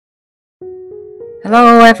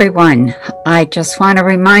Hello, everyone. I just want to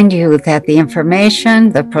remind you that the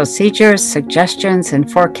information, the procedures, suggestions,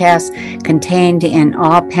 and forecasts contained in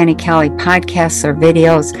all Penny Kelly podcasts or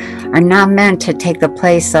videos are not meant to take the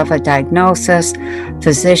place of a diagnosis,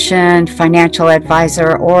 physician, financial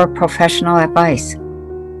advisor, or professional advice.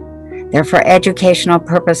 They're for educational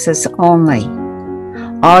purposes only.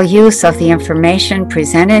 All use of the information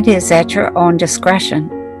presented is at your own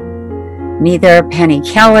discretion. Neither Penny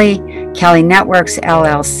Kelly, Kelly Networks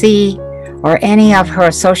LLC, or any of her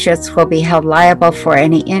associates will be held liable for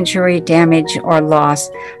any injury, damage, or loss,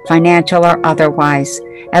 financial or otherwise,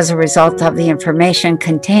 as a result of the information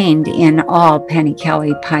contained in all Penny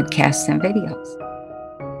Kelly podcasts and videos.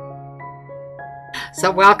 So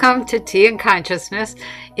welcome to Tea and Consciousness.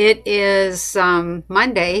 It is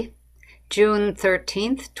Monday, June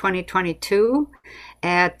 13th, 2022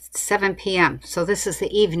 at 7 p.m. So this is the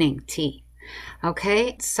evening tea.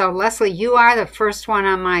 Okay, so Leslie, you are the first one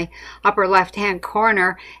on my upper left-hand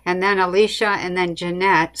corner, and then Alicia, and then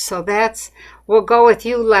Jeanette. So we'll go with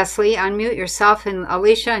you, Leslie. Unmute yourself, and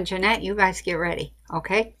Alicia and Jeanette, you guys get ready,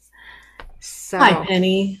 okay? So, hi,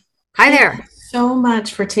 Penny. Hi there. Thank you so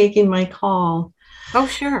much for taking my call. Oh,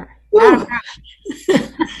 sure.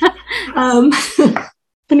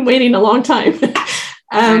 Been waiting a long time. In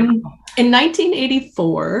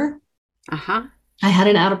 1984, I had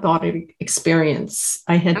an out-of-body experience.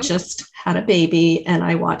 I had just had a baby, and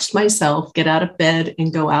I watched myself get out of bed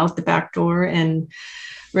and go out the back door and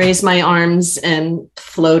raise my arms and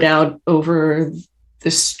float out over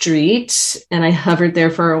the street. And I hovered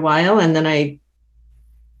there for a while, and then I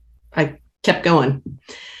kept going.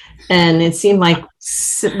 And it seemed like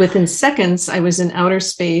within seconds, I was in outer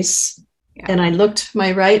space. Yeah. And I looked to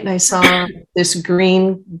my right, and I saw this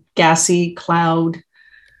green, gassy cloud.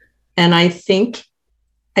 And I think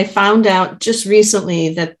I found out just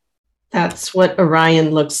recently that that's what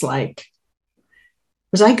Orion looks like.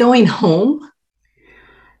 Was I going home?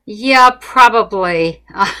 Yeah, probably.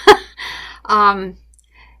 So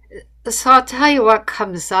I'll tell you what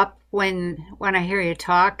comes up when I hear you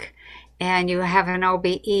talk and you have an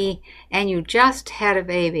OBE and you just had a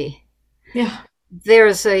baby. Yeah.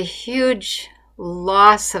 There's a huge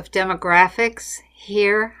loss of demographics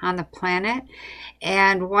here on the planet.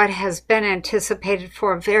 And what has been anticipated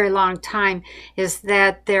for a very long time is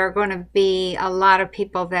that there are going to be a lot of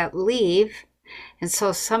people that leave. And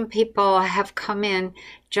so some people have come in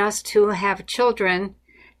just to have children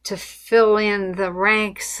to fill in the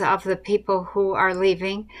ranks of the people who are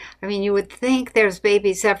leaving. I mean, you would think there's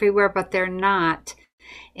babies everywhere, but they're not.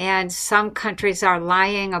 And some countries are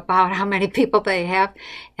lying about how many people they have,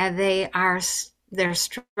 and they're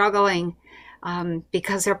struggling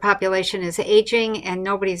because their population is aging and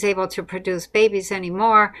nobody's able to produce babies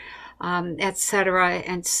anymore, etc.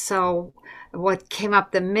 And so what came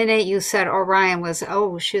up the minute you said Orion was,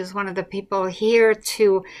 she was one of the people here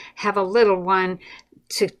to have a little one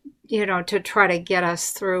to try to get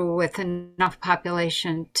us through with enough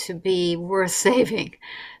population to be worth saving.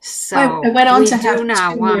 So I went on to have 2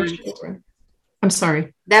 more children. I'm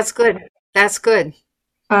sorry. That's good. That's good.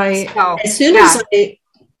 As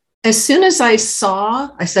soon as I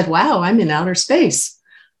said, wow, I'm in outer space.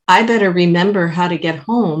 I better remember how to get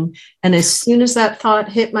home. And as soon as that thought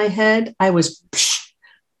hit my head, I was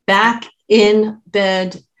back in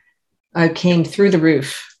bed. I came through the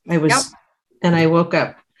roof. And I woke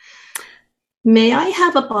up. May I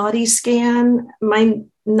have a body scan? My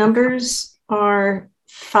numbers are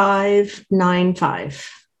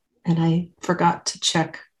 595. And I forgot to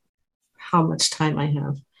check how much time I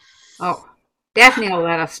have. Oh. Daphne will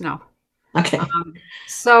let us know. Okay.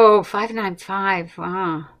 So 595.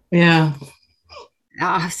 Yeah.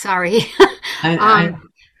 Oh, sorry.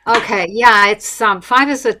 Okay. Yeah, it's 5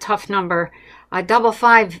 is a tough number. Double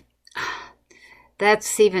 5,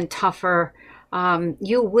 that's even tougher.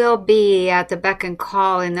 You will be at the beck and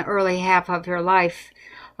call in the early half of your life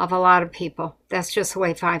of a lot of people. That's just the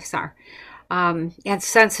way 5s are. And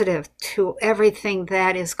sensitive to everything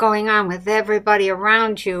that is going on with everybody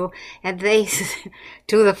around you, and they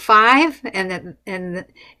to the 5 and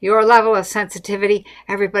your level of sensitivity,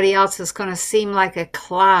 everybody else is going to seem like a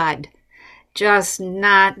clod, just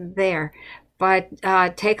not there. But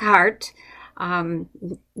take heart.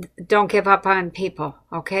 Don't give up on people.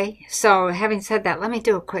 Okay. So having said that, let me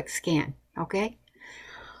do a quick scan. Okay.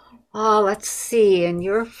 Let's see. And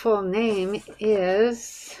your full name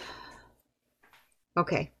is.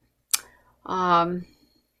 Okay.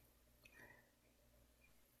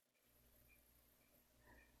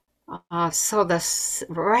 So this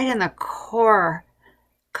right in the core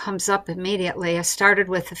comes up immediately. I started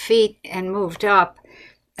with the feet and moved up,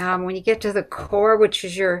 when you get to the core, which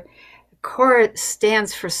is your core,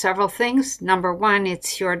 stands for several things. Number one,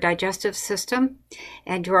 it's your digestive system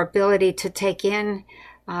and your ability to take in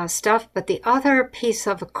stuff. But the other piece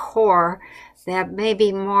of the core that may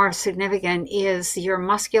be more significant is your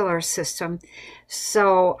muscular system.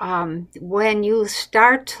 So when you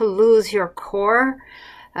start to lose your core,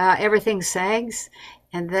 everything sags.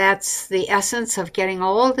 And that's the essence of getting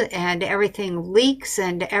old, and everything leaks,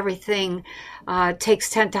 and everything takes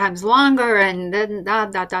 10 times longer, and then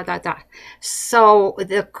So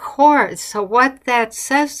the core, so what that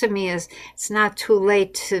says to me is it's not too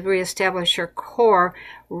late to reestablish your core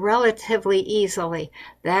relatively easily.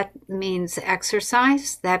 That means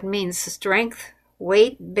exercise. That means strength,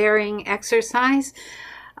 weight-bearing exercise.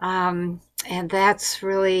 And that's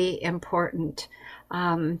really important.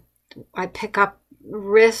 I pick up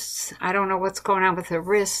wrists. I don't know what's going on with the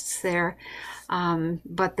wrists there,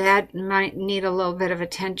 but that might need a little bit of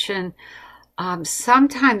attention.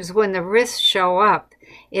 Sometimes when the wrists show up,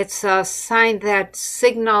 it's a sign that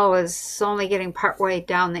signal is only getting partway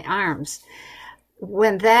down the arms.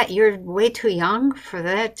 When that, you're way too young for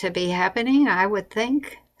that to be happening, I would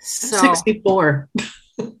think. So, 64.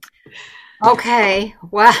 Okay,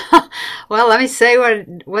 well, let me say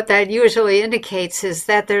what that usually indicates is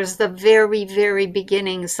that there's the very, very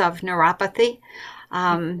beginnings of neuropathy,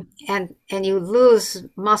 and you lose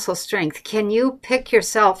muscle strength. Can you pick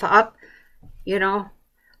yourself up,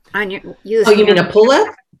 on your using? Oh, you mean a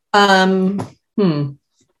pull-up? I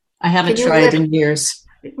haven't tried in years.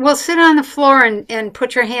 Well, sit on the floor and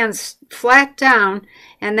put your hands flat down,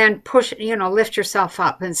 and then push, lift yourself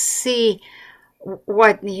up and see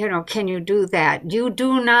what, can you do that? You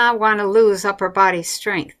do not want to lose upper body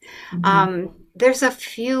strength. There's a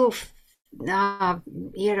few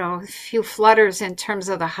flutters in terms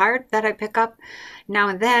of the heart that I pick up now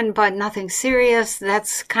and then, but nothing serious.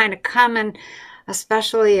 That's kind of common,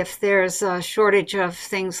 especially if there's a shortage of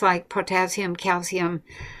things like potassium, calcium,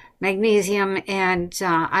 magnesium, and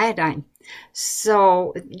iodine.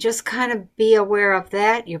 So just kind of be aware of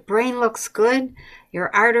that. Your brain looks good. Your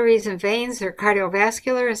arteries and veins, their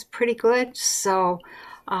cardiovascular is pretty good. So,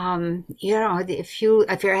 if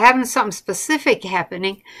you're having something specific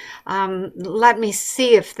happening, let me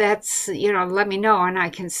see if that's, let me know, and I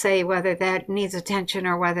can say whether that needs attention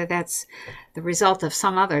or whether that's the result of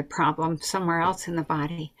some other problem somewhere else in the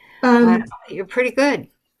body. But you're pretty good.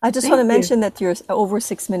 I just want to mention that you're over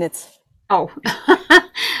 6 minutes. Oh,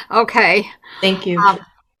 okay. Thank you.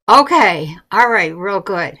 Okay. All right. Real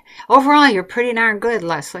good. Overall, you're pretty darn good,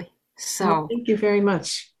 Leslie. So thank you very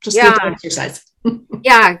much. Just need to exercise.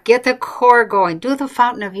 Yeah. Get the core going. Do the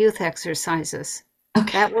Fountain of Youth exercises.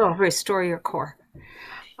 Okay. That will restore your core.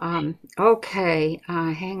 Okay.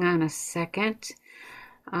 Hang on a second.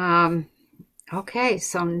 Okay.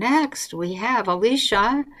 So next we have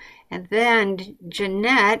Alicia, and then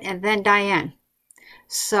Jeanette, and then Diane.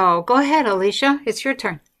 So go ahead, Alicia. It's your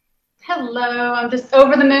turn. Hello. I'm just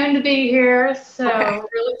over the moon to be here. So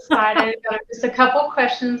really excited. Got just a couple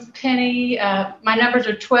questions. Penny, my numbers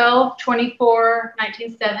are 12, 24,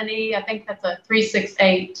 1970. I think that's a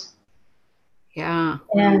 368. Yeah.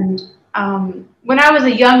 And when I was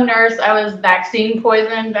a young nurse, I was vaccine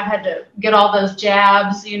poisoned. I had to get all those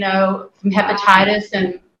jabs, from hepatitis,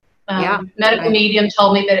 and medical medium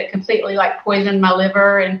told me that it completely poisoned my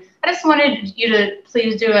liver. And I just wanted you to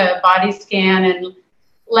please do a body scan and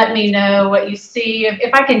let me know what you see.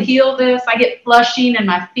 If I can heal this, I get flushing in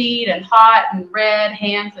my feet and hot and red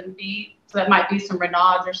hands and feet. So that might be some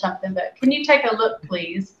Raynaud's or something. But can you take a look,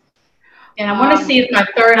 please? And I want to see if my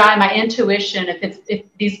third eye, my intuition,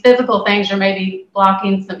 if these physical things are maybe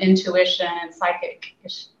blocking some intuition and psychic.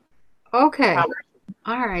 Okay.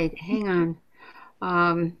 All right. Hang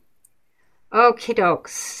on. Okie doke.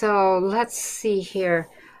 So let's see here.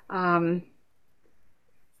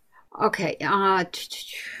 Okay.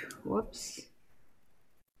 Whoops.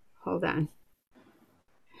 Hold on.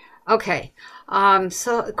 Okay.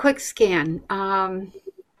 So a quick scan.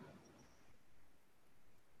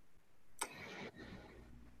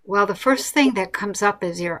 Well, the first thing that comes up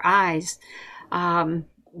is your eyes.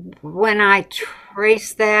 When I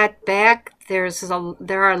trace that back, there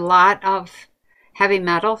are a lot of heavy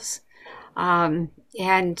metals. And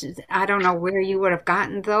I don't know where you would have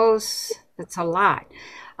gotten those. It's a lot.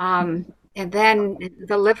 And then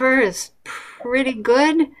the liver is pretty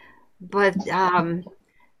good, but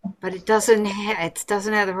it doesn't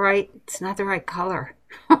have the right, it's not the right color.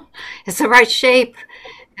 It's the right shape.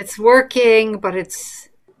 It's working, but it's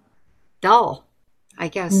dull, I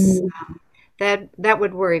guess. that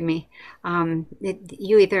would worry me.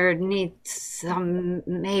 You either need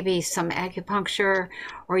maybe some acupuncture,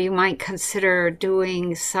 or you might consider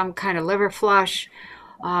doing some kind of liver flush,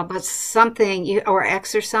 but something, or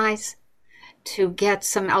exercise to get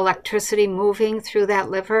some electricity moving through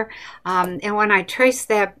that liver. And when I trace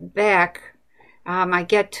that back, I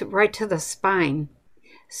get right to the spine.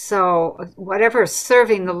 So whatever is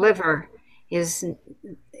serving the liver is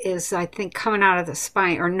I think coming out of the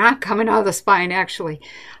spine, or not coming out of the spine actually.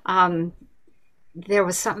 There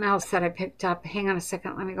was something else that I picked up. Hang on a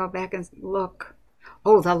second, let me go back and look.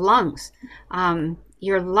 Oh, the lungs.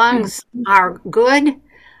 Your lungs are good,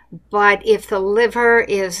 but if the liver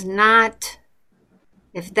is not,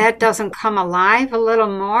 if that doesn't come alive a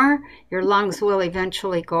little more, your lungs will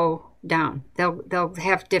eventually go down. They'll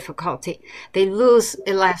have difficulty. They lose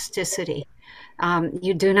elasticity.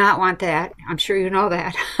 You do not want that. I'm sure you know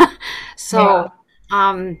that. So,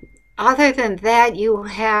 other than that, you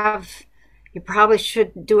probably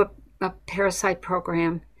should do a parasite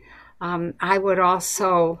program. I would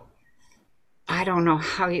also, I don't know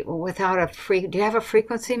how you, do you have a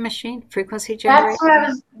frequency machine? Frequency generator?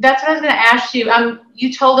 That's what I was going to ask you.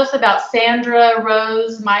 You told us about Sandra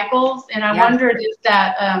Rose Michaels, and I wondered if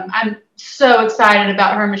that, I'm so excited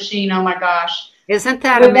about her machine. Oh my gosh. Isn't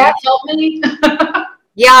that amazing? Would that help me?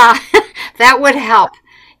 Yeah, that would help.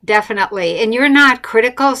 Definitely. And you're not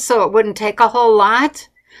critical, so it wouldn't take a whole lot.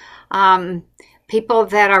 People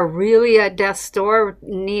that are really at death's door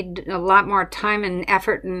need a lot more time and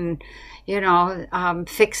effort and,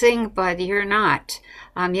 fixing, but you're not.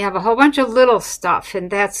 You have a whole bunch of little stuff,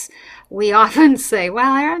 and we often say,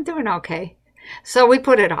 well, I'm doing okay. So we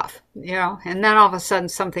put it off, and then all of a sudden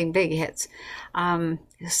something big hits.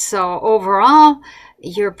 So overall,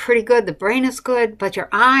 you're pretty good. The brain is good, but your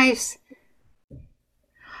eyes,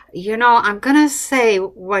 I'm going to say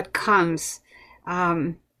what comes,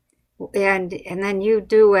 and then you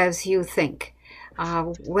do as you think.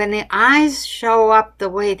 When the eyes show up the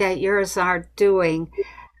way that yours are doing,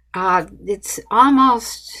 it's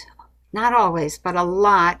almost, not always, but a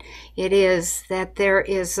lot, it is that there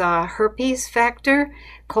is a herpes factor,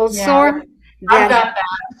 cold sore. I've got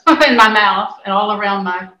that in my mouth and all around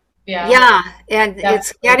my, and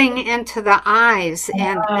it's getting into the eyes,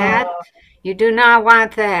 and that, you do not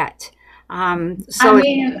want that. I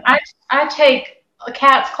take a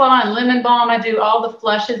cat's claw and lemon balm. I do all the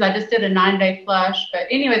flushes. I just did a 9-day flush. But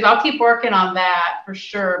anyways, I'll keep working on that for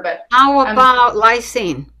sure. But how about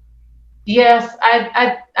lysine? Yes,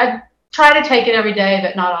 I try to take it every day,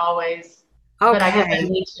 but not always. Okay. But I guess I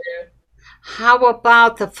need to. How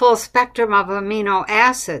about the full spectrum of amino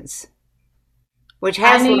acids, which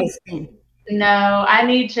has lysine? No, I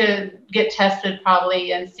need to get tested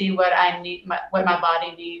probably and see what I need, what my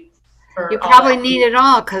body needs. You probably need it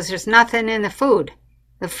all because there's nothing in the food.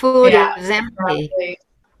 The food is empty. Exactly.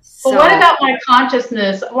 So, what about my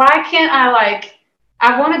consciousness? Why can't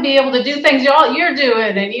I want to be able to do things you're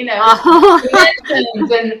doing, and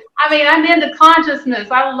dimensions, and I'm into consciousness.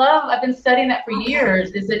 I've been studying that for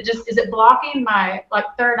years. Is it blocking my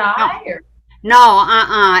third eye? Or? No,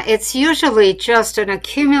 it's usually just an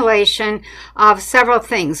accumulation of several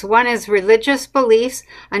things. One is religious beliefs.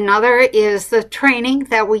 Another is the training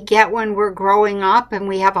that we get when we're growing up, and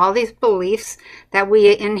we have all these beliefs that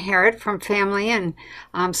we inherit from family and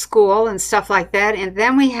school and stuff like that. And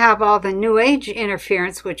then we have all the New Age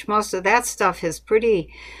interference, which most of that stuff is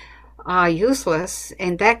pretty useless,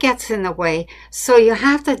 and that gets in the way. So you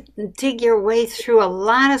have to dig your way through a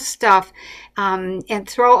lot of stuff, and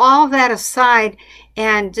throw all that aside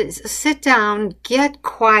and sit down, get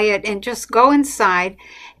quiet, and just go inside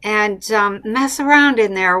and mess around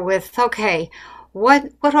in there with, okay, what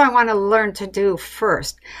do I want to learn to do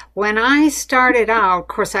first? When I started out, of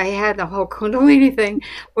course, I had the whole Kundalini thing,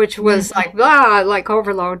 which was like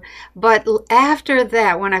overload. But after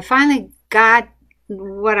that, when I finally got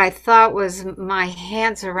what I thought was my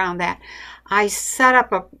hands around that, I set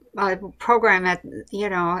up a program on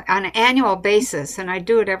an annual basis, and I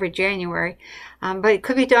do it every January, but it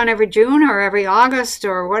could be done every June or every August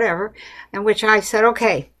or whatever, in which I said,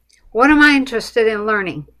 okay, what am I interested in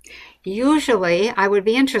learning? Usually I would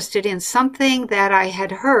be interested in something that I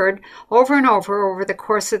had heard over and over the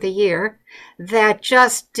course of the year that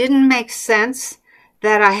just didn't make sense,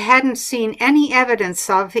 that I hadn't seen any evidence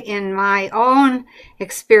of in my own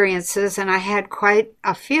experiences, and I had quite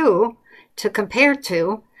a few to compare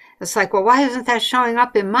to. It's like, well, why isn't that showing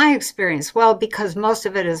up in my experience? Well, because most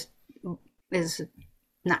of it is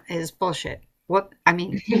bullshit.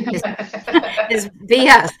 Is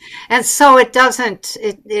BS, and so it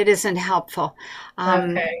isn't helpful.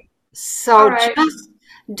 Okay. So right.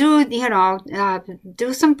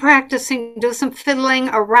 do some practicing, do some fiddling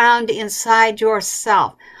around inside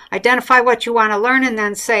yourself. Identify what you want to learn and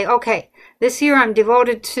then say, okay, this year I'm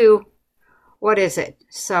devoted to, what is it?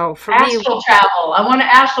 So for astral travel. I want to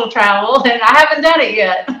astral travel and I haven't done it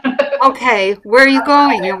yet. Okay, where are you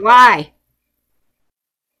going and why?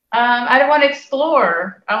 I want to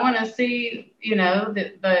explore. I want to see,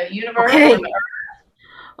 the universe.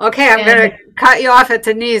 Okay, I'm going to cut you off at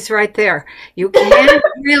the knees right there. You can't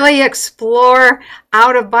really explore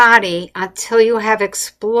out of body until you have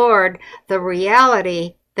explored the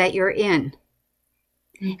reality that you're in.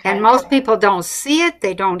 Okay. And most people don't see it,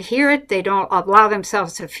 they don't hear it, they don't allow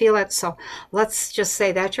themselves to feel it. So let's just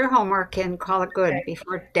say that's your homework and call it good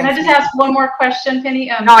before death. Can I just ask one more question,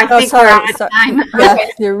 Penny? No, I think we're out of time. Yeah,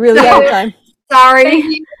 you're really out of time.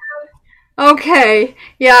 Sorry. Okay.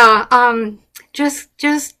 Yeah.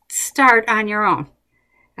 Just start on your own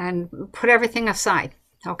and put everything aside.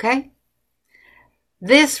 Okay.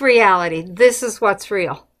 This reality, this is what's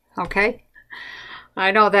real. Okay.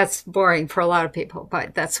 I know that's boring for a lot of people,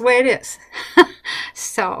 but that's the way it is.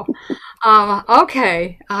 So,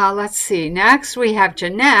 okay, let's see. Next we have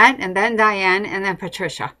Jeanette, and then Diane, and then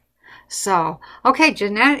Patricia. So, okay,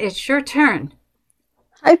 Jeanette, it's your turn.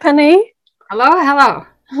 Hi, Penny. Hello.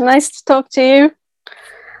 Nice to talk to you.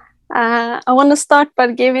 I want to start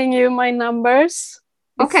by giving you my numbers.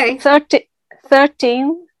 Okay.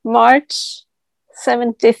 13, March,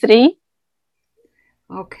 73.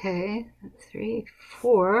 Okay, 3,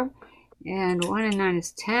 4, and 1 and 9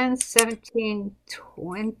 is 10, 17,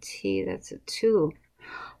 20, that's a 2.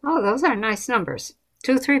 Oh, those are nice numbers.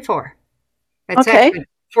 2, 3, 4. It's actually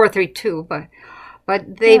 4, 3, 2, but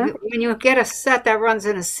they when you get a set that runs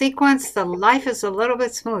in a sequence, the life is a little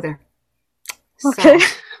bit smoother. Okay.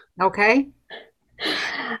 So, okay.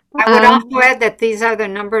 I would also add that these are the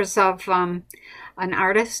numbers of an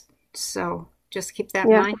artist, so just keep that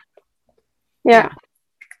in mind. Yeah.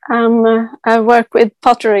 I work with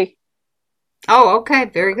pottery. Oh, okay.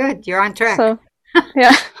 Very good. You're on track. So,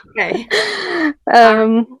 yeah. Okay.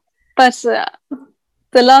 But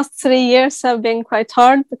the last 3 years have been quite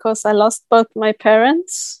hard because I lost both my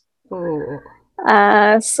parents. Oh.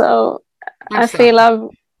 So I feel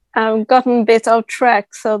I've gotten a bit off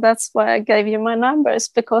track. So that's why I gave you my numbers,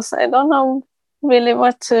 because I don't know really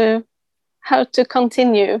how to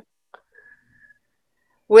continue.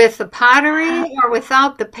 With the pottery or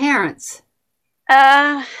without the parents?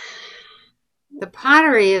 The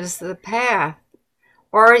pottery is the path.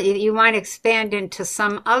 Or you might expand into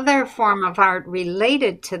some other form of art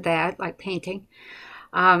related to that, like painting.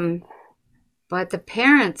 But the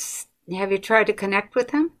parents, have you tried to connect with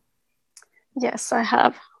them? Yes, I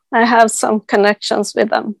have. I have some connections with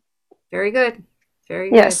them. Very good. Very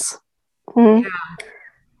good. Yes. Mm-hmm. Yeah.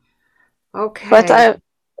 Okay.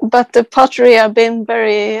 But the pottery have been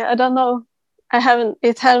very, I don't know,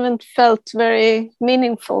 it haven't felt very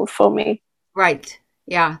meaningful for me. Right.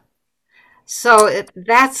 Yeah. So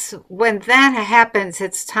that's when that happens,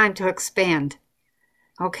 it's time to expand.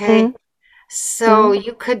 Okay. Mm-hmm. So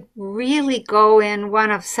you could really go in one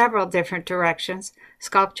of several different directions: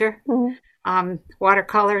 sculpture,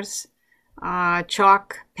 watercolors,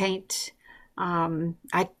 chalk, paint.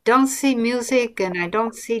 I don't see music and I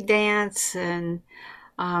don't see dance and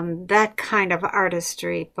that kind of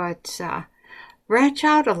artistry, but branch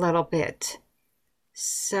out a little bit.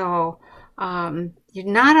 So you're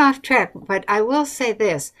not off track, but I will say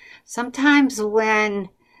this. Sometimes when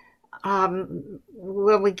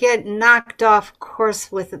we get knocked off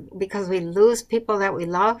course because we lose people that we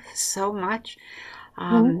love so much,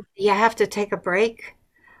 you have to take a break.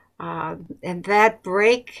 And that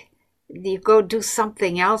break, you go do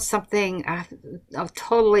something else, something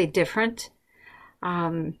totally different.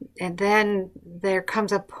 And then there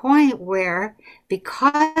comes a point where,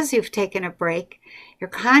 because you've taken a break, your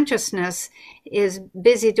consciousness is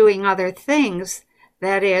busy doing other things.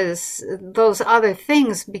 That is, those other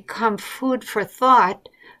things become food for thought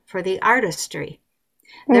for the artistry.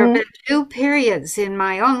 There have been 2 periods in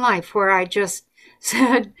my own life where I just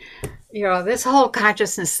said, this whole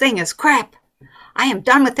consciousness thing is crap. I am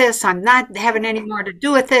done with this. I'm not having any more to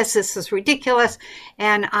do with this. This is ridiculous.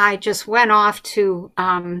 And I just went off to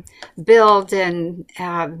build and,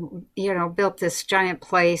 built this giant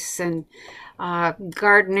place and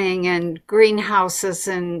gardening and greenhouses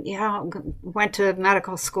and, went to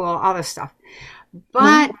medical school, all this stuff.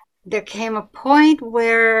 But there came a point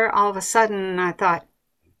where all of a sudden I thought,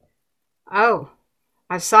 oh,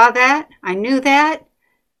 I saw that. I knew that.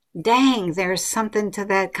 Dang, there's something to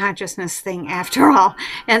that consciousness thing after all.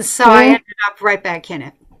 And so I ended up right back in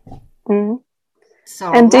it.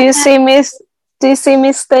 So, and do you see me Do you see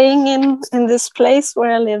me staying in this place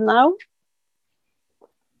where I live now?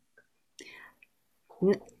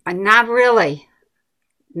 Not really.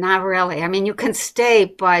 Not really. I mean, you can stay,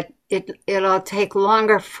 but it'll take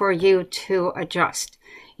longer for you to adjust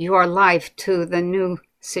your life to the new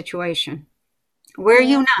situation. Where are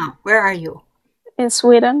you now? Where are you? In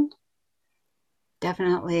Sweden.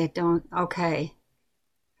 Definitely don't. Okay.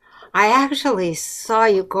 I actually saw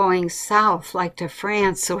you going south, like to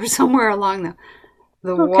France or somewhere along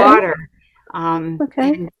the water.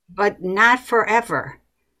 But not forever.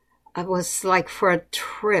 It was like for a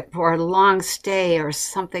trip or a long stay or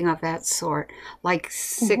something of that sort, like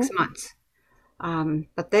 6 months.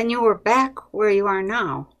 But then you were back where you are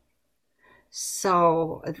now.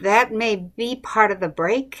 So that may be part of the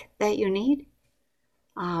break that you need.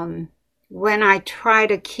 When I try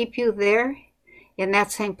to keep you there in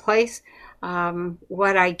that same place,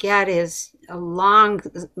 what I get is a long,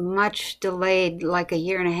 much delayed, like a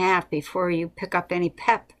year and a half before you pick up any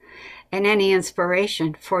pep and any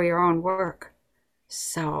inspiration for your own work.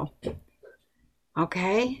 So,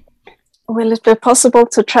 okay. Will it be possible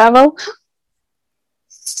to travel?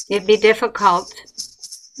 It'd be difficult.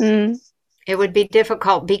 It would be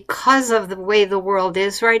difficult because of the way the world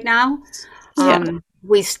is right now.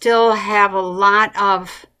 We still have a lot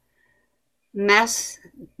of mess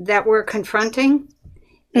that we're confronting.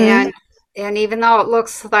 And even though it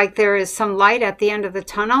looks like there is some light at the end of the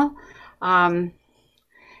tunnel,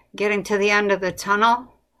 getting to the end of the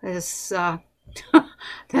tunnel is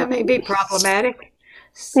that may be problematic.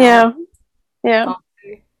 So, yeah.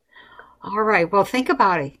 Okay. All right. Well, think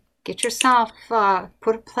about it. Get yourself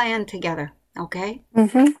put a plan together. Okay.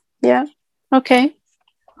 Yeah. Okay.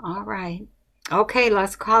 All right. Okay.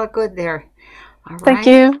 Let's call it good there. All right. Thank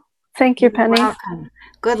you. Thank you, Penny. You're welcome.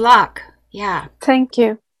 Good luck. Yeah. Thank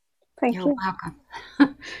you. You're welcome.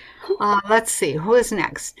 Let's see, who is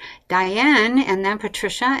next? Diane, and then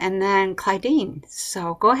Patricia, and then Clydeen.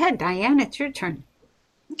 So go ahead, Diane, it's your turn.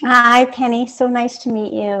 Hi, Penny. So nice to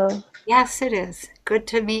meet you. Yes, it is. Good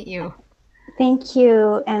to meet you. Thank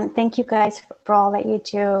you. And thank you guys for all that you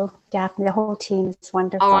do. Daphne, the whole team is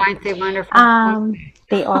wonderful. Oh, aren't they wonderful?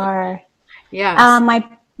 They are. Yes.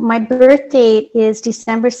 My birth date is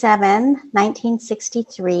December 7,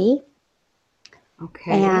 1963.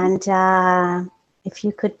 Okay. And if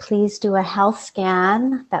you could please do a health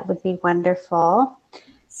scan, that would be wonderful.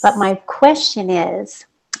 But my question is,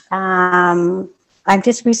 I've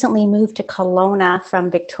just recently moved to Kelowna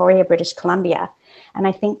from Victoria, British Columbia. And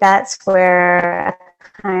I think that's where I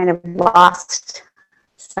kind of lost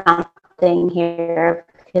something here.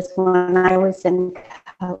 Because when I was in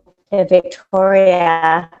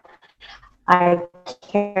Victoria, I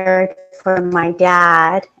cared for my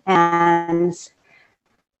dad and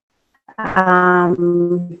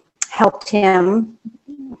helped him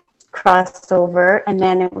cross over, and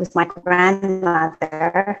then it was my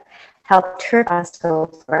grandmother helped her cross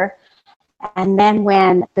over. And then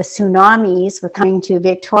when the tsunamis were coming to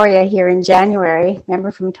Victoria here in January,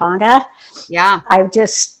 remember from Tonga? Yeah.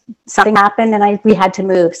 Something happened and we had to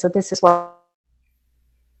move. So this is what.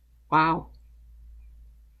 Wow.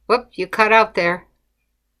 Whoop, you cut out there.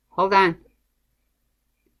 Hold on.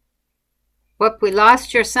 Whoop, we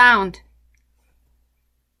lost your sound.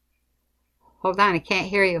 Hold on, I can't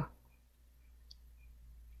hear you.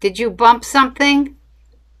 Did you bump something?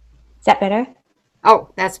 Is that better? Oh,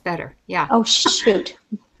 that's better. Yeah. Oh, shoot.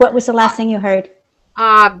 What was the last thing you heard?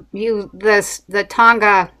 The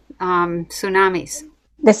Tonga tsunamis.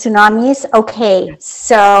 The tsunamis? Okay.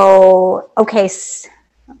 So,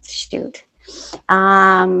 shoot.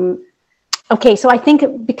 Okay, so I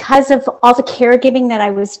think because of all the caregiving that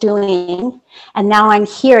I was doing, and now I'm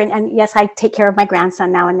here, and yes, I take care of my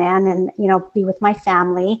grandson now and then, and be with my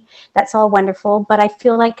family. That's all wonderful, but I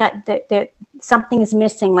feel like that something is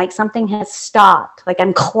missing, like something has stopped, like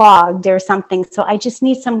I'm clogged or something. So I just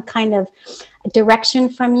need some kind of direction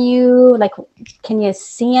from you. Like, can you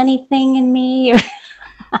see anything in me, or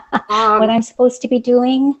what I'm supposed to be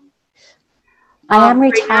doing? I am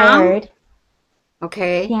retired.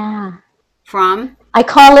 Okay. Yeah. From? I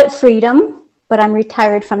call it freedom, but I'm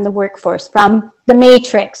retired from the workforce, from the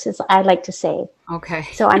matrix, as I like to say. Okay.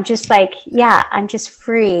 So I'm just I'm just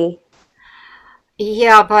free.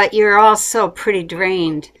 Yeah, but you're also pretty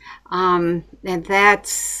drained. And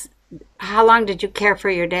that's, how long did you care for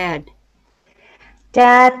your dad?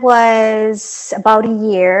 Dad was about a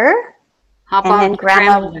year. How about and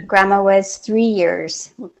then grandma was 3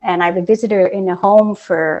 years, and I would visit her in a home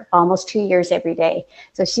for almost 2 years every day.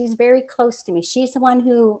 So she's very close to me. She's the one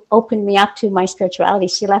who opened me up to my spirituality.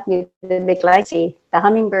 She left me the big legacy, the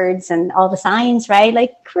hummingbirds and all the signs, right?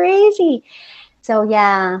 Like crazy. So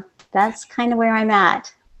yeah, that's kind of where I'm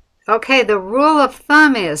at. Okay, the rule of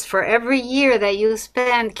thumb is for every year that you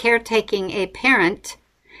spend caretaking a parent,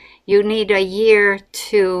 you need a year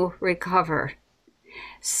to recover.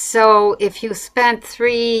 So if you spent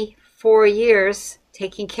 3-4 years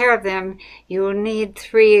taking care of them, you need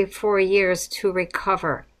 3-4 years to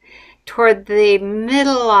recover. Toward the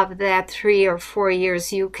middle of that 3 or 4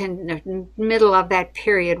 years, middle of that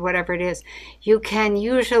period, whatever it is, you can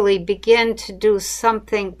usually begin to do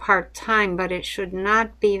something part-time, but it should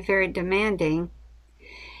not be very demanding.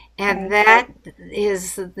 And that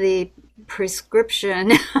is the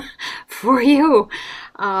prescription for you,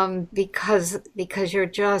 because you're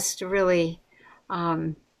just really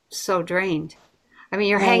so drained. I mean,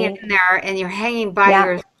 you're hanging in there and you're hanging by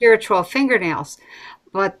your spiritual fingernails.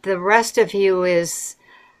 But the rest of you is,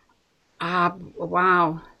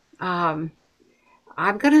 wow. I'm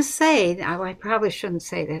going to say, I probably shouldn't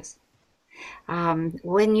say this.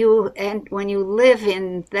 When you live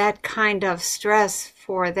in that kind of stress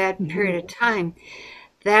for that period of time,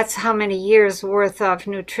 that's how many years worth of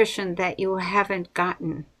nutrition that you haven't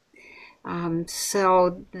gotten.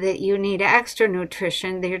 So that you need extra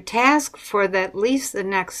nutrition. Your task for at least the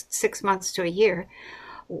next 6 months to a year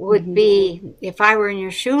would be, if I were in your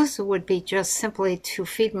shoes, would be just simply to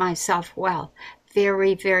feed myself well,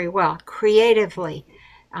 very, very well, creatively,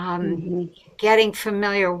 getting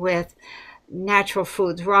familiar with natural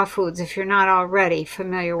foods, raw foods, if you're not already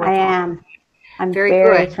familiar with them. I am. I'm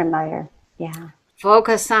very familiar. Yeah.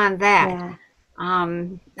 Focus on that. Yeah.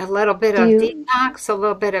 A little bit of detox, a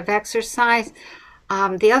little bit of exercise.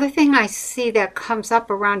 The other thing I see that comes up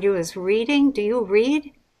around you is reading. Do you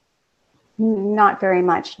read? Not very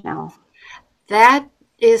much, no. That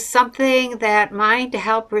is something that might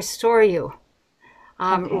help restore you.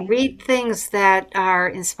 Read things that are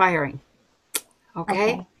inspiring.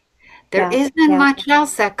 Okay? There isn't much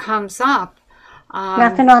else that comes up.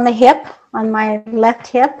 Nothing on the hip, on my left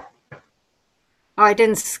hip? Oh, I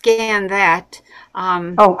didn't scan that.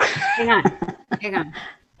 Hang on.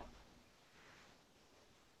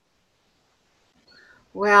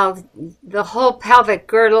 Well, the whole pelvic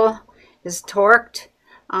girdle is torqued.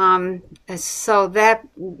 So that,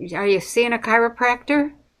 are you seeing a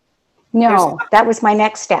chiropractor? No, that was my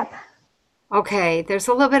next step. Okay, there's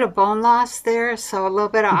a little bit of bone loss there, so a little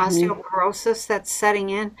bit of osteoporosis that's setting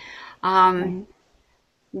in.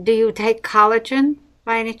 Do you take collagen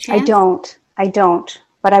by any chance? I don't,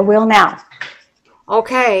 but I will now.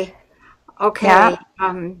 Okay.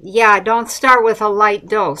 Yeah. Don't start with a light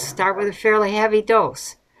dose. Start with a fairly heavy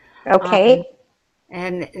dose. Okay.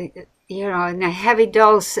 And in a heavy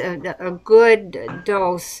dose, a good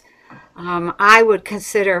dose, I would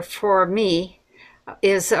consider for me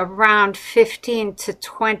is around 15 to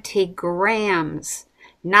 20 grams,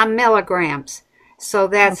 not milligrams. So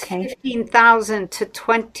that's 15,000 to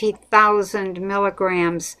 20,000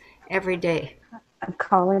 milligrams every day. Of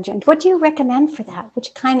collagen. What do you recommend for that?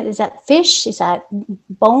 Which kind is that? Fish? Is that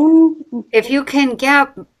bone? If you can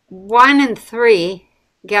get 1 and 3,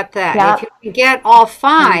 get that. Yeah. If you can get all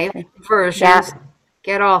 5 versions,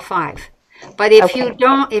 get all 5. But if you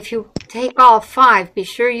don't, if you take all 5, be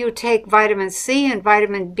sure you take vitamin C and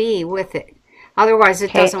vitamin B with it. Otherwise,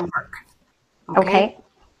 it doesn't work. Okay.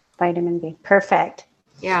 Vitamin B. Perfect.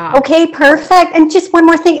 Yeah. Okay, perfect. And just one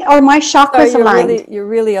more thing. Are my chakras aligned? You're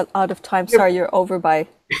really out of time. Sorry, you're over by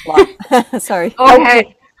a lot. Sorry.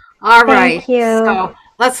 Okay. All right. Thank you. So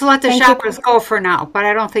let's let the chakras go for now, but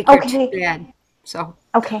I don't think you're too bad. So.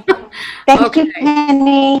 Okay. Thank you,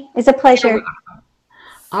 Penny. It's a pleasure.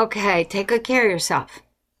 Okay. Take good care of yourself.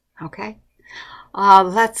 Okay.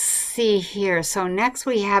 Let's see here. So next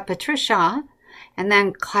we have Patricia, and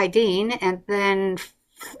then Clydine, and then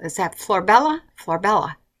is that Florbella?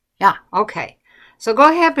 Florbella. Yeah, okay. So go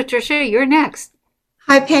ahead, Patricia. You're next.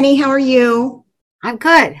 Hi, Penny. How are you? I'm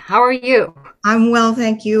good. How are you? I'm well,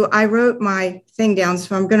 thank you. I wrote my thing down,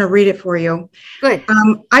 so I'm going to read it for you. Good.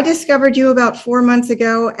 I discovered you about 4 months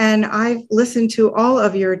ago, and I've listened to all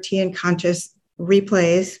of your Tea and Conscious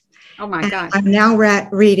replays. Oh, my gosh. I'm now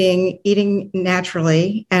reading Eating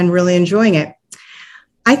Naturally and really enjoying it.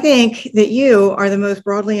 I think that you are the most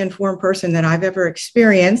broadly informed person that I've ever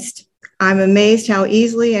experienced. I'm amazed how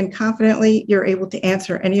easily and confidently you're able to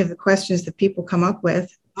answer any of the questions that people come up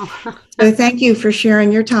with. So thank you for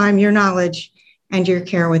sharing your time, your knowledge, and your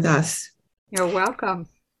care with us. You're welcome.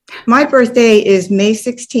 My birthday is May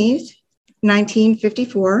 16th,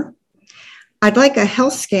 1954. I'd like a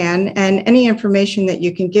health scan and any information that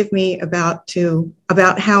you can give me about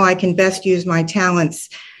how I can best use my talents.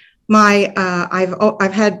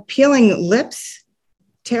 I've had peeling lips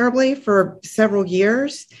terribly for several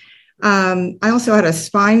years. I also had a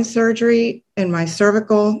spine surgery in my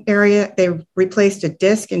cervical area. They replaced a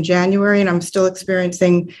disc in January, and I'm still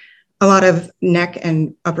experiencing a lot of neck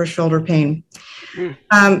and upper shoulder pain.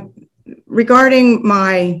 Regarding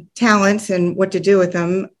my talents and what to do with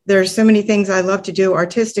them, there's so many things I love to do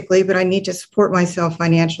artistically, but I need to support myself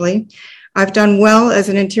financially. I've done well as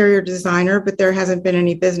an interior designer, but there hasn't been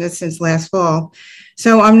any business since last fall.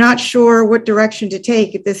 So I'm not sure what direction to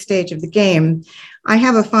take at this stage of the game. I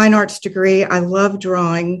have a fine arts degree. I love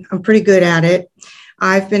drawing. I'm pretty good at it.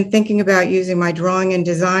 I've been thinking about using my drawing and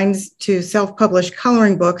designs to self-publish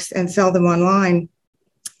coloring books and sell them online.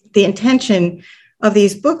 The intention of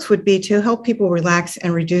these books would be to help people relax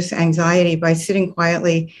and reduce anxiety by sitting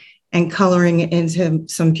quietly and coloring into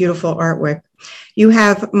some beautiful artwork. You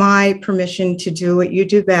have my permission to do what you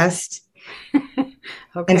do best.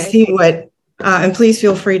 And see what, and please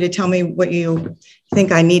feel free to tell me what you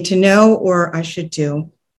think I need to know or I should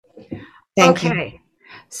do. Thank you.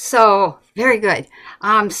 So very good.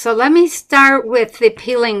 So let me start with the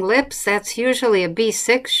peeling lips. That's usually a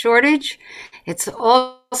B6 shortage. It's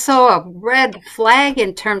also a red flag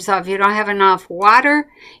in terms of you don't have enough water,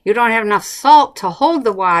 you don't have enough salt to hold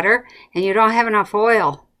the water, and you don't have enough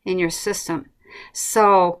oil in your system.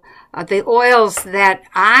 So the oils that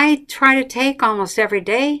I try to take almost every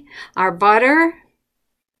day are butter,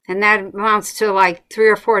 and that amounts to like 3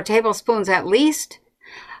 or 4 tablespoons at least.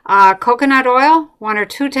 Coconut oil, 1 or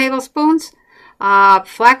 2 tablespoons.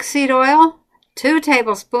 Flaxseed oil, 2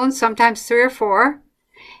 tablespoons, sometimes 3 or 4.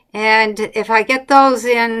 And if I get those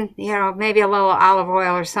in, maybe a little olive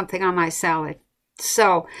oil or something on my salad.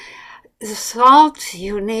 So salt,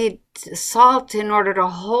 you need salt in order to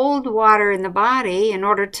hold water in the body, in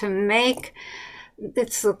order to make,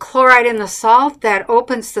 it's the chloride in the salt that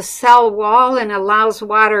opens the cell wall and allows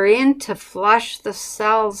water in to flush the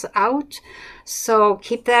cells out. So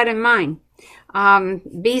keep that in mind.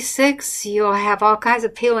 B6, you'll have all kinds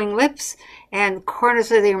of peeling lips and corners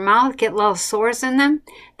of your mouth get little sores in them.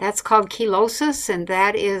 That's called chelosis, and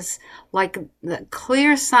that is like the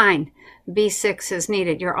clear sign B6 is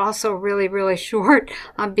needed. You're also really, really short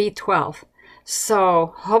on B12. So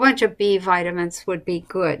a whole bunch of B vitamins would be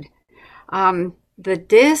good. The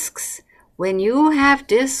discs, when you have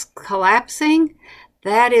discs collapsing,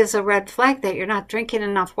 that is a red flag that you're not drinking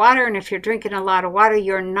enough water. And if you're drinking a lot of water,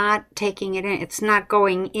 you're not taking it in. It's not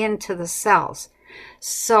going into the cells.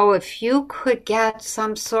 So if you could get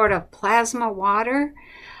some sort of plasma water,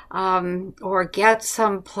 or get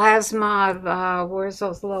some plasma, where's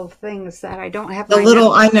those little things that I don't have? The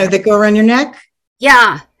little, I know, that go around your neck?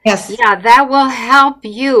 Yeah. Yes. Yeah, that will help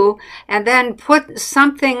you. And then put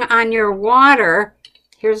something on your water.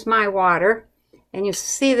 Here's my water. And you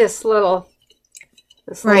see this little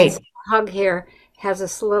hug here has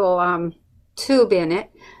this little tube in it.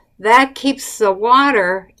 That keeps the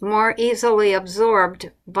water more easily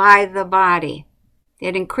absorbed by the body.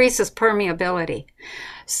 It increases permeability.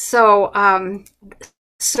 So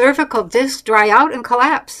cervical discs dry out and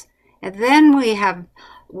collapse. And then we have,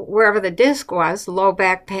 wherever the disc was, low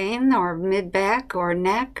back pain or mid back or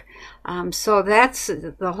neck. So that's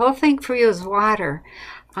the whole thing for you is water.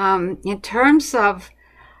 In terms of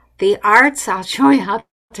the arts, I'll tell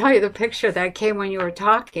you the picture that came when you were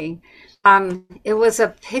talking. It was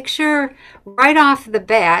a picture right off the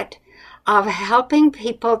bat of helping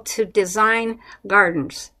people to design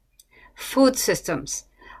gardens, food systems,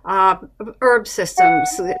 herb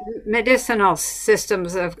systems, medicinal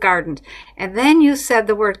systems of gardens. And then you said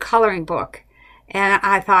the word coloring book. And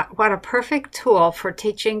I thought, what a perfect tool for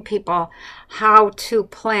teaching people how to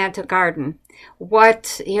plant a garden.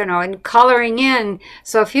 And coloring in.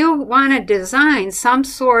 So if you want to design some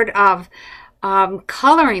sort of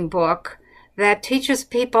coloring book that teaches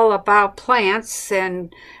people about plants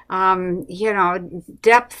and,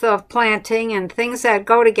 depth of planting and things that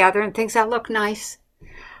go together and things that look nice,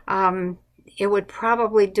 it would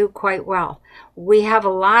probably do quite well. We have a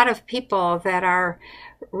lot of people that are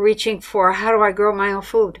reaching for, how do I grow my own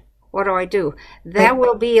food? What do I do? That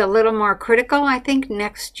will be a little more critical, I think,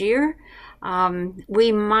 next year.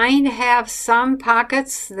 We might have some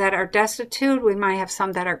pockets that are destitute. We might have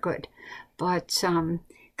some that are good. But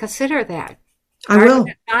consider that. I will.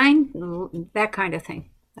 Design, that kind of thing.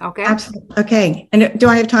 Okay? Absolutely. Okay. And do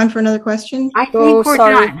I have time for another question? I think we're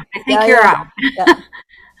done. I think you're out. Yeah.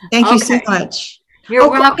 Thank you so much. You're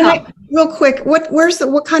welcome. Real quick,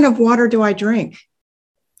 what kind of water do I drink?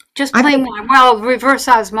 Just plain water. Well, reverse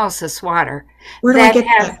osmosis water. Where do I get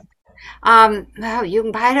that? You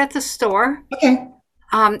can buy it at the store. Okay.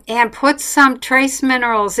 And put some trace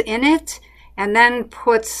minerals in it, and then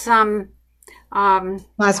put some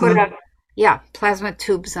plasma. Yeah, plasma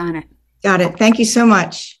tubes on it. Got it. Thank you so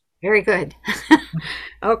much. Very good.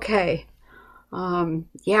 Okay.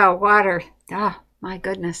 Yeah, water. Oh, my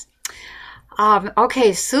goodness.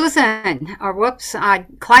 Okay, Susan, or whoops,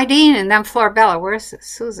 Clydine and then Florabella. Where's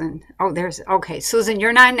Susan? Oh, okay, Susan,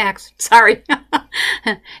 you're not next. Sorry.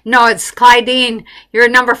 No, it's Clydine. You're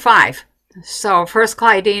number 5. So first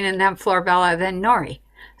Clydine and then Florabella, then Nori.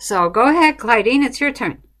 So go ahead, Clydine, it's your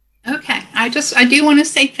turn. Okay, I do want to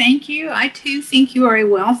say thank you. I too think you are a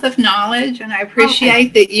wealth of knowledge, and I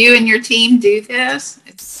appreciate that you and your team do this.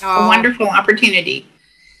 It's a wonderful opportunity.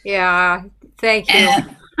 Yeah, thank you.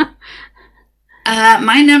 And,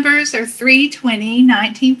 my numbers are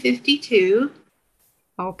 3/20/1952.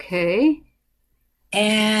 Okay.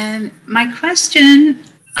 And my question,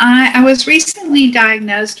 I was recently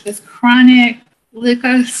diagnosed with chronic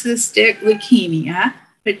leukocytic leukemia,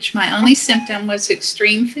 which my only symptom was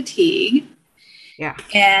extreme fatigue. Yeah.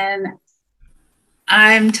 And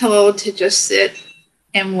I'm told to just sit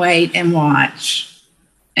and wait and watch.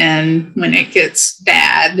 And when it gets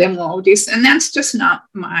bad, then we'll do, and that's just not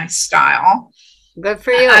my style. Good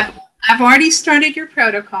for you. I've already started your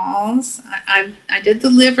protocols. I did the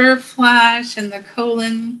liver flush and the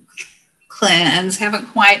colon cleanse. Haven't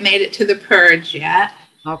quite made it to the purge yet.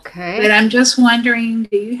 Okay. But I'm just wondering,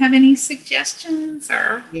 do you have any suggestions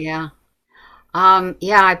or? Yeah.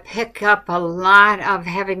 Yeah, I pick up a lot of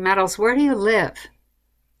heavy metals. Where do you live?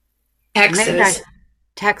 Texas.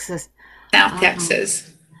 Texas. South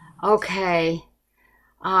Texas. Okay.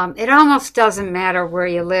 It almost doesn't matter where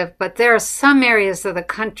you live, but there are some areas of the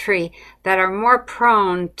country that are more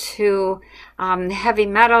prone to heavy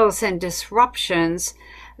metals and disruptions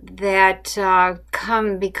that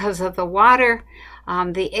come because of the water,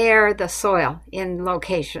 the air, the soil in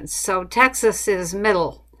locations. So Texas is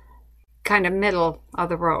kind of middle of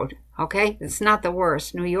the road, okay? It's not the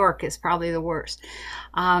worst. New York is probably the worst.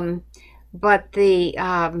 But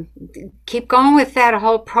keep going with that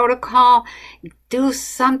whole protocol. Do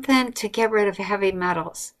something to get rid of heavy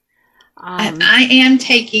metals. I am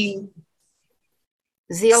taking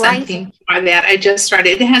zeolite something for that. I just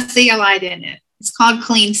started. It has zeolite in it. It's called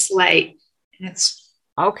Clean Slate, and it's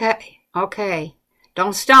okay.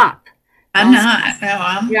 Don't stop. I'm not.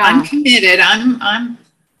 No, I'm committed. I'm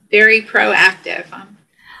very proactive.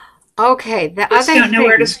 Okay. I just don't know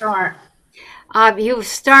where to start. You've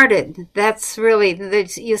started. That's really,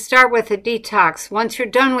 you start with a detox. Once you're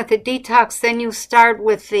done with the detox, then you start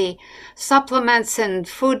with the supplements and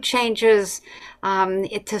food changes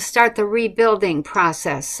to start the rebuilding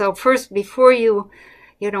process. So first, before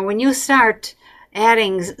when you start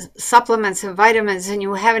adding supplements and vitamins and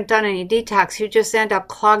you haven't done any detox, you just end up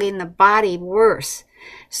clogging the body worse.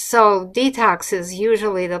 So detox is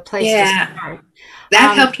usually the place to start.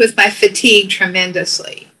 That helped with my fatigue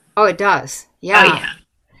tremendously. Oh, it does. Yeah. Oh, yeah.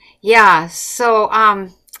 Yeah. So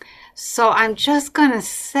I'm just going to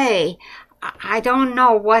say, I don't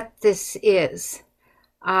know what this is.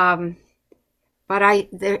 But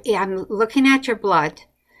I'm looking at your blood.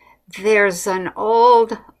 There's an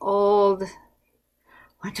old,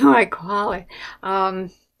 what do I call it?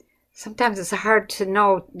 Sometimes it's hard to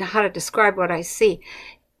know how to describe what I see.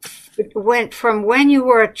 From when you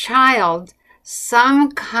were a child,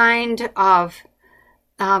 some kind of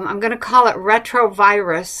I'm going to call it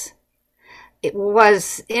retrovirus. It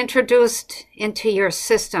was introduced into your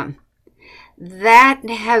system. That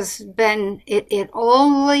has been,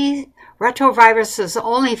 retroviruses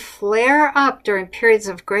only flare up during periods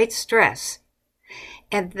of great stress.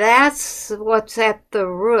 And that's what's at the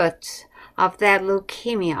root of that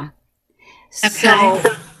leukemia. Okay. So,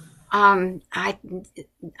 I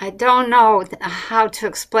don't know how to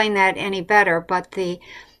explain that any better, but the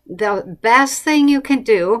best thing you can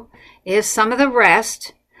do is some of the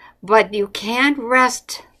rest, but you can't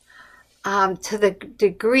rest to the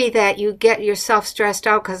degree that you get yourself stressed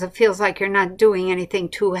out because it feels like you're not doing anything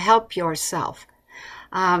to help yourself.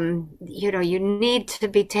 You need to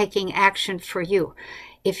be taking action for you.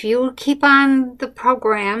 If you keep on the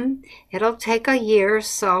program, it'll take a year or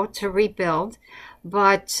so to rebuild,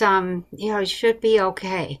 but you should be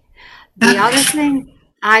okay. The other thing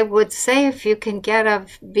I would say, if you can get a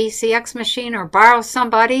BCX machine or borrow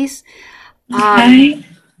somebody's,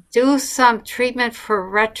 do some treatment for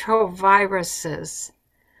retroviruses.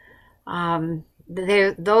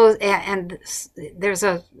 There's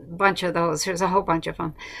a bunch of those. There's a whole bunch of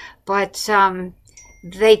them, but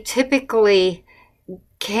they typically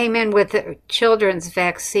came in with children's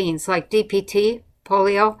vaccines like DPT,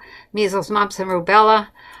 polio, measles, mumps, and rubella,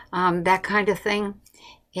 that kind of thing.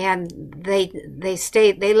 And they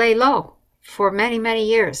lay low for many, many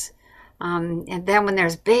years. And then when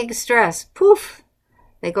there's big stress, poof,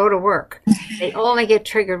 they go to work. They only get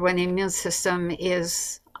triggered when the immune system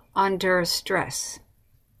is under stress.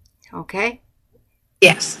 Okay?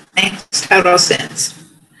 Yes, makes total sense.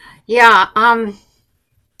 Yeah.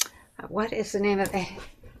 What is the name of it?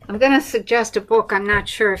 I'm going to suggest a book. I'm not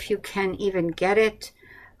sure if you can even get it.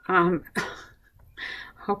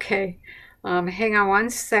 Okay. Hang on one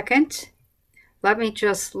second. Let me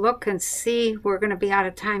just look and see. We're going to be out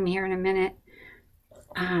of time here in a minute.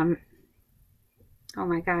 Oh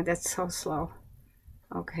my God, that's so slow.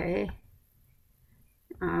 Okay.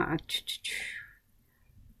 Hang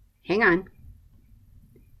on.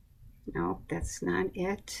 No, that's not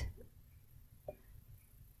it.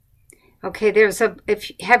 Okay,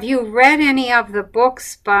 have you read any of the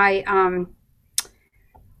books by,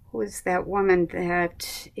 who is that woman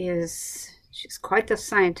that she's quite the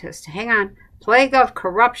scientist. Hang on. Plague of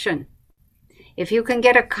Corruption. If you can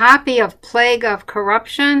get a copy of Plague of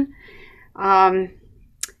Corruption,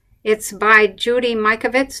 it's by Judy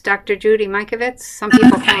Mikovits, Dr. Judy Mikovits. Some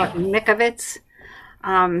people call it Mikovits.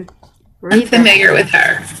 I'm familiar with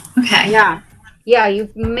her. Okay. Yeah,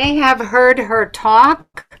 you may have heard her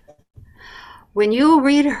talk. When you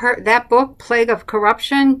read that book, Plague of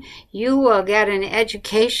Corruption, you will get an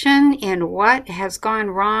education in what has gone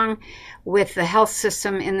wrong with the health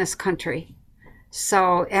system in this country.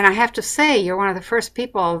 So, and I have to say, you're one of the first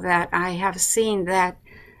people that I have seen that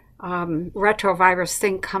retrovirus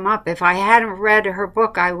thing come up. If I hadn't read her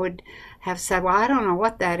book, I would have said, well, I don't know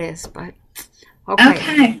what that is, but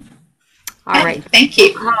okay. All right. Thank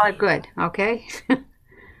you. Good. Okay.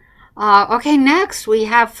 Okay, next we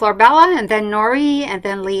have Florbella, and then Nori, and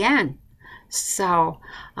then Leanne. So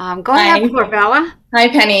go ahead, Florbella. Hi,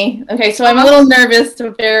 Penny. Okay, so I'm a little nervous,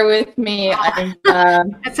 so bear with me.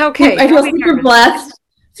 That's okay. I feel super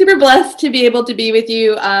blessed to be able to be with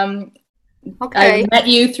you. Okay. I met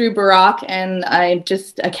you through Barack, and I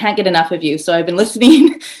can't get enough of you. So I've been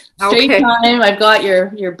listening straight time. I've got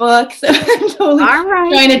your book, so I'm totally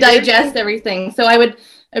trying to digest everything. So I would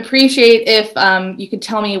appreciate if you could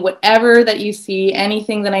tell me whatever that you see,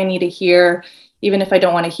 anything that I need to hear, even if I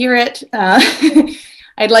don't want to hear it.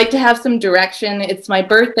 I'd like to have some direction. It's my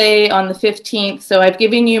birthday on the 15th, so I've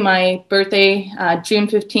given you my birthday, June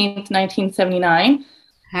 15th, 1979.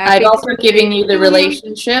 I've also given you the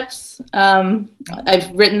relationships.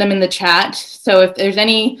 I've written them in the chat. So if there's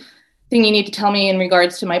anything you need to tell me in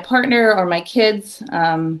regards to my partner or my kids,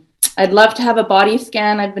 I'd love to have a body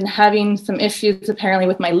scan. I've been having some issues apparently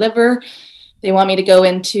with my liver. They want me to go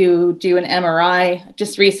in to do an MRI.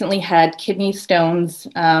 Just recently had kidney stones.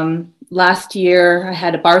 Last year I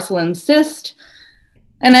had a Barcelona cyst,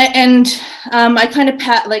 and I kind of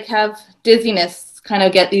have dizziness, kind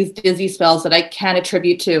of get these dizzy spells that I can't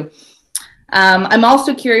attribute to. I'm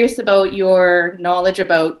also curious about your knowledge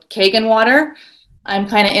about Kangen water. I'm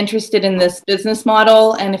kind of interested in this business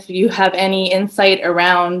model, and if you have any insight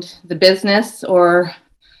around the business or,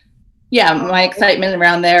 my excitement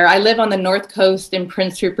around there. I live on the North Coast in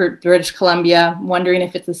Prince Rupert, British Columbia. I'm wondering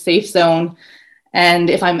if it's a safe zone and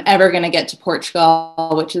if I'm ever going to get to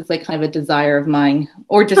Portugal, which is like kind of a desire of mine,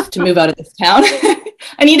 or just to move out of this town.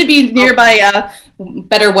 I need to be nearby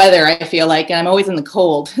better weather, I feel like, and I'm always in the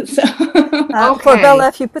cold. So. For Bella,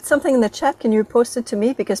 if you put something in the chat, can you post it to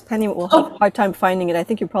me? Because Penny will have a hard time finding it. I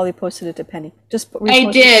think you probably posted it to Penny.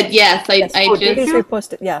 I did, yes. I just. Please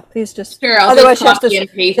repost it. Yeah, please just. Sure, I'll otherwise, just copy and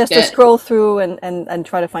paste just to scroll through and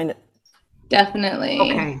try to find it. Definitely.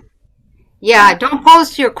 Okay. Yeah, don't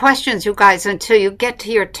post your questions, you guys, until you get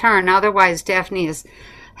to your turn. Otherwise, Daphne is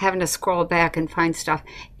having to scroll back and find stuff.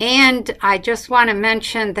 And I just want to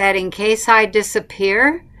mention that in case I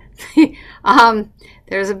disappear,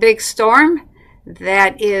 there's a big storm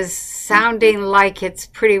that is sounding like it's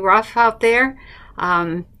pretty rough out there.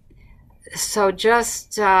 So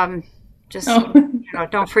just don't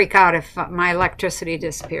freak out if my electricity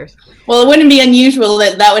disappears. Well, it wouldn't be unusual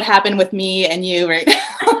that would happen with me and you, right?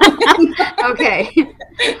 Okay.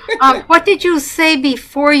 What did you say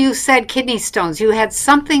before you said kidney stones? You had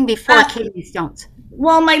something before kidney stones.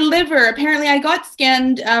 Well, my liver, apparently I got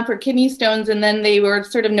scanned for kidney stones, and then they were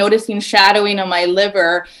sort of noticing shadowing on my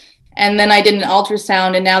liver. And then I did an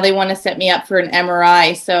ultrasound, and now they want to set me up for an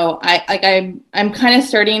MRI. So I'm kind of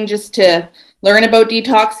starting just to learn about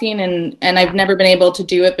detoxing, and I've never been able to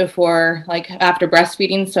do it before, like after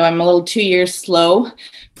breastfeeding. So I'm a little 2 years slow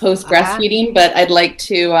post breastfeeding, but I'd like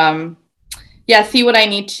to, see what I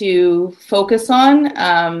need to focus on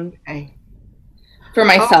for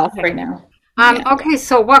myself right now. Okay,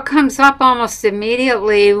 so what comes up almost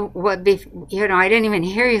immediately would be, I didn't even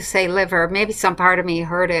hear you say liver. Maybe some part of me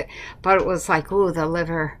heard it, but it was like, ooh, the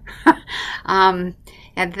liver. And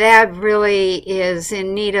that really is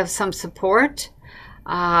in need of some support.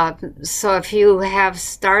 So if you have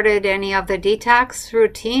started any of the detox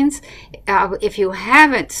routines, if you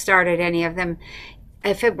haven't started any of them,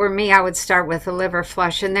 if it were me, I would start with the liver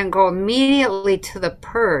flush and then go immediately to the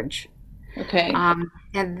purge. Okay.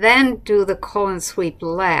 And then do the colon sweep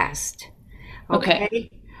last. Okay.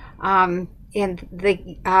 And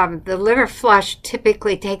the liver flush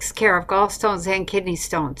typically takes care of gallstones and kidney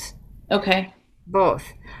stones. Okay.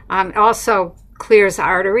 Both. Also clears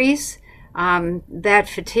arteries. That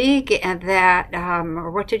fatigue and that,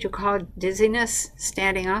 or what did you call it? Dizziness,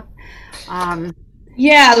 standing up.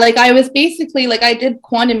 Yeah, like I was basically like I did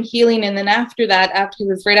quantum healing, and then after that, it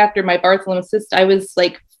was right after my Bartholomew cyst, I was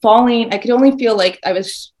like falling. I could only feel like I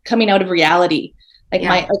was coming out of reality.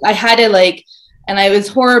 Like I had to and I was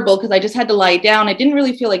horrible because I just had to lie down. I didn't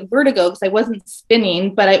really feel like vertigo because I wasn't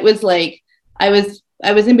spinning, but it was like I was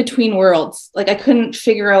in between worlds. Like I couldn't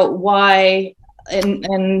figure out why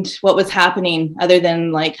and what was happening other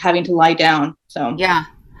than like having to lie down. So yeah.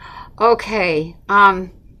 Okay.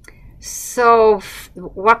 So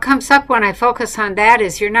what comes up when I focus on that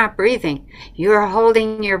is you're not breathing. You're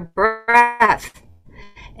holding your breath,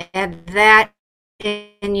 and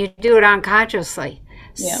you do it unconsciously.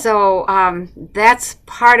 Yeah. So that's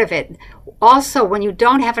part of it. Also, when you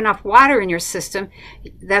don't have enough water in your system,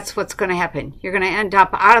 that's what's going to happen. You're going to end up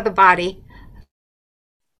out of the body.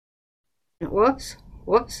 Whoops,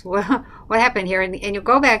 what happened here? And you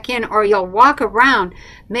go back in, or you'll walk around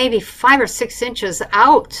maybe 5 or 6 inches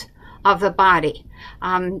out of the body.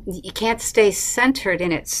 You can't stay centered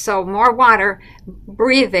in it. So more water,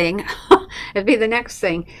 breathing, it'd be the next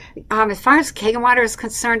thing. As far as Kangen water is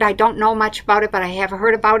concerned, I don't know much about it, but I have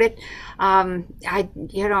heard about it.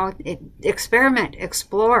 Experiment,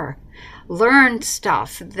 explore, learn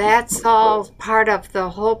stuff. That's all part of the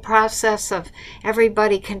whole process of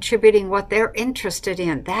everybody contributing what they're interested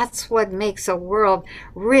in. That's what makes a world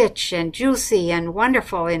rich and juicy and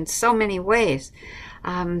wonderful in so many ways.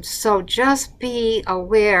 So just be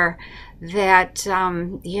aware that,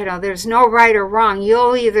 there's no right or wrong.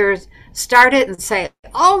 You'll either start it and say,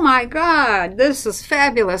 oh my God, this is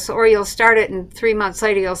fabulous. Or you'll start it and 3 months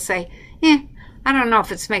later you'll say, I don't know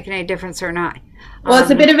if it's making any difference or not. Well,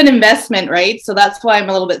 it's a bit of an investment, right? So that's why I'm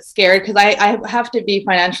a little bit scared because I have to be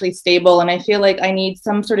financially stable and I feel like I need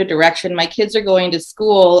some sort of direction. My kids are going to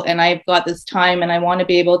school and I've got this time and I want to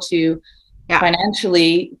be able to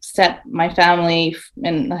financially set my family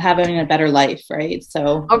and having a better life, right?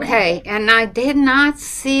 So okay, and I did not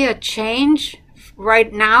see a change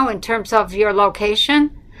right now in terms of your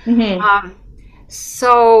location. Mm-hmm.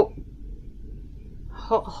 So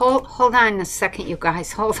hold on a second, you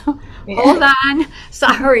guys. Hold on.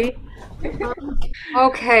 Sorry.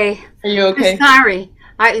 Okay. Are you okay? Sorry.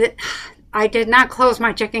 I did not close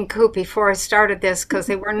my chicken coop before I started this because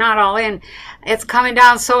they were not all in. It's coming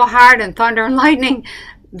down so hard and thunder and lightning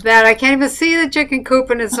that I can't even see the chicken coop,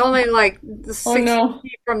 and it's only like 60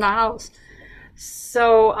 feet from the house.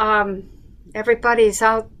 So everybody's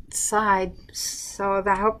outside, so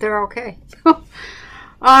I hope they're okay.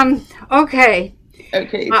 Okay.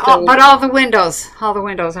 Okay. But all the windows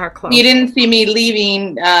are closed. You didn't see me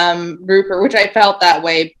leaving Rupert, which I felt that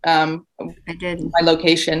way. I did. My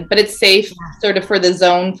location, but it's safe, sort of for the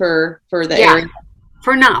zone for the area.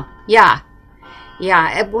 For now, yeah.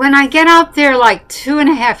 When I get out there like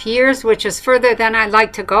 2.5 years, which is further than I'd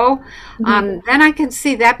like to go, then I can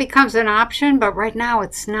see that becomes an option. But right now,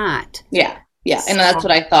 it's not. Yeah, and that's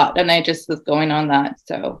what I thought, and I just was going on that.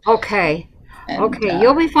 So okay. And,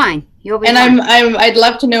 you'll be fine. I'd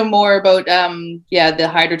love to know more about the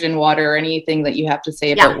hydrogen water or anything that you have to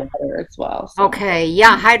say about water as well. So. Okay,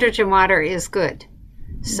 hydrogen water is good.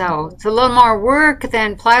 So it's a little more work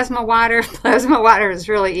than plasma water. Plasma water is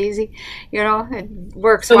really easy. It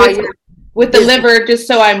works so with the liver, just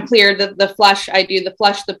so I'm clear, the flush, I do the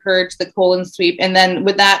flush, the purge, the colon sweep, and then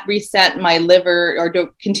would that reset my liver, or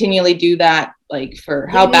do continually do that? Like for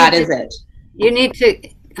how bad is it? You need to.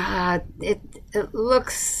 It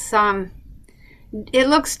looks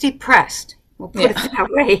depressed. We'll put it that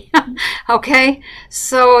way. Okay,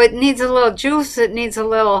 so it needs a little juice. It needs a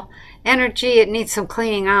little energy. It needs some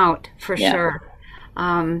cleaning out for sure.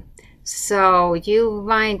 So you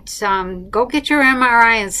might go get your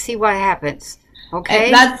MRI and see what happens. Okay,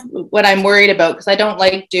 and that's what I'm worried about because I don't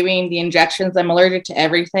like doing the injections. I'm allergic to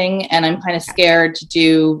everything, and I'm kind of scared to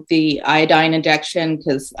do the iodine injection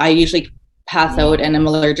because I usually pass out and I'm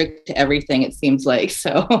allergic to everything, it seems like.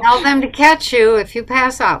 So tell them to catch you if you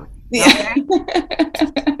pass out. Okay?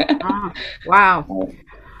 Oh, wow.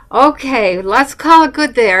 Okay, let's call it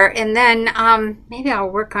good there. And then maybe I'll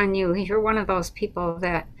work on you. You're one of those people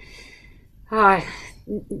that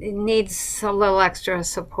needs a little extra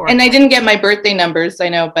support. And I didn't get my birthday numbers, I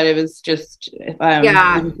know, but it was just 15,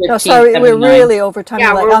 no, sorry, 79. We're really over time.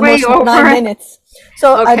 Yeah, like we're almost way over 9 minutes.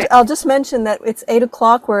 So okay. I'll just mention that it's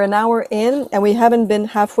 8:00. We're an hour in, and we haven't been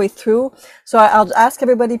halfway through. So I'll ask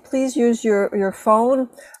everybody, please use your phone.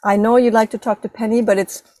 I know you'd like to talk to Penny,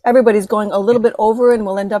 but everybody's going a little bit over, and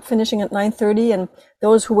we'll end up finishing at 9:30. And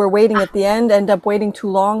those who were waiting at the end up waiting too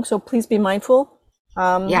long. So please be mindful.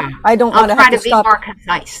 I don't want to have to stop. I'll try to be more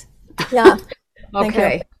concise. Yeah.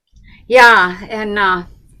 Okay. Yeah, and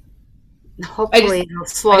hopefully it'll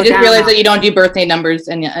slow down. I just realized that you don't do birthday numbers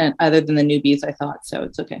and other than the newbies, I thought, so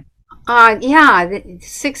it's okay. Yeah,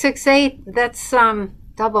 668, that's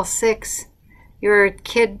 66. You're a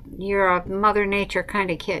kid, you're a Mother Nature kind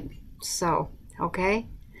of kid. So, okay.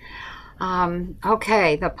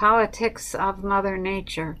 Okay, the politics of Mother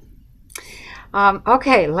Nature.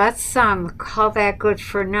 Okay, let's call that good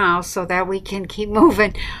for now so that we can keep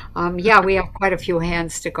moving. Yeah, we have quite a few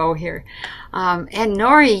hands to go here. And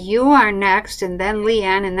Nori, you are next, and then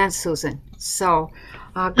Leanne, and then Susan. So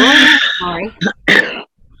go ahead, Nori.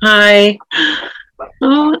 Hi.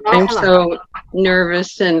 Oh, I'm so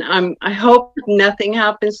nervous, and I hope nothing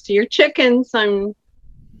happens to your chickens.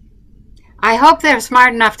 I hope they're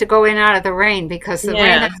smart enough to go in out of the rain, because the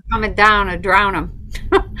rain that's coming down will drown them.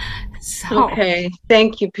 So. Okay,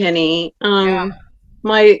 thank you, Penny.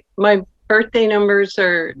 My birthday numbers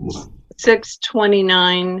are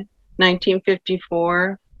 6/29,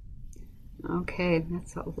 1954. Okay,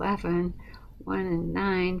 that's 11, 1 and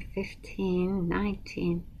 9, 15,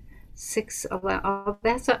 19, 6, 11. Oh,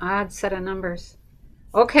 that's an odd set of numbers.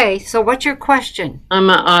 Okay, so what's your question? I'm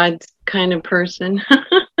an odd kind of person.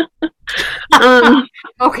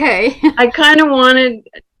 Okay. I kind of wanted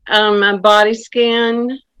a body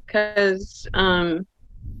scan, because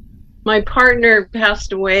my partner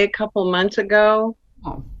passed away a couple months ago.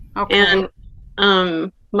 Oh, okay. And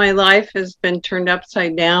my life has been turned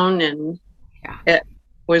upside down, and it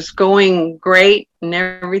was going great, and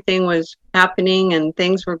everything was happening, and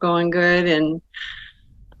things were going good, and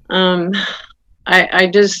I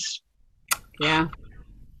just don't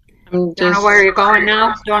know where you're going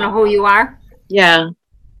now. Don't know who you are. Yeah.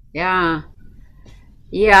 That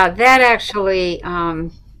actually.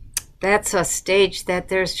 That's a stage that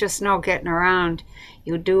there's just no getting around.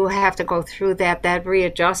 You do have to go through that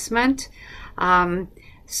readjustment.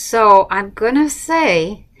 So I'm going to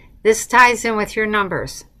say this ties in with your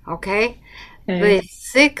numbers, okay? The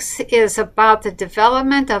 6 is about the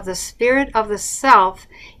development of the spirit of the self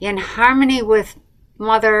in harmony with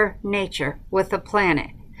Mother Nature, with the planet.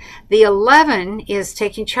 The 11 is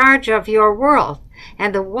taking charge of your world,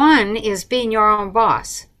 and the 1 is being your own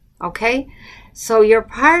boss, okay? So your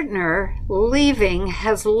partner leaving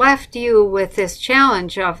has left you with this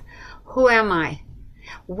challenge of, who am I?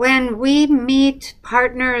 When we meet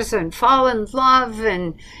partners and fall in love,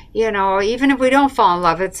 and, even if we don't fall in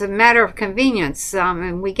love, it's a matter of convenience,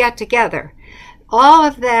 and we get together. All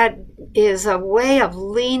of that is a way of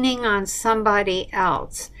leaning on somebody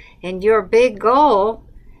else. And your big goal,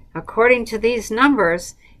 according to these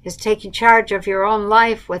numbers, is taking charge of your own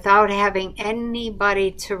life without having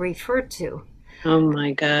anybody to refer to. Oh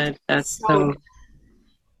my God, that's so.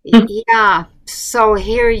 Yeah, so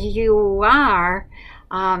here you are.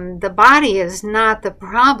 The body is not the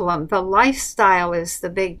problem. The lifestyle is the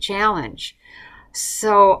big challenge.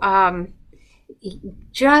 So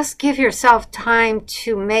just give yourself time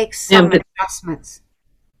to make some adjustments.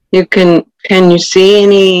 Can you see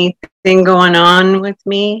anything going on with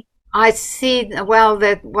me? I see, that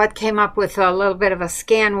what came up with a little bit of a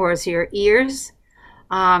scan was your ears.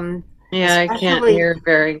 Yeah, I can't hear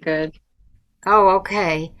very good. Oh,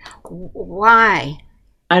 okay. Why?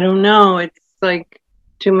 I don't know. It's like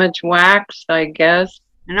too much wax, I guess.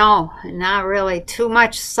 No, not really. Too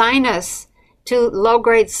much sinus, too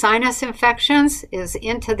low-grade sinus infections is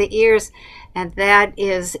into the ears, and that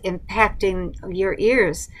is impacting your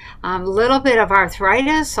ears. Little bit of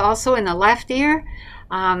arthritis also in the left ear.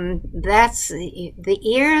 That's the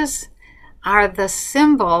ears are the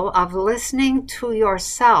symbol of listening to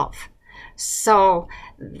yourself. So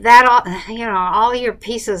that all your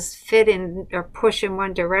pieces fit in or push in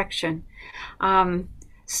one direction.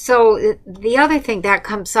 So the other thing that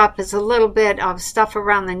comes up is a little bit of stuff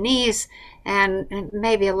around the knees and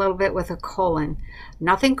maybe a little bit with a colon.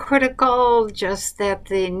 Nothing critical, just that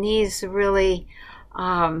the knees really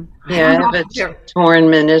Yeah, I have a torn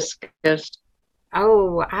meniscus.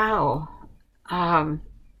 Oh, wow.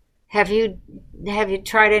 Have you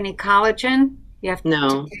tried any collagen? You have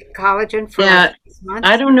to take collagen for like 6 months?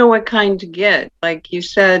 I don't know what kind to get. Like you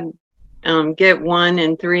said, get 1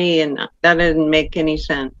 and 3, and that didn't make any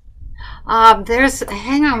sense.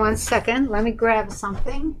 Hang on one second. Let me grab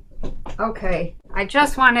something. Okay. I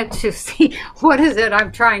just wanted to see what is it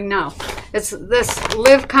I'm trying now. It's this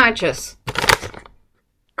Live Conscious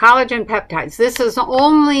collagen peptides. This is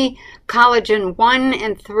only collagen 1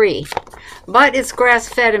 and 3, but it's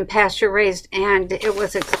grass-fed and pasture-raised, and it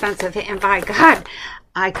was expensive. And by God,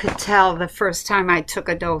 I could tell the first time I took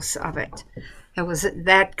a dose of it. It was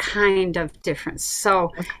that kind of difference.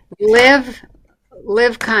 So Live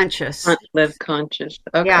Conscious. Live Conscious.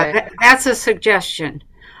 Okay. Yeah, that's a suggestion.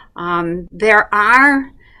 There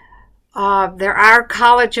are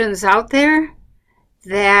collagens out there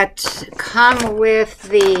that come with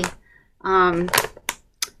the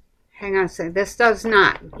hang on a second, this does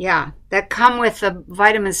not, that come with the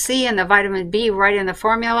vitamin C and the vitamin B right in the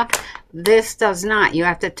formula. This does not. You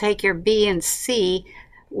have to take your B and C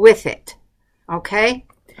with it. Okay,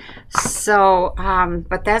 so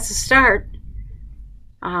but that's a start.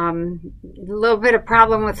 A little bit of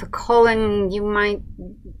problem with the colon you might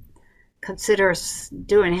consider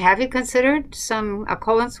doing. Have you considered a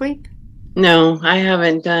colon sweep? No, I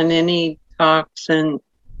haven't done any toxin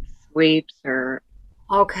sweeps or.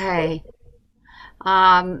 Okay.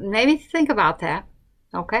 Maybe think about that.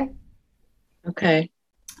 Okay. Okay.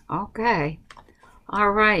 Okay.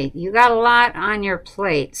 All right. You got a lot on your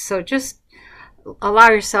plate, so just allow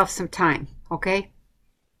yourself some time. Okay.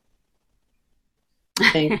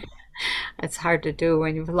 Thanks. It's hard to do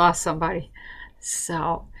when you've lost somebody.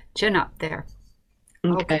 So chin up there.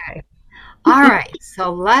 Okay. All right.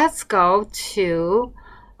 So let's go to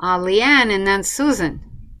Leanne and then Susan.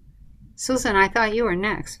 Susan, I thought you were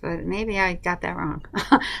next, but maybe I got that wrong.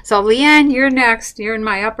 So Leanne, you're next. You're in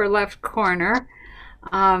my upper left corner.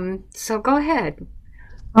 So go ahead.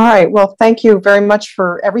 All right. Well, thank you very much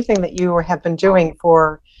for everything that you have been doing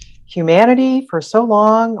for humanity for so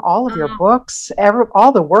long, all of your books,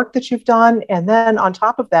 all the work that you've done. And then on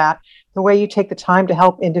top of that, the way you take the time to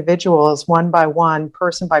help individuals one by one,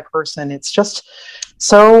 person by person. It's just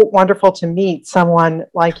so wonderful to meet someone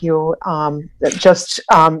like you.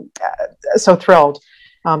 So thrilled.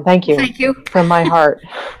 Thank you. Thank you. From my heart.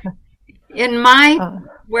 In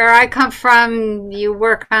where I come from, you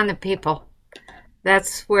work on the people.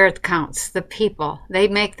 That's where it counts. The people. They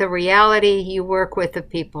make the reality. You work with the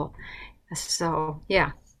people. So,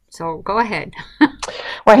 yeah. So go ahead. Well,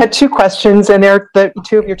 I had 2 questions, and they're the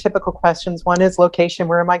 2 of your typical questions. One is location.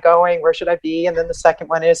 Where am I going? Where should I be? And then the second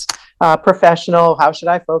one is professional. How should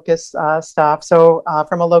I focus stuff? So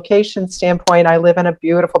from a location standpoint, I live in a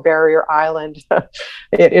beautiful barrier island.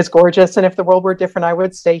 It is gorgeous. And if the world were different, I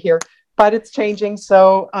would stay here. But it's changing.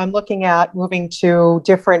 So I'm looking at moving to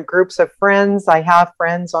different groups of friends. I have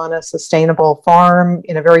friends on a sustainable farm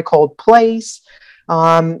in a very cold place.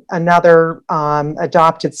 Another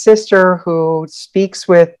adopted sister who speaks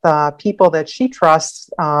with people that she trusts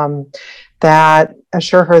that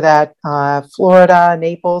assure her that Florida,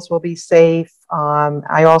 Naples will be safe.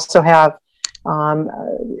 I also have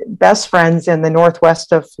best friends in the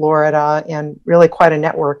northwest of Florida and really quite a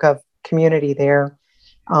network of community there.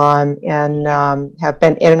 And have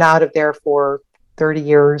been in and out of there for 30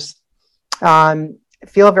 years.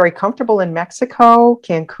 Feel very comfortable in Mexico.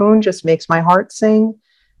 Cancun just makes my heart sing.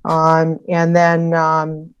 And then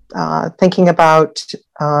thinking about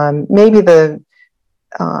maybe the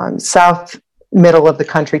south middle of the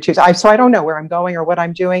country too. So I don't know where I'm going or what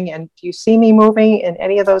I'm doing. And do you see me moving in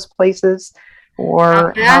any of those places?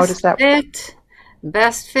 Or how does that work?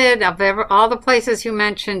 Best fit of all the places you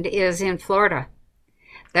mentioned is in Florida.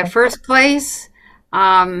 The first place,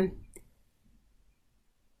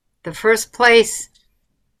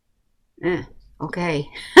 okay,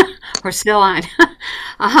 we're still on,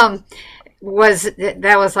 was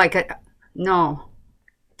like no,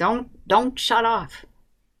 don't shut off,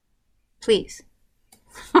 please.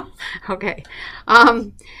 Okay.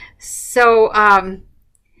 So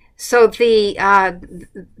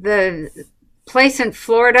the place in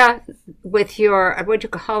Florida with your, what'd you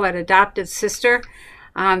call it, adopted sister,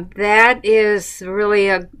 that is really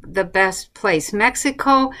the best place.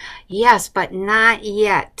 Mexico, yes, but not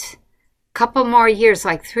yet. Couple more years,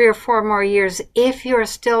 like 3 or 4 more years, if you're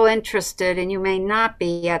still interested, and you may not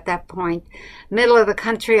be at that point. Middle of the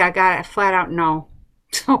country, I got a flat out no.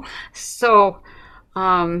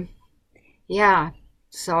 Yeah.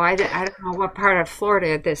 So I don't know what part of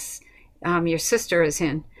Florida this your sister is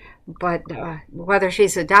in, but whether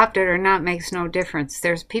she's adopted or not makes no difference.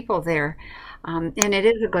 There's people there, and it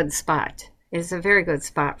is a good spot. It's a very good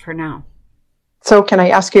spot for now. So can I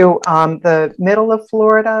ask you the middle of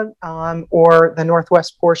Florida or the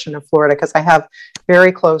northwest portion of Florida? Because I have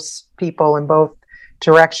very close people in both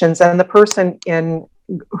directions. And the person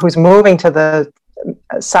who's moving to the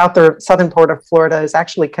south or southern part of Florida is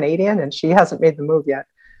actually Canadian, and she hasn't made the move yet.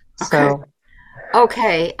 So,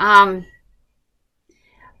 okay.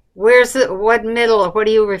 What middle? What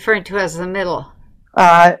are you referring to as the middle?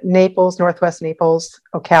 Naples, northwest Naples,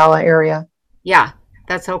 Ocala area. Yeah,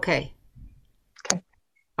 that's okay. Okay.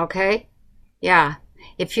 Okay. Yeah.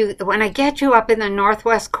 When I get you up in the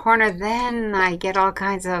northwest corner, then I get all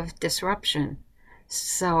kinds of disruption.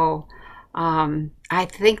 So, I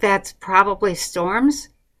think that's probably storms,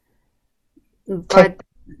 but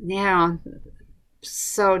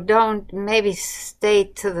so maybe stay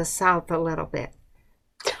to the south a little bit.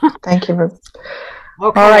 Thank you, Ruth.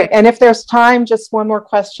 Okay. All right. And if there's time, just one more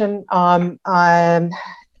question. I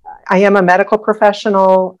am a medical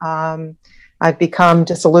professional. I've become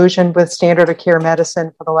disillusioned with standard of care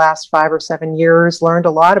medicine for the last 5 or 7 years, learned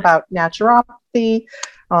a lot about naturopathy,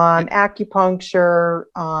 acupuncture,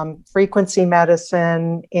 frequency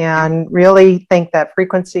medicine, and really think that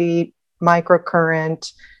frequency,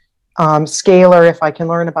 microcurrent, scalar, if I can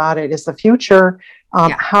learn about it, is the future.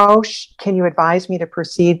 How can you advise me to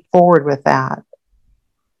proceed forward with that?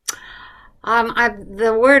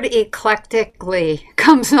 The word eclectically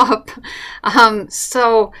comes up.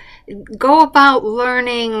 So go about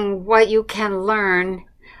learning what you can learn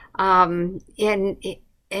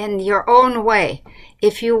in your own way.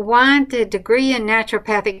 If you want a degree in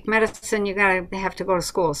naturopathic medicine, you're going to have to go to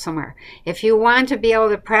school somewhere. If you want to be able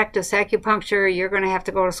to practice acupuncture, you're going to have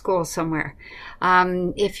to go to school somewhere.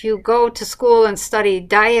 If you go to school and study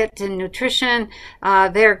diet and nutrition,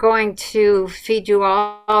 they're going to feed you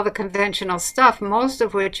all the conventional stuff, most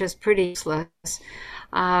of which is pretty useless.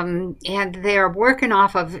 And they're working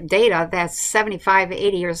off of data that's 75,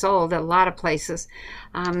 80 years old at a lot of places.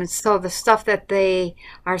 So the stuff that they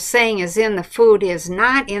are saying is in the food is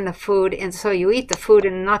not in the food, and so you eat the food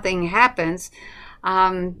and nothing happens.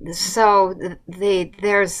 So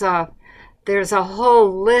there's a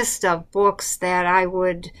whole list of books that I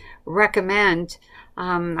would recommend.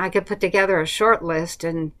 I could put together a short list,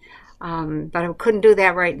 but I couldn't do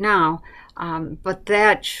that right now. But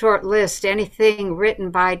that short list, anything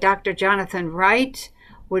written by Dr. Jonathan Wright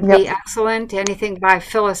would be excellent. Anything by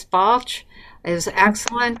Phyllis Balch is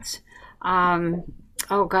excellent.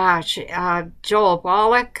 Joel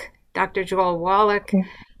Wallach, Dr. Joel Wallach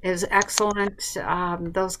is excellent.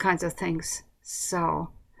 Those kinds of things. So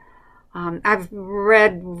I've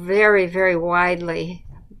read very, very widely,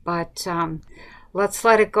 but let's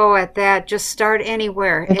let it go at that. Just start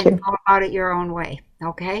anywhere and go about it your own way.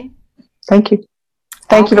 Okay? Thank you.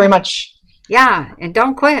 Thank you very much. Yeah, and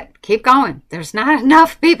don't quit. Keep going. There's not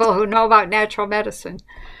enough people who know about natural medicine.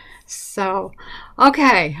 So,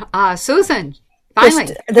 okay. Susan,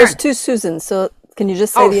 finally. There's 2 Susans, so can you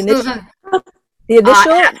just say the initial? Susan. The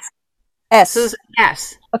initial? S. Susan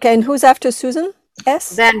S. Okay, and who's after Susan?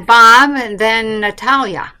 S? Then Bob, and then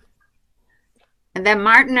Natalia. And then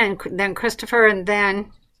Martin, and then Christopher, and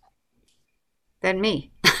then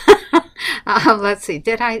me. Let's see.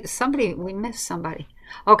 We missed somebody.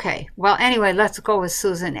 Okay. Well, anyway, let's go with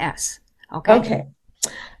Susan S. Okay.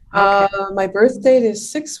 My birth date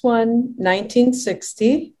is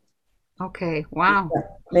 6/1/1960. Okay. Wow.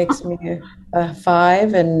 That makes me a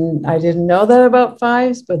 5, and I didn't know that about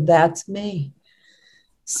 5s, but that's me.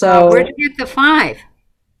 So where did you get the 5?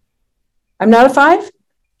 I'm not a 5?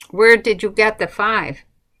 Where did you get the 5?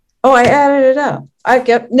 Oh, I added it up.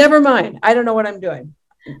 Never mind. I don't know what I'm doing.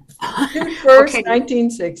 June 1st,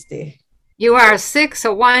 1960. You are a 6,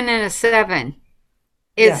 a 1, and a 7.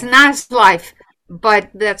 It's not life,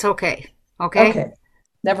 but that's okay. Okay.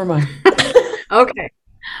 Never mind. Okay.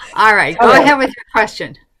 All right. Go ahead with your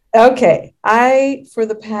question. Okay. I, for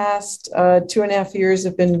the past 2.5 years,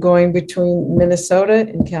 have been going between Minnesota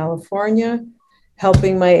and California,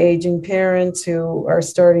 helping my aging parents who are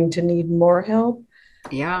starting to need more help.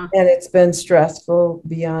 Yeah. And it's been stressful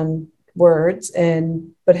beyond words,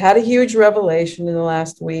 but had a huge revelation in the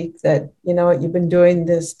last week that, you've been doing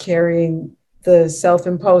this, carrying the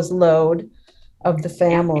self-imposed load of the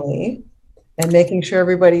family and making sure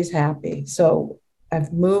everybody's happy. So I'm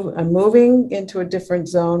moving into a different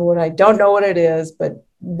zone. What I don't know what it is, but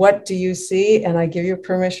what do you see? And I give you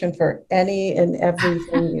permission for any and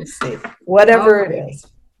everything you see, whatever it is.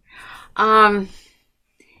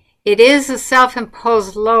 It is a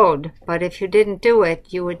self-imposed load, but if you didn't do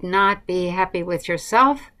it, you would not be happy with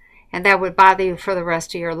yourself, and that would bother you for the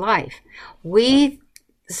rest of your life. We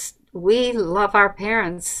love our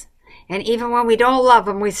parents, and even when we don't love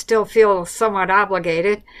them, we still feel somewhat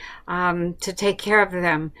obligated to take care of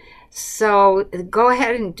them. So go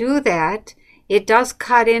ahead and do that. It does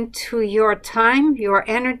cut into your time, your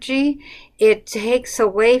energy. It takes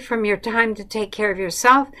away from your time to take care of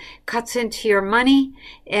yourself, cuts into your money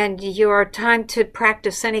and your time to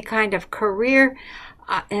practice any kind of career.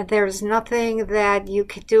 And there's nothing that you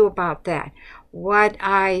could do about that. What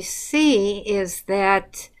I see is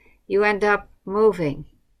that you end up moving.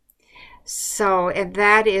 So, and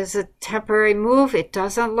that is a temporary move. It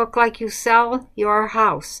doesn't look like you sell your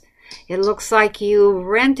house. It looks like you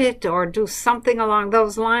rent it or do something along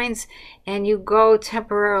those lines, and you go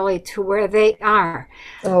temporarily to where they are.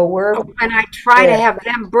 Oh, when I try to have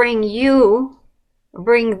them bring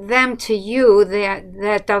them to you,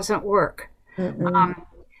 that doesn't work.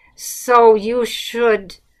 So you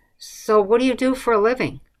should. So what do you do for a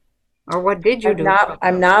living, or what did you do?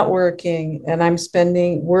 I'm not working, and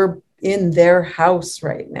we're in their house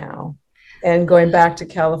right now. And going back to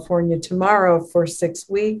California tomorrow for 6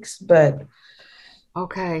 weeks, but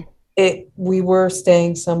okay, we were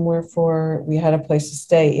staying somewhere we had a place to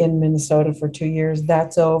stay in Minnesota for 2 years.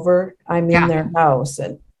 That's over. I'm in their house,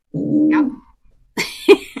 and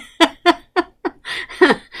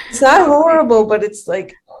it's not horrible, but it's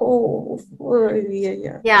like,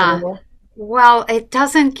 yeah. Well, it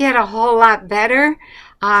doesn't get a whole lot better.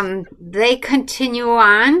 They continue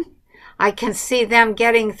on. I can see them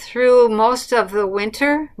getting through most of the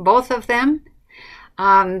winter, both of them.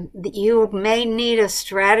 You may need a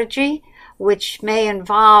strategy, which may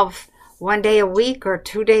involve 1 day a week or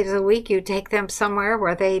 2 days a week. You take them somewhere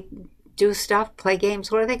where they do stuff, play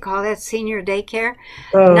games. What do they call that? Senior daycare?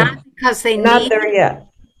 Not because they not there yet.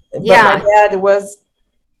 But my dad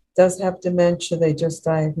does have dementia. They just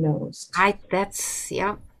diagnosed.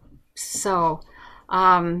 So,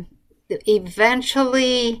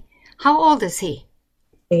 eventually. How old is he?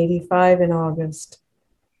 85 in August.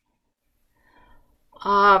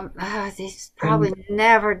 He's probably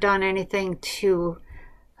never done anything to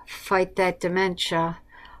fight that dementia.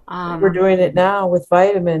 We're doing it now with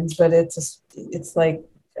vitamins, but it's like,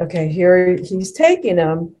 okay, here he's taking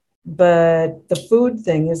them, but the food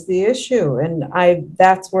thing is the issue. And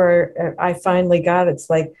that's where I finally got it. It's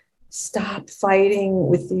like, stop fighting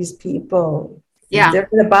with these people. Yeah, they're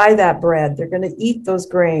going to buy that bread. They're going to eat those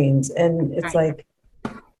grains, and it's like,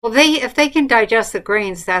 well, if they can digest the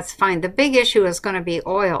grains, that's fine. The big issue is going to be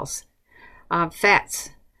oils, fats.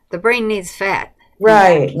 The brain needs fat,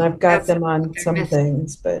 right? And I've got them on some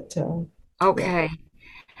things, but okay,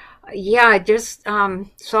 just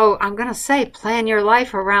so I'm going to say, plan your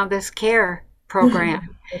life around this care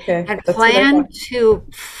program, okay, and plan to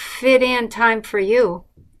fit in time for you.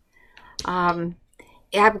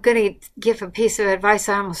 I'm going to give a piece of advice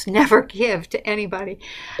I almost never give to anybody.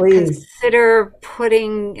 Please. Consider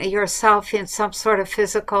putting yourself in some sort of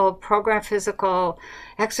physical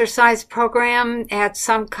exercise program at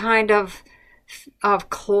some kind of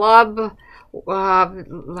club.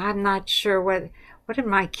 I'm not sure what did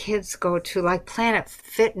my kids go to, like Planet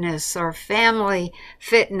Fitness or Family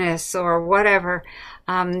Fitness or whatever,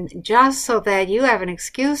 just so that you have an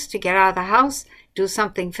excuse to get out of the house, do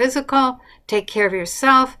something physical, take care of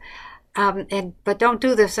yourself, but don't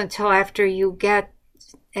do this until after you get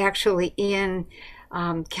actually in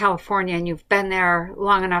California and you've been there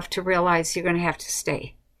long enough to realize you're going to have to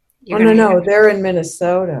stay. No, they're in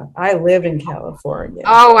Minnesota. I live in California.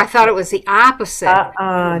 Oh, I thought it was the opposite.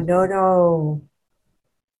 No.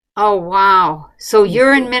 Oh, wow. So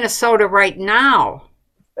you're in Minnesota right now.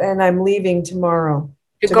 And I'm leaving tomorrow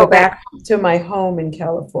to go back to my home in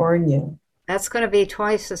California. That's going to be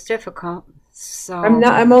twice as difficult. So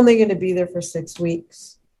I'm only going to be there for 6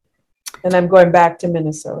 weeks, and I'm going back to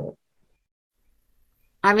Minnesota.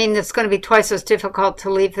 I mean, it's going to be twice as difficult to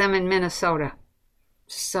leave them in Minnesota.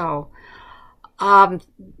 So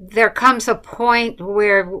there comes a point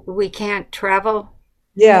where we can't travel.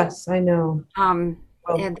 Yes, I know.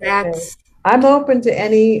 And that's. I'm open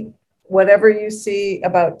to whatever you see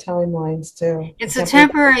about timelines too. It's a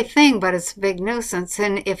temporary thing, but it's a big nuisance.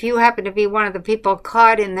 And if you happen to be one of the people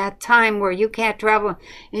caught in that time where you can't travel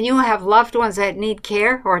and you have loved ones that need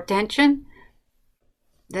care or attention,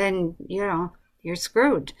 then, you're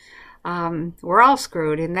screwed. We're all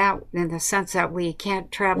screwed in the sense that we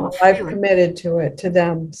can't travel. Well, I've committed to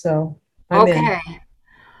them, so I'm in.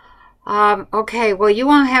 Okay. Well, you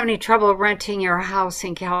won't have any trouble renting your house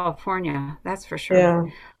in California. That's for sure. Yeah.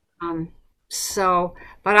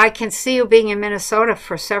 But I can see you being in Minnesota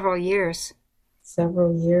for several years.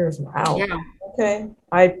 Several years. Wow. Yeah. Okay.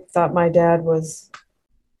 I thought my dad was.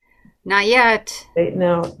 Not yet.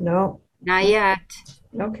 No. Not yet.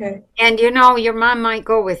 Okay. And you know, your mom might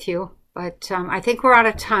go with you, but I think we're out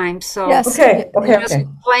of time. So yes. Okay. Just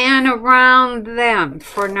plan around them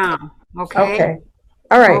for now. Okay. Okay.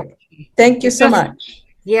 All right. Okay. Thank you so much.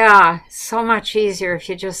 Yeah, so much easier if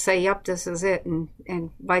you just say, "Yep, this is it," and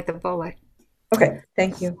bite the bullet. Okay.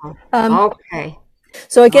 Thank you. Okay.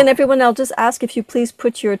 So again, everyone, I'll just ask if you please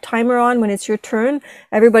put your timer on when it's your turn.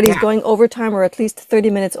 Everybody's going overtime or at least 30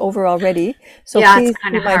 minutes over already. So please it's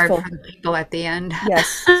kind be of hard mindful. for the people at the end. Yes.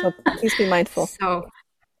 So please be mindful. So,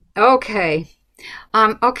 okay.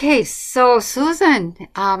 Okay. So Susan,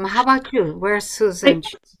 how about you? Where's Susan?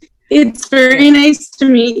 It's very nice to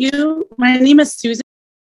meet you. My name is Susan,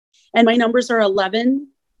 and my numbers are 11,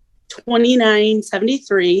 29,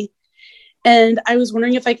 73. And I was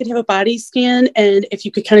wondering if I could have a body scan and if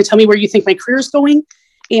you could kind of tell me where you think my career is going.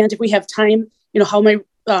 And if we have time, you know, how my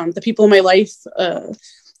the people in my life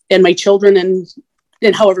and my children and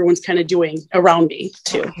how everyone's kind of doing around me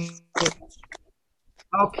too.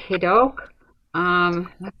 Okay, doke.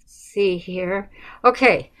 Let's see here.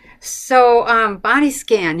 Okay, so body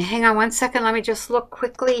scan. Hang on one second. Let me just look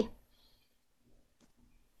quickly.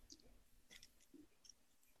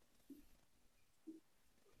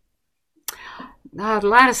 A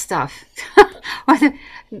lot of stuff. We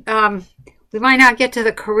might not get to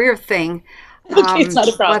the career thing. Okay, it's not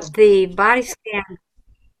a problem. But the body scan.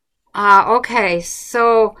 Okay,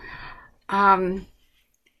 so the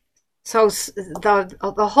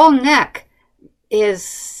whole neck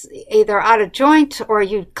is either out of joint, or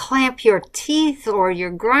you clamp your teeth, or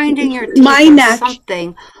you're grinding your teeth. My neck.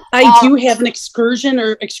 Something. I do have an excursion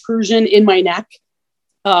in my neck.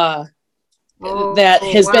 That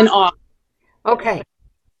has been off. Okay.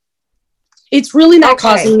 It's really not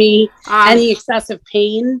causing me any excessive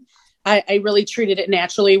pain. I really treated it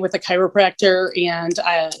naturally with a chiropractor and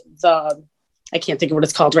I can't think of what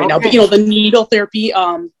it's called right now, but you know, the needle therapy,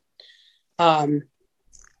 acupuncture.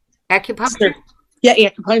 Yeah,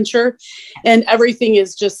 acupuncture, and everything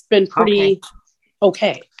has just been pretty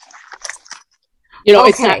okay. You know,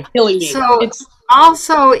 it's not killing me. So it's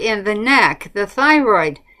also in the neck, the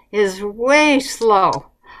thyroid is way slow.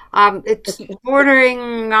 It's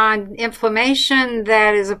bordering on inflammation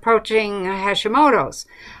that is approaching Hashimoto's.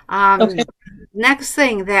 Next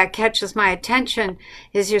thing that catches my attention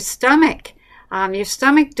is your stomach. Your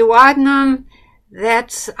stomach duodenum,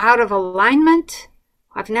 that's out of alignment.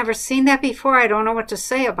 I've never seen that before. I don't know what to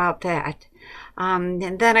say about that.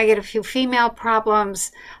 And then I get a few female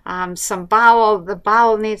problems, some bowel. The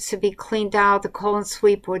bowel needs to be cleaned out. The colon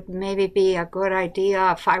sweep would maybe be a good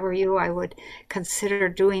idea. If I were you, I would consider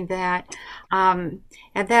doing that. And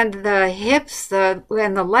then the hips,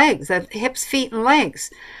 and the legs, the hips, feet, and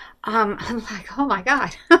legs. I'm like, oh my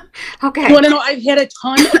God. Okay. You want to know, I've had a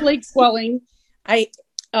ton of leg swelling.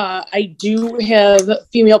 I do have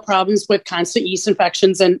female problems with constant yeast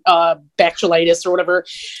infections and bacteritis or whatever.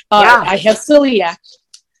 I have celiac,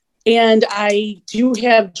 and I do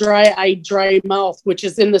have dry eye, dry mouth, which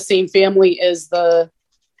is in the same family as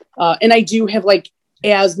and I do have like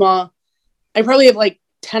asthma. I probably have like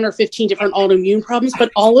 10 or 15 different autoimmune problems,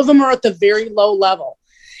 but all of them are at the very low level.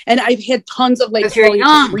 And I've had tons of like swelling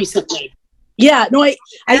recently. Yeah, no, I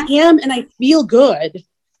am, and I feel good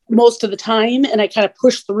most of the time, and I kind of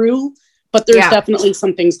push through, but there's definitely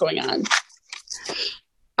some things going on.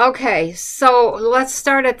 Okay, so let's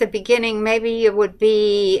start at the beginning. Maybe it would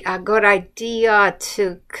be a good idea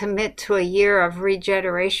to commit to a year of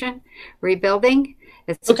regeneration, rebuilding.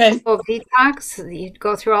 It's a full detox. You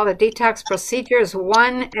go through all the detox procedures,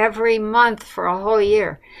 one every month for a whole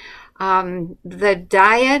year. The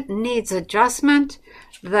diet needs adjustment.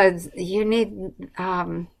 You need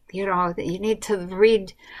to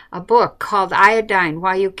read a book called Iodine,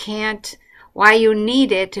 Why You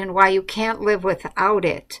Need It and Why You Can't Live Without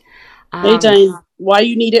It. Iodine, Why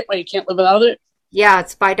You Need It, Why You Can't Live Without It? Yeah,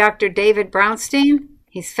 it's by Dr. David Brownstein.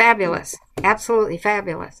 He's fabulous, absolutely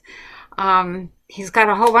fabulous. He's got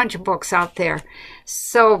a whole bunch of books out there.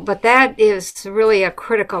 So, but that is really a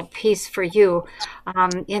critical piece for you.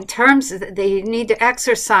 In terms that you need to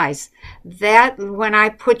exercise, that when I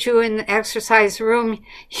put you in the exercise room,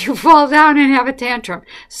 you fall down and have a tantrum.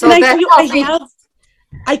 So I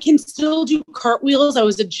can still do cartwheels. I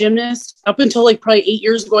was a gymnast up until like probably 8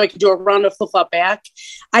 years ago. I could do a round of flip-flop back.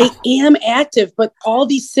 I am active, but all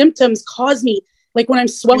these symptoms cause me, like when I'm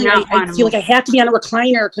swelling, I feel like I have to be on a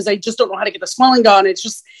recliner because I just don't know how to get the swelling gone. It's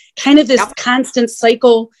just kind of this constant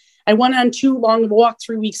cycle. I went on too long of a walk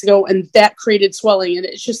 3 weeks ago, and that created swelling. And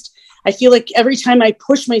it's just, I feel like every time I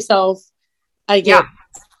push myself, I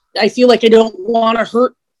feel like I don't want to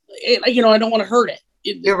hurt, I don't want to hurt it.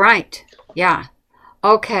 You're right. Yeah.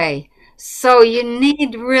 Okay. So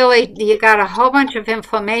you got a whole bunch of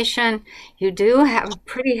inflammation. You do have a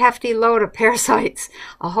pretty hefty load of parasites,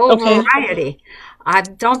 a whole variety. I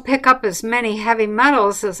don't pick up as many heavy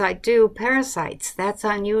metals as I do parasites. That's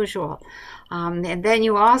unusual. And then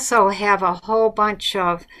you also have a whole bunch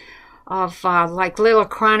of like little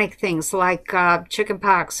chronic things like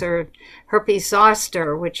chickenpox or herpes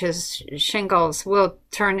zoster, which is shingles.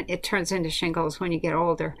 It turns into shingles when you get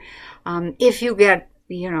older. If you get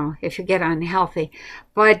unhealthy.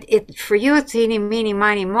 But for you, it's eeny, meeny,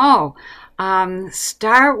 miny, mo.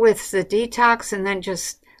 Start with the detox and then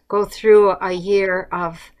just go through a year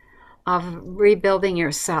of rebuilding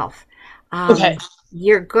yourself.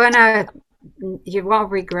 You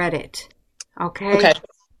won't regret it. Okay.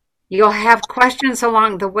 You'll have questions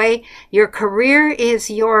along the way. Your career is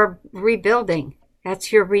your rebuilding.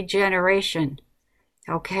 That's your regeneration.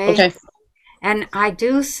 Okay. And I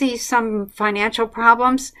do see some financial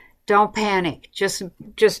problems. Don't panic. Just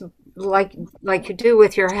like you do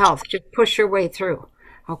with your health. Just push your way through.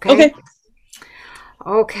 Okay.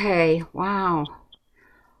 Okay. Wow.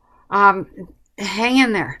 Hang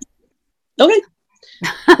in there. Okay.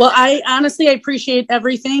 Well, I honestly appreciate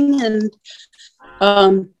everything, and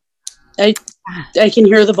I can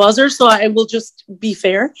hear the buzzer, so I will just be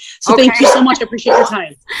fair. So thank you so much. I appreciate your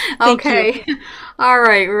time. Thank you. All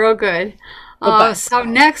right. Real good. So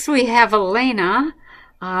next we have Elena.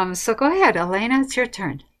 So go ahead, Elena. It's your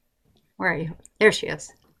turn. Where are you? There she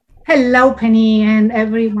is. Hello, Penny and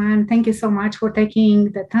everyone. Thank you so much for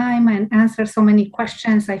taking the time and answer so many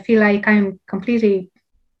questions. I feel like I'm completely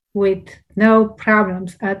with no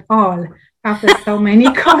problems at all after so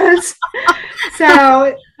many calls.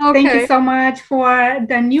 So thank you so much for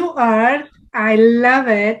the New Earth. I love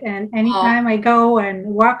it. And anytime I go and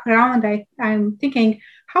walk around, I'm thinking,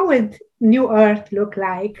 how would New Earth look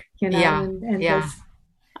like?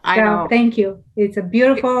 I know. Thank you. It's a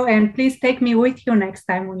beautiful, and please take me with you next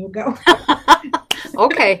time when you go.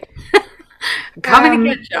 Okay. Coming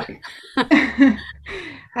to get you.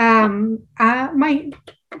 My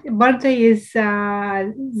birthday is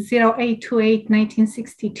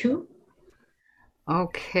 08/28/1962.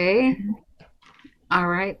 Okay. All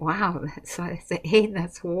right. Wow. So it's 8.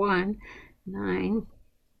 That's 1, 9,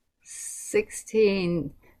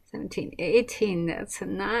 16, 17, 18. That's a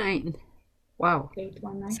 9. Wow.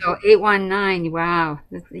 819. So 819. Wow.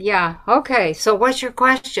 Yeah. Okay. So what's your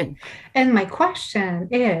question? And my question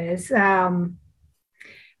is,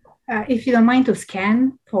 if you don't mind to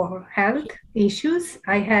scan for health issues.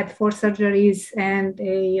 I had 4 surgeries and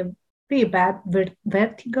a pretty bad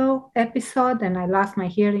vertigo episode, and I lost my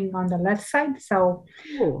hearing on the left side. So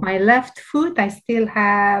my left foot, I still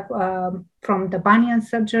have from the bunion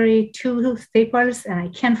surgery 2 staples, and I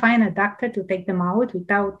can't find a doctor to take them out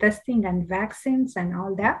without testing and vaccines and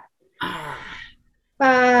all that.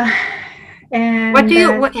 And what do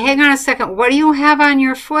you? Hang on a second. What do you have on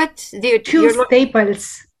your foot? 2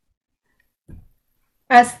 staples.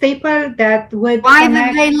 A staple that would. Why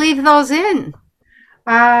did they leave those in?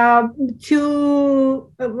 For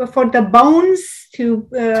the bones to.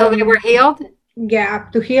 So they were healed. Yeah,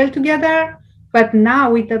 to heal together. But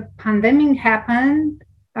now with the pandemic happened,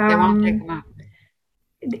 they won't take them out.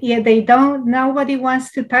 Yeah, they don't. Nobody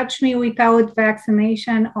wants to touch me without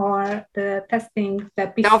vaccination or the testing. The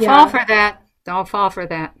PCR. Don't fall for that. Don't fall for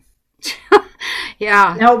that.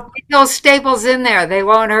 Yeah. Nope. Keep those staples in there. They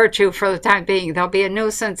won't hurt you for the time being. They'll be a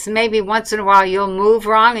nuisance. Maybe once in a while you'll move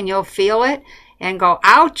wrong and you'll feel it and go,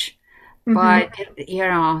 ouch. Mm-hmm. But,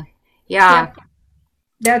 yeah.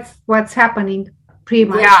 That's what's happening pretty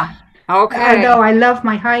much. Yeah. Okay. Although I love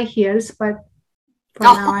my high heels, but for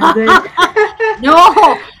now I'm good.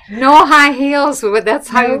 No high heels. That's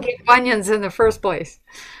how you get bunions in the first place.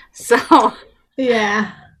 So.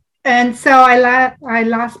 Yeah. And so I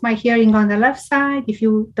lost my hearing on the left side, if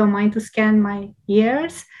you don't mind to scan my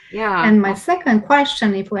ears. Yeah. And my second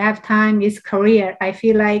question, if we have time, is career. I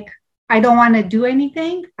feel like I don't want to do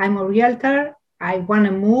anything. I'm a realtor. I want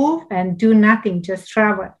to move and do nothing, just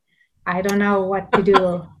travel. I don't know what to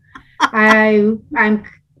do. I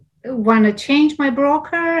want to change my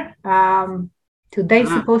broker. Today's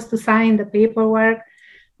supposed to sign the paperwork.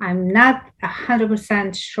 I'm not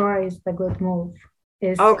 100% sure it's the good move.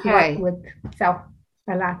 Okay. So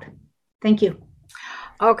a lot. Thank you.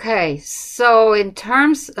 Okay. So in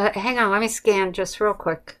terms, hang on, let me scan just real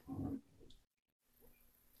quick.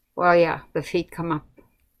 Well, yeah, the feet come up.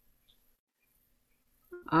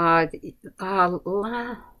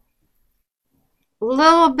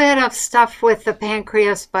 little bit of stuff with the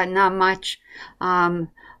pancreas, but not much.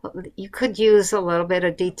 You could use a little bit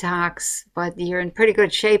of detox, but you're in pretty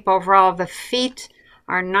good shape overall. The feet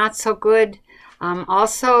are not so good.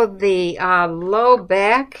 Also, the low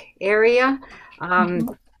back area,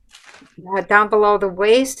 down below the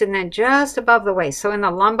waist and then just above the waist. So in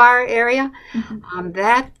the lumbar area,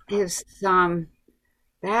 that is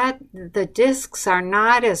that the discs are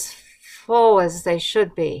not as full as they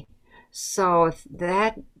should be. So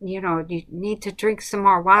that, you need to drink some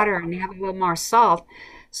more water and have a little more salt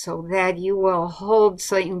so that you will hold,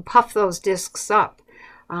 so you can puff those discs up,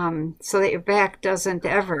 so that your back doesn't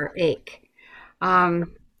ever ache.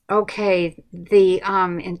 Okay,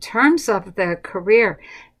 in terms of the career,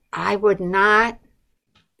 I would not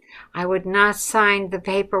sign the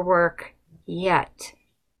paperwork yet.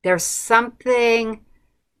 There's something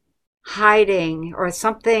hiding or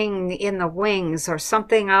something in the wings or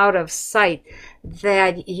something out of sight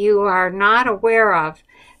that you are not aware of.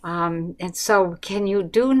 And so can you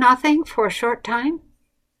do nothing for a short time?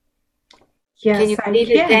 Yes,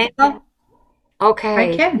 I can.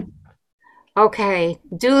 Okay. I can. Okay,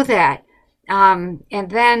 do that. And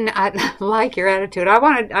then I like your attitude. I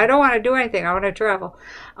don't want to do anything. I want to travel.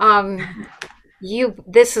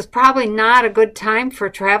 This is probably not a good time for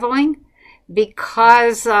traveling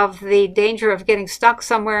because of the danger of getting stuck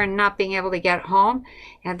somewhere and not being able to get home.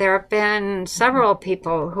 And there have been several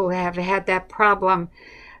people who have had that problem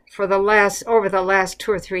over the last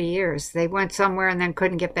 2 or 3 years. They went somewhere and then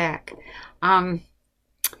couldn't get back.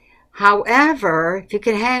 However, if you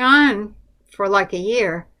can hang on for like a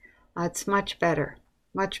year, it's much better.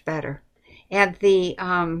 And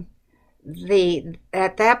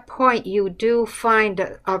at that point, you do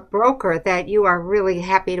find a broker that you are really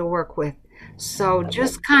happy to work with. So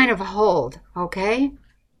just kind of hold, okay?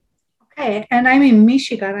 Okay, and I'm in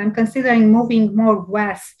Michigan. I'm considering moving more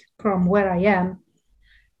west from where I am.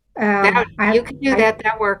 You can do that.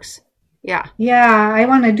 That works. Yeah. Yeah, I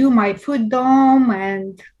want to do my food dome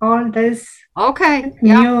and all this. Okay.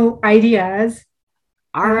 New ideas.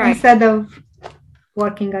 All right. Instead of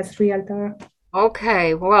working as realtor.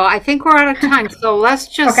 Okay. Well, I think we're out of time. So let's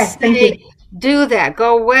just do that.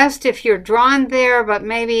 Go west if you're drawn there, but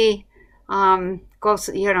maybe go,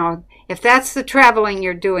 if that's the traveling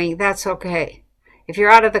you're doing, that's okay. If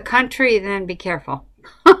you're out of the country, then be careful.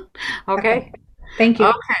 Okay? Thank you.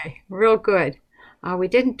 Okay. Real good. We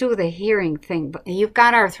didn't do the hearing thing, but you've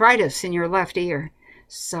got arthritis in your left ear.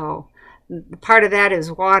 So part of that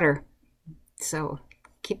is water. So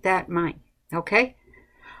keep that in mind. Okay?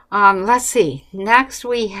 Let's see. Next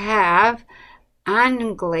we have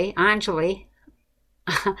Anjali.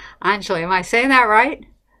 Anjali, am I saying that right?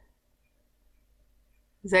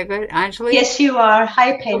 Is that good? Anjali? Yes, you are.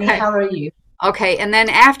 Hi, Penny. Okay. How are you? Okay. And then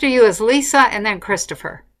after you is Lisa and then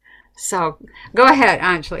Christopher. So go ahead,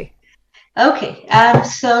 Anjali. Okay.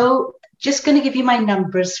 So just going to give you my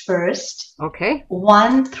numbers first. Okay.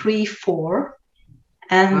 1, 3, 4.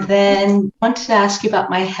 And then wanted to ask you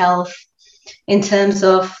about my health in terms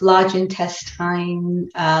of large intestine,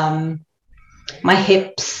 my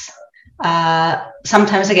hips.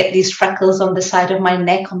 Sometimes I get these freckles on the side of my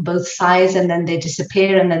neck on both sides, and then they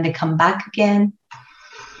disappear and then they come back again.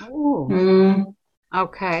 Ooh.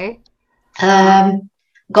 Okay.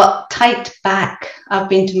 Got tight back. I've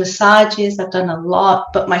been to massages. I've done a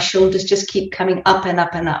lot, but my shoulders just keep coming up and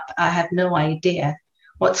up and up. I have no idea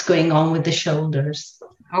what's going on with the shoulders.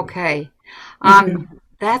 Okay.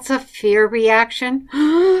 That's a fear reaction.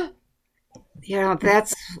 And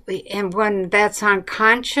when that's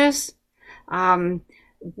unconscious,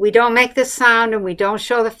 we don't make the sound and we don't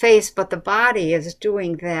show the face, but the body is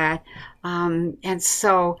doing that. And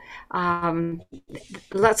so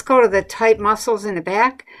let's go to the tight muscles in the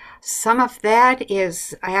back. Some of that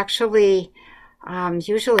is actually,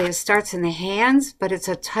 usually it starts in the hands, but it's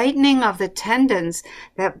a tightening of the tendons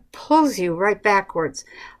that pulls you right backwards.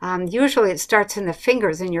 Usually it starts in the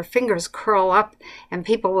fingers and your fingers curl up and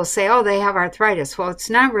people will say, oh, they have arthritis. Well,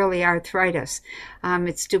 it's not really arthritis.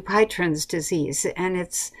 It's Dupuytren's disease, and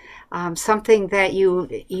it's something that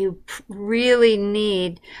you really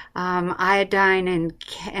need iodine and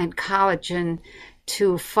collagen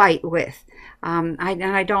to fight with.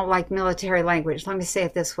 I don't like military language. Let me say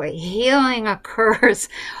it this way. Healing occurs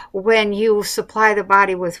when you supply the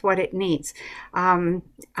body with what it needs.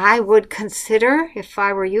 I would consider, if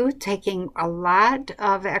I were you, taking a lot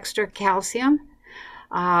of extra calcium,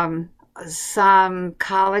 some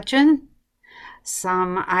collagen,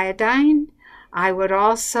 some iodine. I would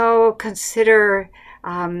also consider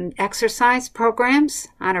exercise programs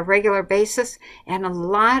on a regular basis and a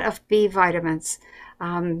lot of B vitamins.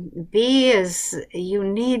 B is, you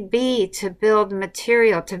need B to build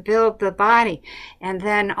material, to build the body, and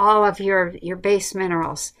then all of your base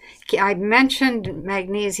minerals. I mentioned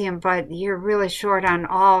magnesium, but you're really short on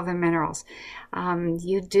all the minerals.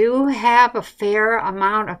 You do have a fair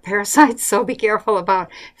amount of parasites, so be careful about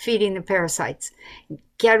feeding the parasites.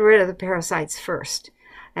 Get rid of the parasites first,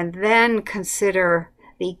 and then consider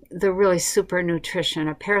the really super nutrition.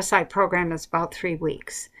 A parasite program is about 3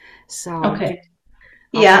 weeks. So okay.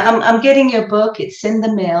 Yeah, I'm getting your book. It's in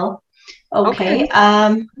the mail. Okay.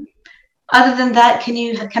 Other than that, can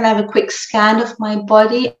I have a quick scan of my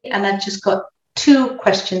body? And I've just got 2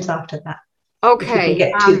 questions after that. Okay. If you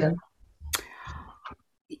can get to them.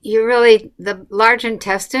 The large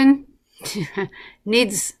intestine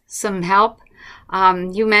needs some help.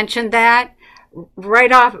 You mentioned that.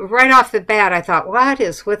 Right off the bat, I thought, what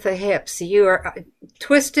is with the hips? You are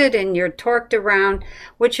twisted and you're torqued around,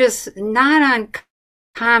 which is not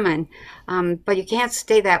uncommon, but you can't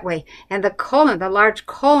stay that way. And the large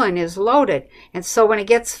colon is loaded. And so when it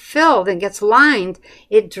gets filled and gets lined,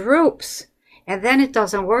 it droops. And then it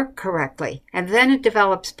doesn't work correctly. And then it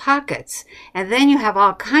develops pockets. And then you have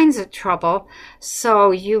all kinds of trouble.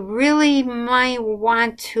 So you really might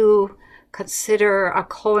want to consider a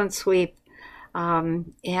colon sweep.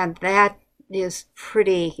 And that's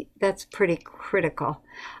pretty critical.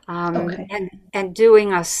 And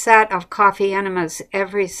doing a set of coffee enemas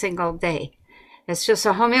every single day. It's just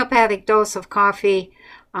a homeopathic dose of coffee,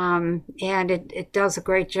 and it does a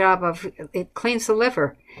great job it cleans the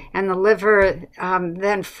liver, and the liver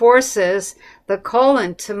then forces the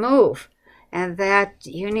colon to move, and that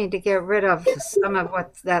you need to get rid of some of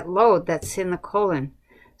that load that's in the colon.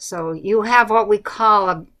 So you have what we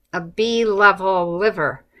call a B-level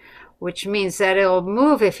liver, which means that it'll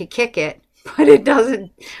move if you kick it, but it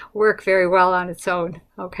doesn't work very well on its own.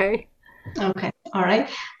 Okay. Okay. All right.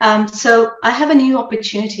 So I have a new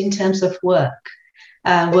opportunity in terms of work,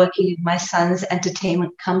 working in my son's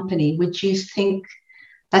entertainment company. Would you think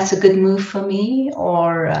that's a good move for me,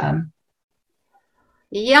 or?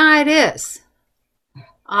 Yeah, it is.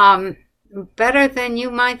 Better than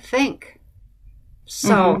you might think.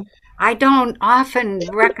 So I don't often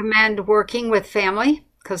recommend working with family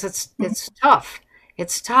because it's tough.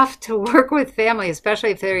 It's tough to work with family,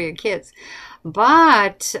 especially if they're your kids.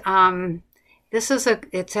 But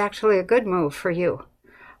it's actually a good move for you.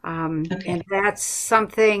 And that's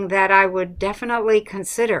something that I would definitely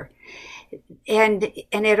consider. And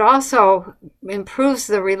it also improves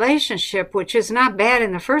the relationship, which is not bad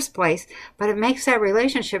in the first place, but it makes that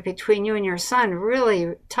relationship between you and your son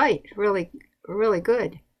really tight, really, really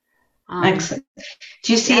good. Excellent.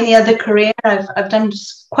 Do you see any other career? I've done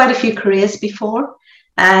quite a few careers before,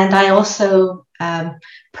 and I also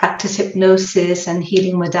practice hypnosis and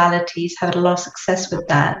healing modalities. Had a lot of success with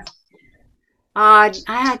that. I'm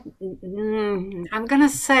going to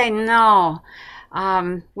say no.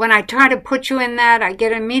 When I try to put you in that, I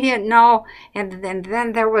get immediate no, and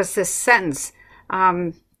then there was this sentence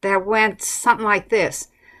that went something like this: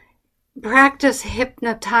 practice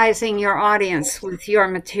hypnotizing your audience with your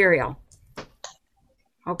material.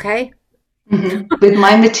 Okay? With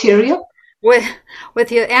my material?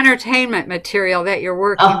 With your entertainment material that you're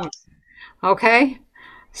working with. Okay?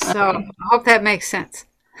 So I hope that makes sense.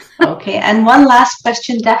 Okay, and one last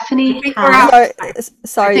question, Daphne. Sorry, I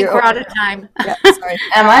think we're out of time. Yeah, sorry.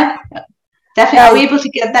 Am I? Daphne, are we able to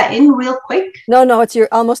get that in real quick? No, you're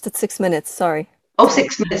almost at 6 minutes. Sorry. Oh,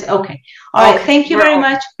 6 minutes. Okay. All right. Thank you very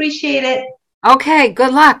much. Appreciate it. Okay.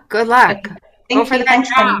 Good luck. Good luck. Okay. Thank you. That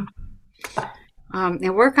job.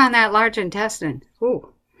 And work on that large intestine.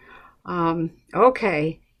 Ooh.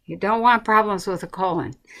 Okay. You don't want problems with the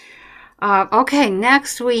colon. Okay.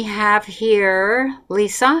 Next we have here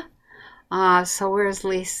Lisa. So where's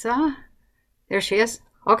Lisa? There she is.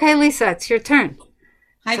 Okay, Lisa, it's your turn.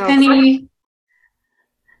 Hi, Penny.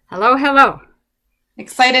 Hello, hello.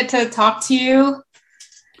 Excited to talk to you.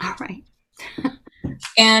 All right.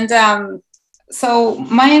 And so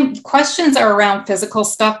my questions are around physical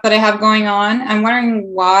stuff that I have going on. I'm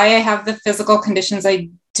wondering why I have the physical conditions I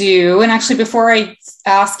do. And actually, before I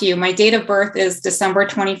ask you, my date of birth is December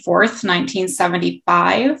 24th,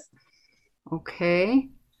 1975. Okay.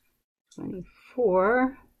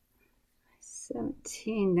 24,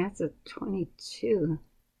 17, that's a 22.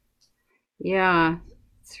 Yeah,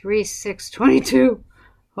 3/6/22.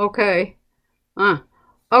 Okay.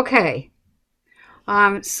 Okay.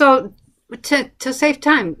 So to save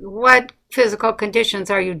time, what physical conditions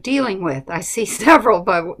are you dealing with? I see several,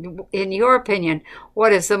 but in your opinion,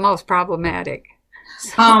 what is the most problematic?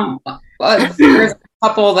 There's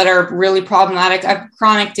couple that are really problematic. I have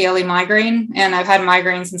chronic daily migraine, and I've had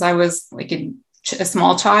migraine since I was like a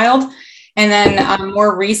small child. And then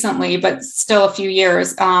more recently, but still a few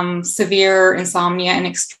years, severe insomnia and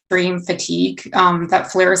extreme fatigue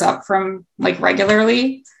that flares up from like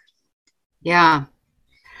regularly. Yeah.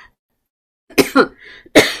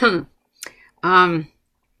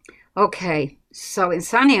 Okay, so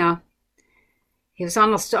insomnia is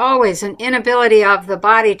almost always an inability of the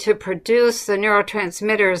body to produce the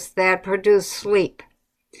neurotransmitters that produce sleep.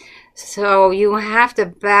 So you have to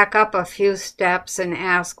back up a few steps and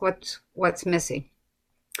ask what's missing.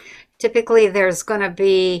 Typically, there's going to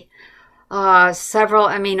be several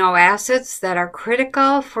amino acids that are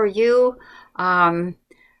critical for you. I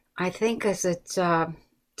think, is it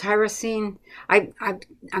tyrosine?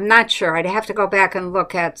 I'm not sure. I'd have to go back and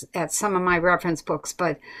look at some of my reference books,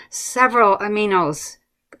 but several aminos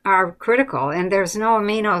are critical, and there's no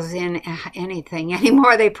aminos in anything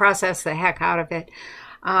anymore. They process the heck out of it.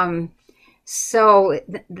 So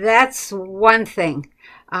that's one thing.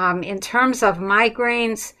 In terms of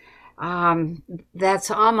migraines,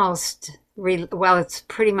 that's almost, it's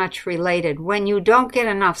pretty much related. When you don't get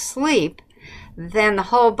enough sleep, then the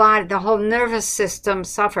whole body, the whole nervous system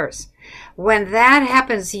suffers. When that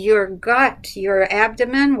happens, your gut, your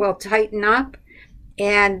abdomen will tighten up,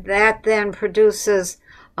 and that then produces,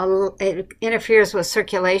 it interferes with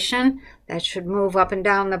circulation. That should move up and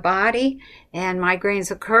down the body, and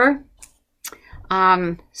migraines occur.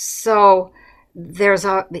 So there's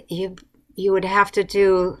you would have to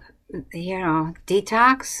do,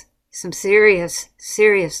 detox, some serious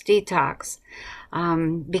detox.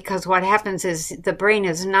 Because what happens is the brain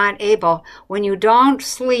is not able, when you don't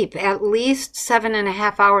sleep at least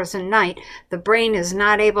 7.5 hours a night, the brain is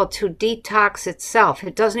not able to detox itself.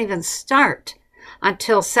 It doesn't even start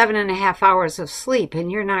until 7.5 hours of sleep,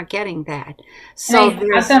 and you're not getting that. So I've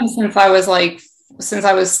had them since I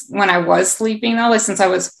was when I was sleeping though, like since I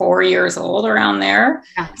was 4 years old, around there.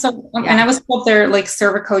 Yeah. So and I was told they're like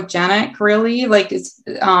cervicogenic, really, like it's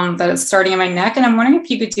that it's starting in my neck. And I'm wondering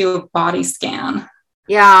if you could do a body scan.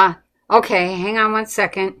 Yeah. Okay, hang on one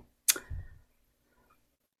second.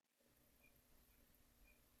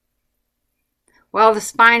 Well, the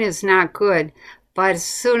spine is not good, but as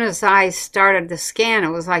soon as I started the scan, it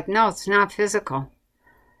was like, no, it's not physical.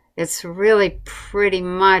 It's really pretty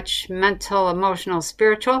much mental, emotional,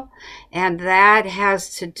 spiritual, and that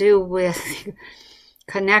has to do with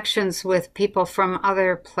connections with people from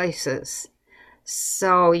other places.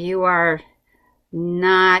 So you have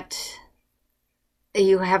not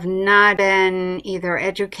been either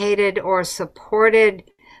educated or supported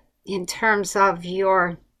in terms of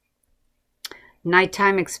your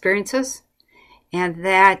nighttime experiences, and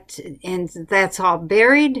that's all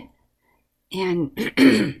buried. And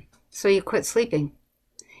so you quit sleeping.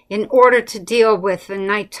 In order to deal with the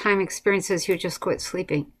nighttime experiences, you just quit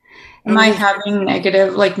sleeping. Am I having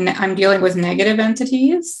negative, I'm dealing with negative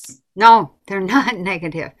entities? No, they're not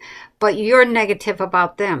negative, but you're negative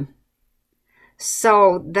about them.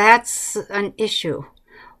 So that's an issue.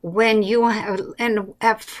 When and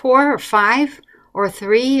at 4 or 5 or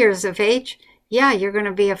 3 years of age, yeah, you're going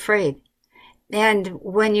to be afraid. And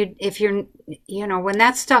when when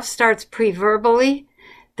that stuff starts pre-verbally,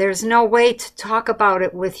 there's no way to talk about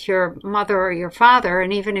it with your mother or your father.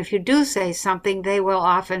 And even if you do say something, they will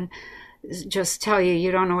often just tell you,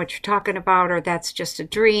 you don't know what you're talking about, or that's just a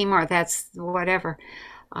dream, or that's whatever.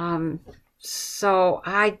 So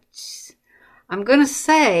I'm going to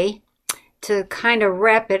say, to kind of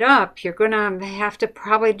wrap it up, you're going to have to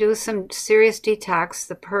probably do some serious detox.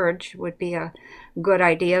 The purge would be a good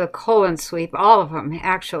idea. The colon sweep, all of them,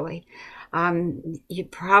 actually. You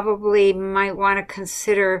probably might want to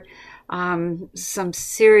consider some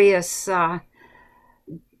serious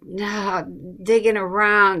digging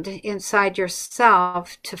around inside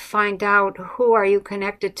yourself to find out who are you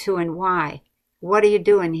connected to and why. What are you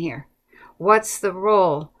doing here? What's the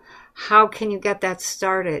role? How can you get that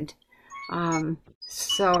started?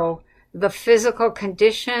 So the physical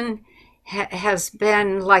condition has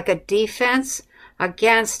been like a defense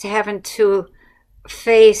against having to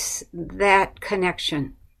face that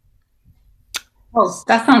connection. Well,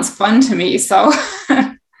 that sounds fun to me. So,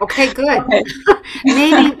 okay, good. Okay.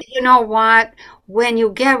 Maybe, you know what, when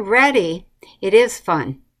you get ready, it is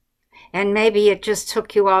fun. And maybe it just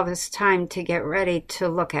took you all this time to get ready to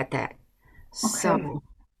look at that. Okay. So,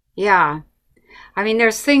 yeah. I mean,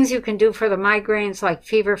 there's things you can do for the migraines, like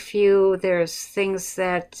feverfew. There's things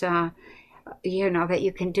that, that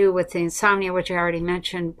you can do with the insomnia, which I already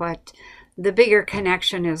mentioned. But the bigger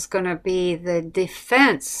connection is going to be the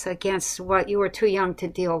defense against what you were too young to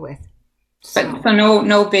deal with. So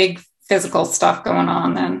no big physical stuff going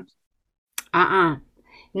on then.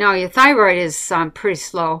 No, your thyroid is pretty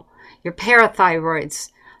slow. Your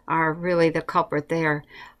parathyroids are really the culprit there.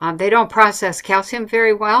 They don't process calcium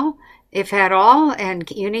very well, if at all, and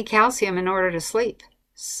you need calcium in order to sleep.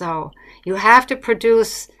 So you have to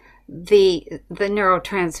produce the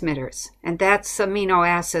neurotransmitters, and that's amino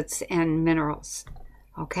acids and minerals.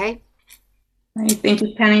 Okay? All right, thank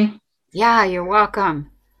you, Penny. Yeah, you're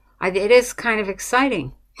welcome. It is kind of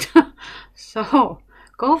exciting. So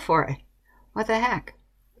go for it. What the heck?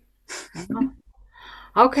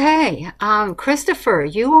 Okay, Christopher,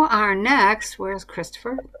 you are next. Where's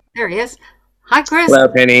Christopher? There he is. Hi, Chris. Hello,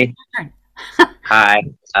 Penny. Hi.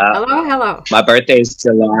 Hello. My birthday is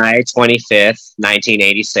July 25th,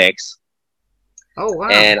 1986. Oh, wow.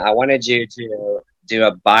 And I wanted you to do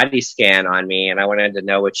a body scan on me, and I wanted to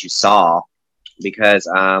know what you saw. Because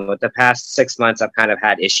with the past 6 months, I've kind of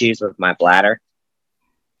had issues with my bladder.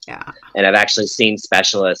 Yeah. And I've actually seen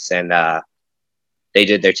specialists, and they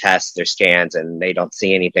did their tests, their scans, and they don't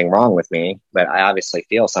see anything wrong with me. But I obviously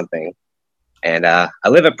feel something. And I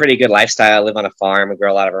live a pretty good lifestyle. I live on a farm. We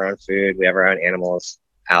grow a lot of our own food. We have our own animals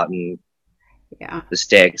out in the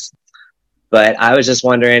sticks. But I was just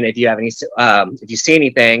wondering if you have any, if you see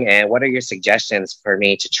anything, and what are your suggestions for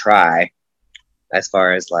me to try as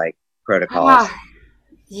far as like protocols?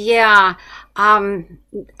 Yeah,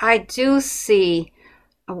 I do see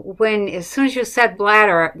as soon as you said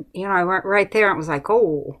bladder, I went right there and was like,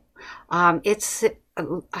 it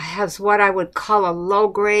has what I would call a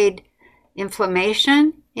low-grade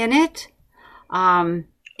inflammation in it. And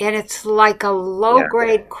it's like a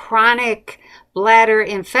low-grade chronic bladder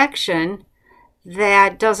infection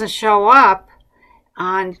that doesn't show up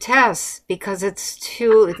on tests because it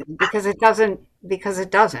doesn't.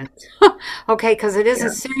 Okay, because it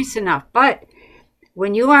isn't serious enough. But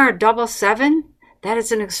when you are a 777, that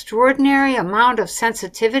is an extraordinary amount of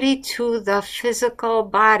sensitivity to the physical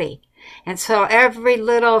body. And so every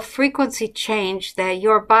little frequency change that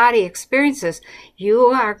your body experiences, you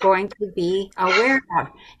are going to be aware of.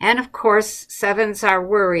 And of course, 7s are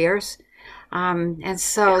worriers. And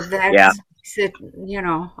so that makes it,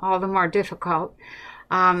 all the more difficult.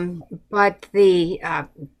 But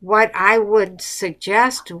what I would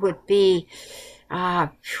suggest would be,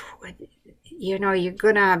 you're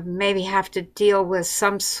gonna maybe have to deal with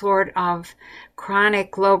some sort of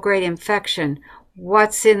chronic low-grade infection.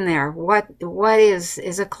 What's in there? What is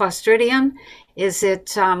it Clostridium? Is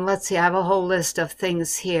it, let's see, I have a whole list of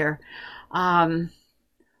things here. Hold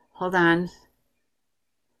on.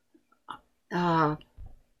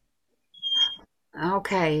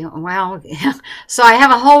 Okay, well, so I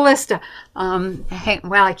have a whole list of,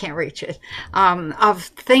 I can't reach it, of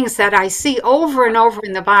things that I see over and over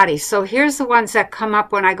in the body. So here's the ones that come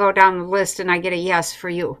up when I go down the list and I get a yes for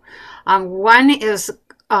you. One is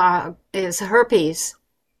herpes.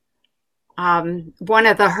 One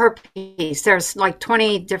of the herpes, there's like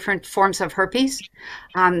 20 different forms of herpes.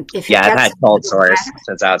 I've had cold sores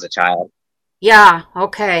since I was a child. Yeah,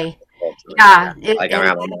 okay. Yeah.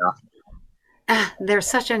 Around my mouth. They're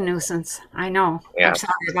such a nuisance. I know. Yeah. I'm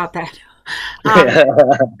sorry about that.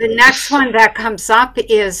 The next one that comes up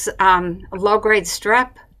is low-grade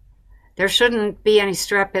strep. There shouldn't be any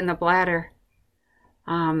strep in the bladder.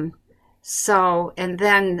 And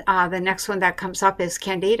then the next one that comes up is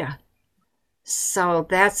candida. So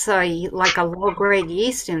that's like a low-grade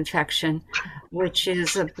yeast infection, which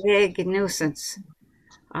is a big nuisance.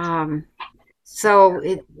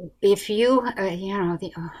 If you,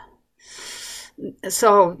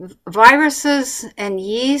 so viruses and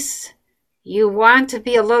yeast, you want to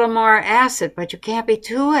be a little more acid, but you can't be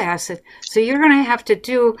too acid. So you're going to have to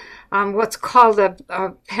do what's called a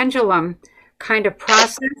pendulum kind of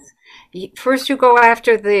process. First, you go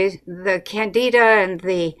after the candida and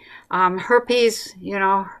the herpes,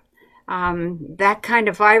 that kind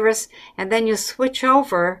of virus, and then you switch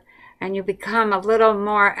over and you become a little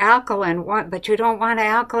more alkaline, but you don't want to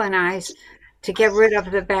alkalinize to get rid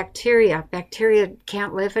of the bacteria. Bacteria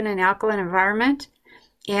can't live in an alkaline environment.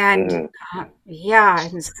 And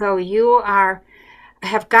and so you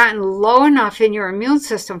have gotten low enough in your immune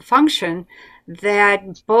system function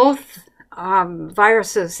that both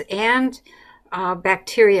viruses and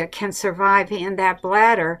bacteria can survive in that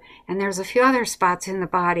bladder. And there's a few other spots in the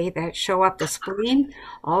body that show up. The spleen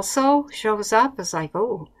also shows up. It's like,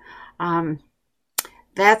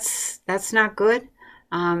 that's not good.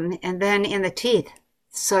 And then in the teeth.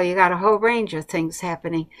 So you got a whole range of things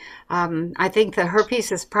happening. I think the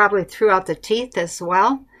herpes is probably throughout the teeth as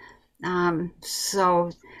well. That's,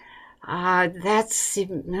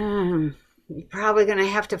 you're probably going to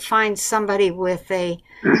have to find somebody with a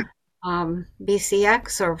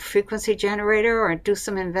BCX or frequency generator, or do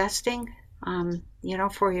some investing,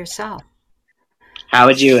 for yourself. How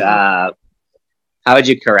would you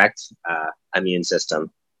correct immune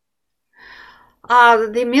system?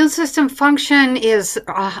 The immune system function is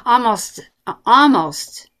almost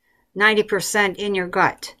 90% in your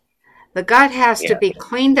gut. The gut has to be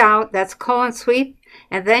cleaned out. That's colon sweep.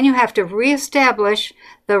 And then you have to reestablish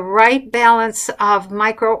the right balance of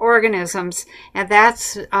microorganisms. And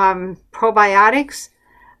that's probiotics,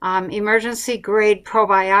 emergency grade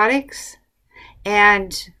probiotics,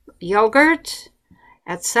 and yogurt,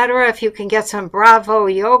 etc. If you can get some Bravo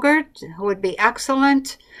yogurt, it would be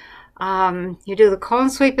excellent. You do the colon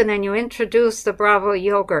sweep and then you introduce the Bravo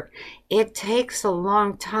yogurt. It takes a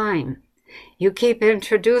long time. You keep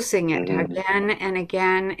introducing it again and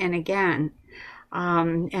again and again.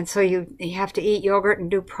 And so you have to eat yogurt and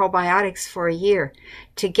do probiotics for a year.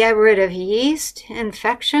 To get rid of yeast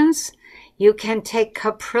infections, you can take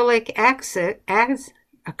caprylic acid, and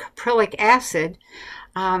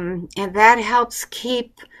that helps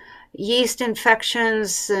keep yeast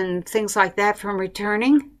infections and things like that from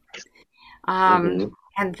returning. And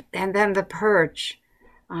then the purge.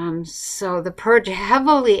 So the purge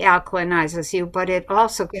heavily alkalinizes you, but it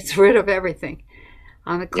also gets rid of everything.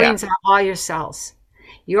 It cleans out all your cells.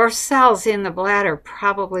 Your cells in the bladder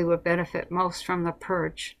probably would benefit most from the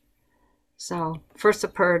purge. So first the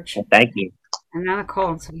purge. Well, thank you. And then the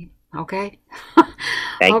colon sweep. Okay.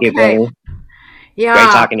 Thank you, Penny. Yeah. Great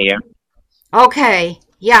talking to you. Okay.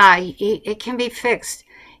 Yeah, it can be fixed.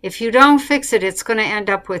 If you don't fix it, it's going to end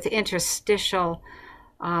up with interstitial.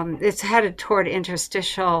 It's headed toward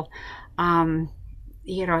interstitial,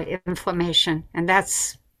 inflammation, and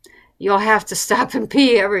that's. You'll have to stop and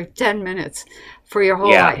pee every 10 minutes for your whole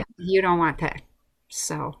life. You don't want that.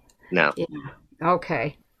 So. No. Yeah.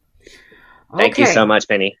 Okay. Thank you so much,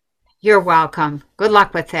 Penny. You're welcome. Good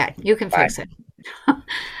luck with that. You can fix it.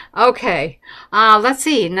 Okay. Let's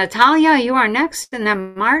see. Natalia, you are next, and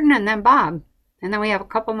then Martin, and then Bob. And then we have a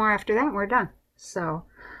couple more after that, and we're done. So,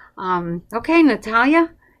 okay,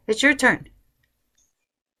 Natalia, it's your turn.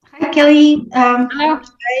 Hi, Kelly. Hello.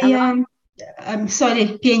 I'm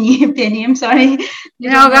sorry, Penny, I'm sorry.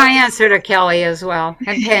 I answered to Kelly as well,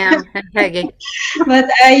 and Pam, and Peggy. But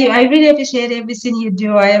I really appreciate everything you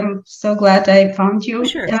do. I am so glad I found you.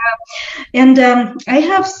 Sure. And I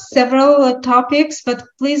have several topics, but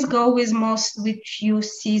please go with which you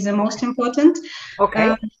see the most important.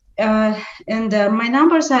 Okay. And my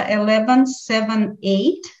numbers are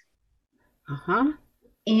 1178.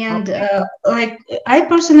 And I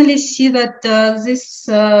personally see that this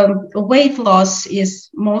weight loss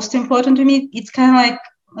is most important to me. It's kind of like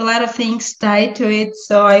a lot of things tied to it.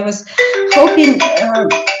 So I was hoping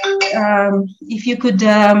if you could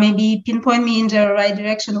maybe pinpoint me in the right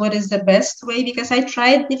direction, what is the best way? Because I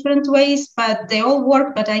tried different ways, but they all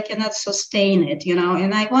work, but I cannot sustain it,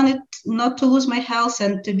 and I wanted not to lose my health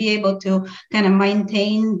and to be able to kind of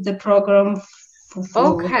maintain the program.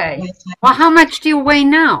 Okay. Well, how much do you weigh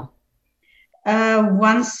now?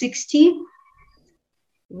 160.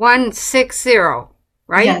 160,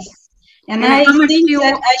 right? Yes. And I think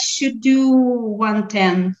that I should do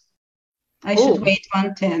 110. I should weight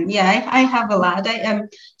 110. Yeah, I have a lot. I am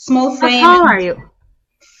small frame. How tall are you?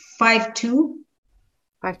 5'2".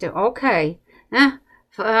 5'2". Okay.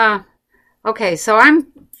 Okay, so I'm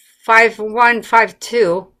 5'1",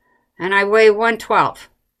 5'2", and I weigh 112.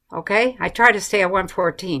 Okay, I try to stay at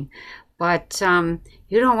 114, but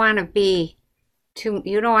you don't want to be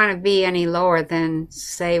any lower than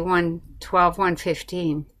say 112,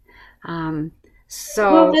 115. Well,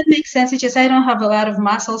 that makes sense. It's just I don't have a lot of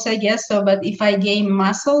muscles, I guess. So, but if I gain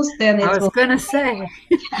muscles, then I was gonna say.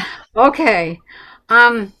 Okay.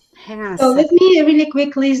 Hang on. So let me really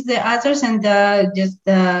quick list the others, and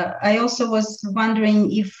I also was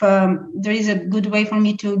wondering if there is a good way for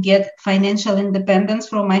me to get financial independence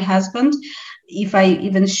from my husband, if I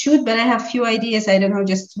even should, but I have a few ideas. I don't know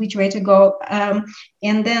just which way to go.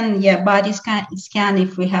 And then, body scan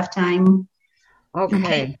if we have time.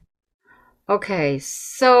 Okay.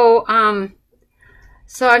 So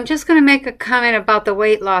I'm just going to make a comment about the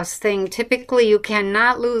weight loss thing. Typically, you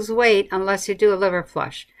cannot lose weight unless you do a liver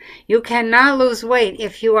flush. You cannot lose weight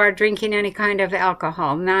if you are drinking any kind of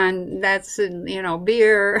alcohol. That's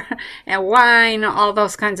beer and wine, all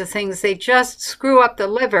those kinds of things. They just screw up the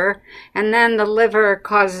liver, and then the liver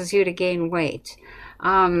causes you to gain weight.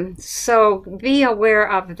 So be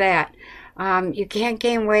aware of that. You can't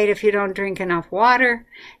gain weight if you don't drink enough water,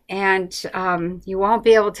 and you won't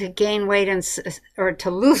be able to gain weight or to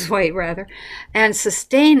lose weight rather, and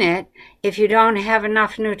sustain it if you don't have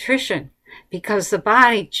enough nutrition, because the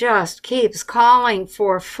body just keeps calling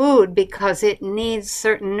for food because it needs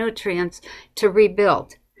certain nutrients to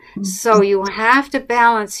rebuild. So you have to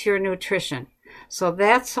balance your nutrition. So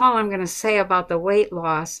that's all I'm going to say about the weight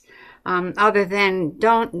loss. Other than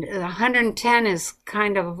 110 is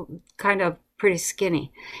kind of pretty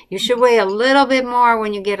skinny. You should weigh a little bit more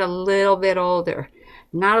when you get a little bit older.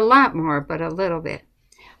 Not a lot more, but a little bit.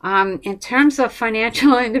 In terms of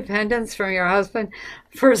financial independence from your husband,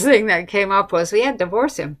 first thing that came up was we had to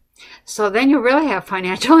divorce him. So then you really have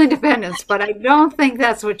financial independence, but I don't think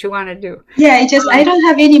that's what you want to do. Yeah, I don't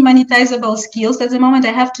have any monetizable skills at the moment.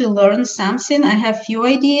 I have to learn something. I have few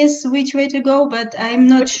ideas which way to go, but I'm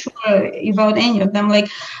not sure about any of them.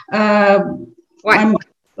 Like,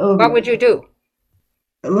 what would you do?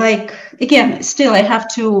 Like, again, still I have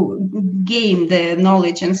to gain the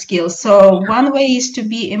knowledge and skills. So one way is to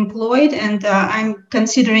be employed, and I'm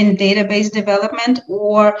considering database development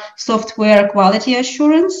or software quality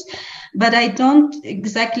assurance, but I don't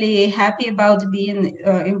exactly happy about being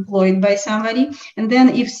employed by somebody. And then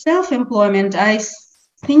if self-employment,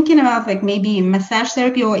 thinking about like maybe massage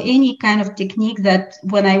therapy or any kind of technique that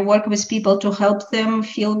when I work with people to help them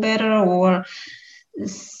feel better, or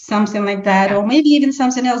something like that, or maybe even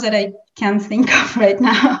something else that I can't think of right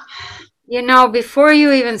now. You know, before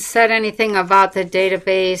you even said anything about the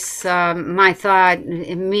database, my thought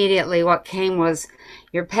immediately what came was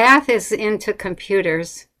your path is into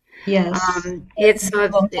computers. Yes. It's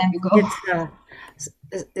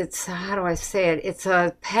how do I say it? It's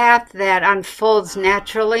a path that unfolds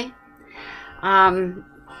naturally.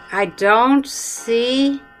 I don't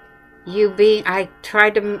see I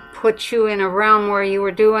tried to put you in a realm where you were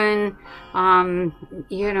doing, some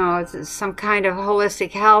kind of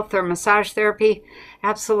holistic health or massage therapy.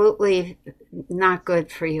 Absolutely not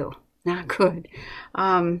good for you. Not good.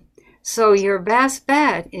 So your best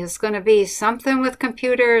bet is going to be something with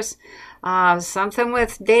computers, something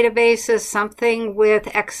with databases, something with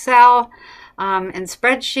Excel, and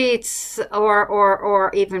spreadsheets,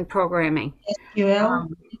 or even programming. SQL.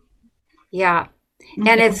 Yeah.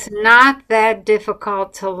 And it's not that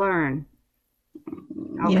difficult to learn.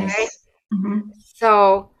 Okay. Yes. Mm-hmm.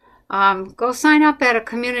 So go sign up at a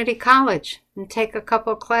community college and take a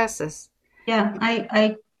couple of classes. Yeah,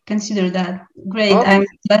 I consider that. Great. Okay. I'm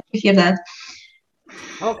glad to hear that.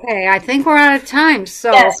 Okay, I think we're out of time.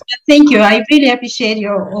 So yes, thank you. I really appreciate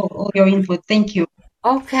all your input. Thank you.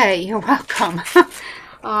 Okay, you're welcome.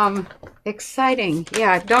 Exciting.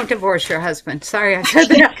 Yeah, don't divorce your husband. Sorry I said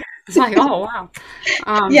that. It's like, oh, wow.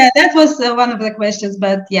 Yeah, that was one of the questions,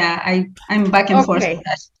 but yeah, I'm back and forth with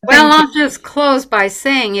that. Well, I'll just close by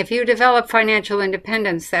saying if you develop financial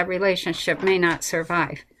independence, that relationship may not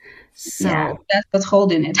survive. So yeah, that's what's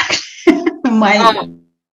holding it.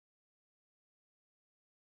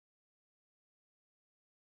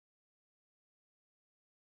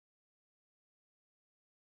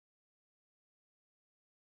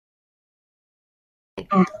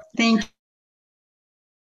 Thank you.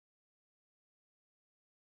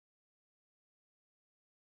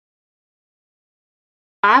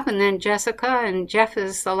 Bob, and then Jessica, and Jeff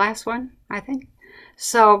is the last one, I think.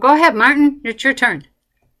 So go ahead, Martin. It's your turn.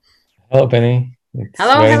 Hello, Penny. It's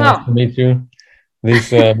hello. Nice to meet you.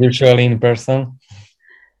 This virtually in person.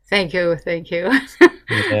 Thank you.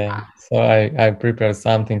 Yeah. So I prepared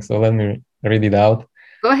something. So let me read it out.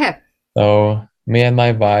 Go ahead. So me and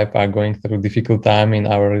my wife are going through a difficult time in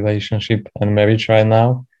our relationship and marriage right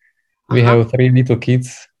now. We have 3 little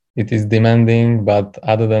kids. It is demanding, but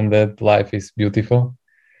other than that, life is beautiful.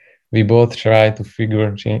 We both try to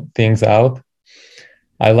figure things out.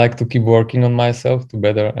 I like to keep working on myself to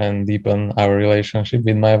better and deepen our relationship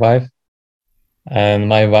with my wife. And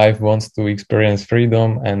my wife wants to experience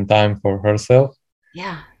freedom and time for herself.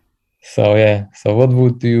 Yeah. So what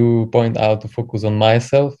would you point out to focus on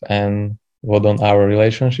myself and what on our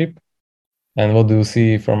relationship? And what do you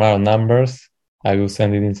see from our numbers? I will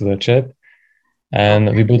send it into the chat.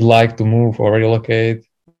 And we would like to move or relocate.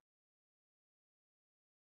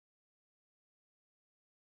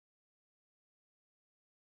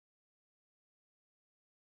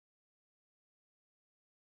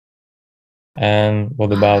 And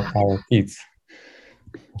what about our kids?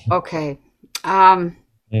 Okay. Can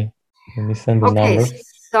you send the numbers?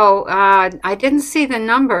 So I didn't see the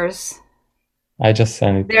numbers. I just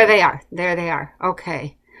sent it. There they are.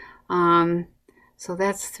 Okay. So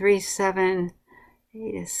that's 3, 7, 8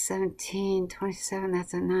 is 17, 27,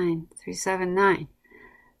 that's a 9, 3, 7, 9.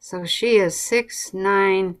 So she is 6,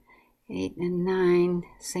 9, 8, and 9.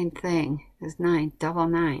 Same thing as 9, double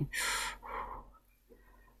 9.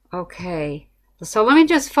 Okay. So let me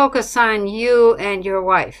just focus on you and your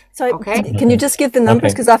wife. So okay. Can you just give the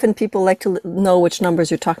numbers? Because often people like to know which numbers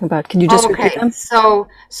you're talking about. Can you just repeat them? So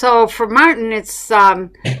for Martin, it's the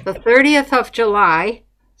 30th of July.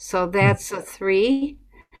 So that's a 3.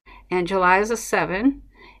 And July is a 7.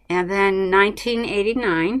 And then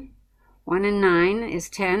 1989. 1 and 9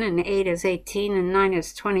 is 10, and 8 is 18, and 9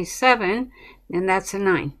 is 27, and that's a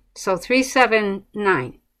 9. So 3, 7,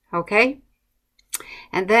 9, okay?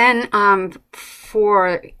 And then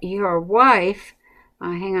for your wife,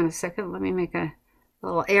 hang on a second, let me make a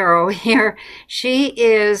little arrow here. She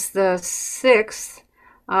is the 6th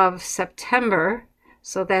of September,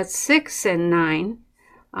 so that's 6 and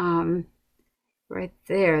 9. Right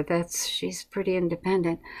there, she's pretty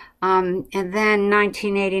independent. And then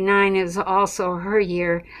 1989 is also her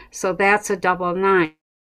year, so that's a double 9.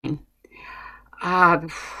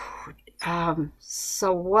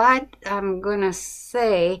 So what I'm gonna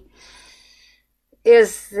say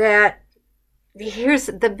is that here's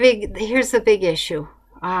the big issue.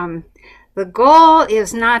 The goal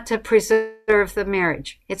is not to preserve the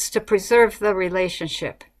marriage; it's to preserve the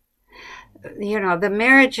relationship. You know, the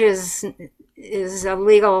marriage is a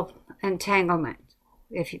legal entanglement.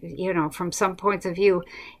 If you know, from some points of view,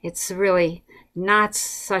 it's really not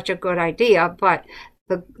such a good idea, but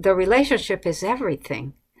the relationship is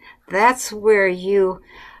everything. That's where your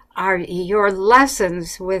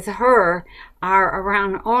lessons with her are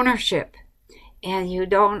around ownership, and you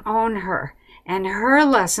don't own her. And her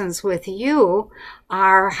lessons with you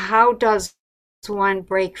are, how does one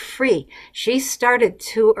break free? She started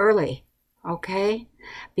too early, okay?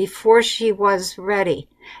 Before she was ready,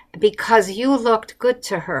 because you looked good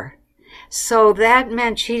to her. So that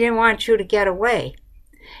meant she didn't want you to get away.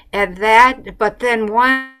 But then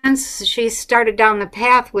once she started down the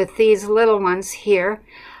path with these little ones here,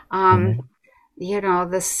 you know,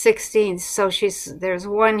 the 16th, so there's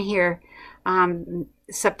one here,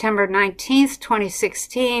 September 19th,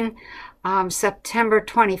 2016, September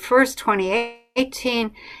 21st,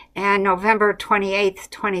 2018, and November 28th,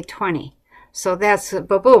 2020. So that's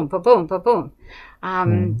ba-boom, ba-boom, ba-boom.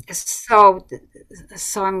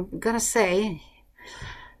 So I'm going to say,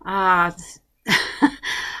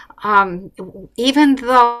 even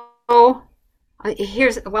though,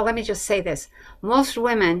 let me just say this. Most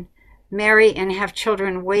women marry and have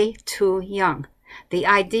children way too young. The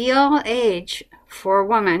ideal age for a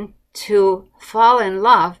woman to fall in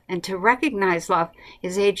love and to recognize love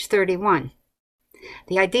is age 31.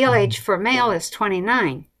 The ideal age for a male is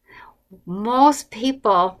 29. Most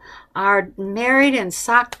people are married and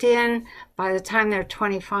socked in by the time they're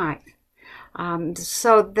 25.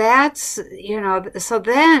 So that's, you know, so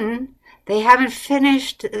then they haven't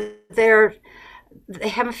finished their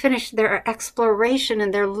exploration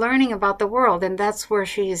and their learning about the world, and that's where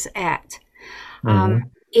she's at.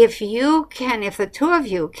 If the two of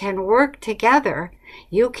you can work together,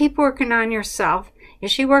 you keep working on yourself.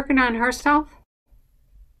 Is she working on herself?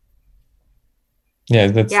 Yeah,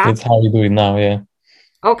 that's how we do it now. Yeah.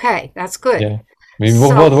 Okay, that's good. Yeah, we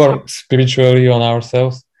both work spiritually on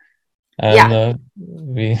ourselves, and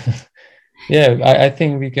I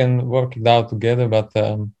think we can work it out together. But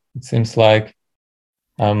it seems like.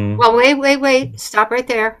 Well, wait! Stop right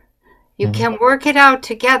there. You can work it out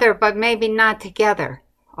together, but maybe not together.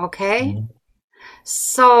 Okay.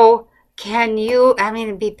 So can you? I mean,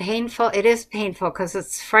 it'd be painful. It is painful because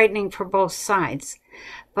it's frightening for both sides.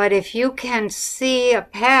 But if you can see a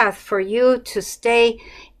path for you to stay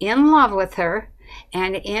in love with her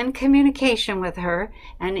and in communication with her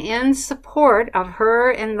and in support of her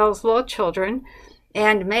and those little children,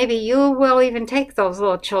 and maybe you will even take those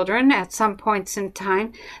little children at some points in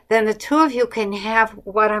time, then the two of you can have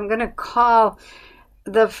what I'm going to call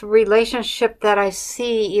the relationship that I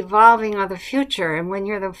see evolving of the future. And when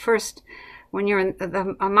you're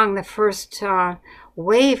among the first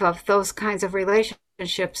wave of those kinds of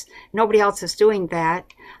relationships, nobody else is doing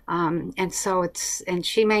that, and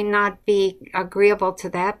she may not be agreeable to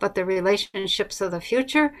that, but the relationships of the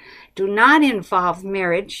future do not involve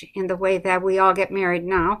marriage in the way that we all get married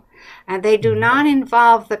now, and they do not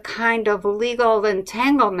involve the kind of legal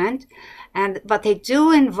entanglement, but they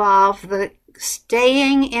do involve the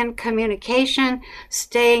staying in communication,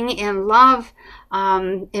 staying in love.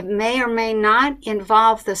 It may or may not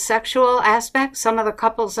involve the sexual aspect. Some of the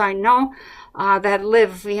couples I know that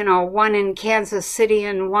live, one in Kansas City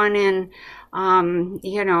and one in,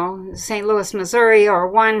 St. Louis, Missouri, or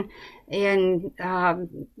one in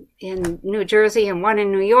in New Jersey and one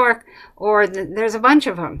in New York, or there's a bunch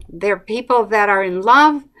of them. They're people that are in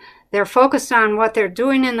love. They're focused on what they're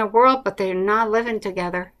doing in the world, but they're not living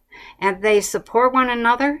together. And they support one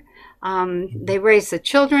another. They raise the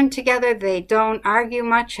children together. They don't argue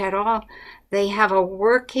much at all. They have a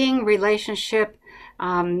working relationship,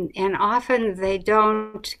 and often they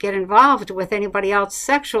don't get involved with anybody else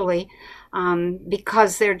sexually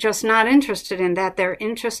because they're just not interested in that. They're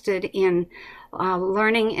interested in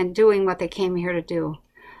learning and doing what they came here to do.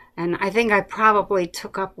 And I think I probably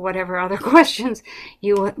took up whatever other questions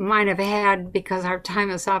you might have had because our time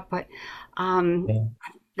is up. But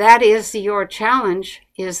that is your challenge,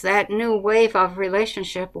 is that new wave of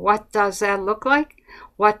relationship. What does that look like?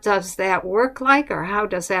 What does that work like, or how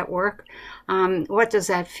does that work? What does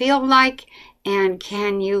that feel like? And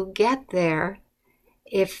can you get there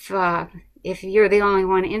if you're the only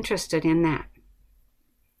one interested in that?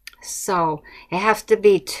 So it has to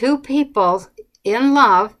be two people in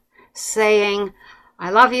love saying,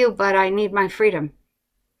 I love you, but I need my freedom.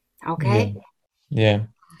 Okay? Yeah.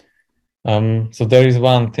 So there is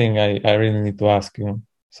one thing I really need to ask you.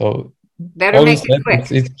 So better make it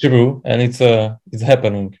quick. It's true, and it's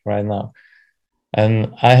happening right now.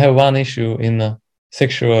 And I have one issue in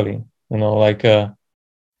sexually, like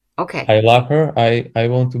okay, I love her, I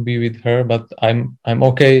want to be with her, but I'm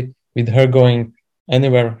okay with her going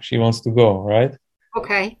anywhere she wants to go, right?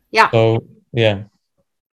 Okay, yeah. So yeah,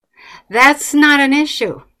 that's not an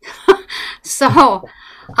issue. So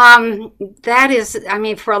that is, I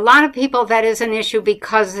mean, for a lot of people, that is an issue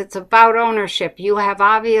because it's about ownership. You have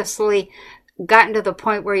obviously gotten to the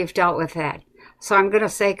point where you've dealt with that. So I'm going to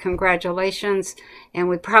say congratulations, and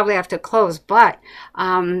we probably have to close. But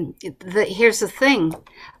here's the thing.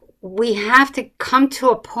 We have to come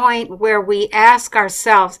to a point where we ask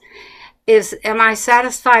ourselves, am I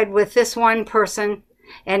satisfied with this one person?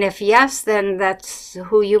 And if yes, then that's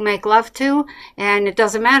who you make love to. And it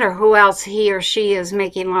doesn't matter who else he or she is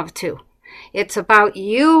making love to. It's about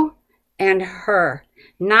you and her,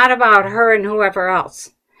 not about her and whoever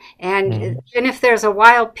else. And even if there's a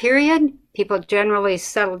wild period, people generally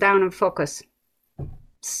settle down and focus.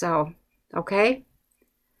 So, okay.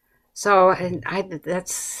 So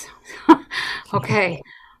that's okay.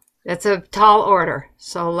 That's a tall order.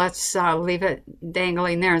 So let's leave it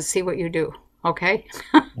dangling there and see what you do. Okay.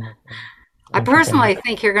 I personally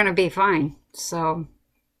think you're going to be fine. So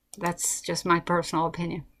that's just my personal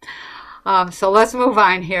opinion. So let's move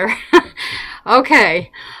on here.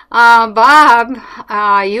 Okay. Bob,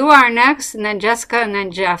 you are next, and then Jessica, and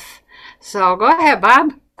then Jeff. So go ahead,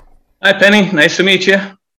 Bob. Hi, Penny. Nice to meet you.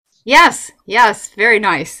 Yes. Very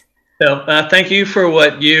nice. So thank you for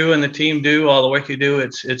what you and the team do, all the work you do.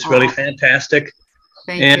 It's really fantastic.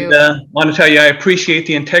 Thank you. And I want to tell you, I appreciate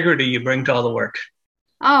the integrity you bring to all the work.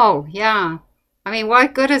 Oh, yeah. I mean,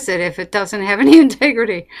 what good is it if it doesn't have any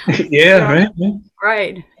integrity? Yeah, right.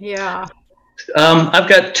 Right, yeah. I've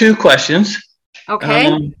got two questions.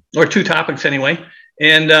 Okay. Or two topics anyway.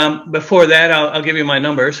 And before that, I'll give you my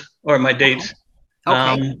numbers or my dates.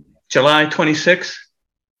 Okay. July 26,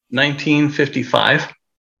 1955.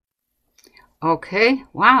 Okay.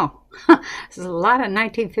 Wow. There's a lot of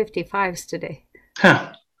 1955s today.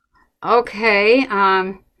 Huh. Okay.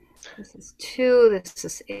 This is 2, this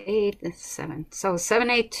is 8, this is 7. So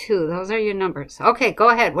 782, those are your numbers. Okay, go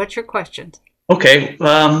ahead. What's your questions? Okay.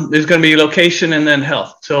 There's going to be location and then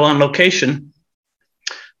health. So on location,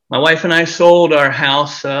 my wife and I sold our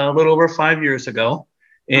house a little over 5 years ago,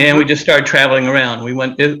 and we just started traveling around. We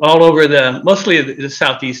went all over mostly the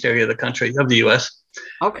southeast area of the country, of the U.S.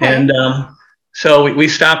 Okay. And so we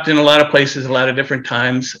stopped in a lot of places, a lot of different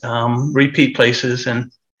times, repeat places,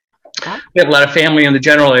 and we have a lot of family in the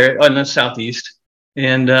general area, in the southeast.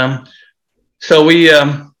 And so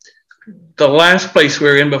the last place we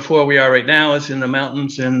were in before we are right now is in the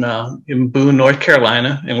mountains in Boone, North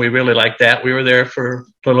Carolina, and we really like that. We were there for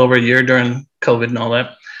a little over a year during COVID and all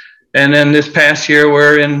that. And then this past year,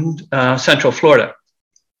 we're in Central Florida.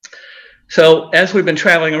 So as we've been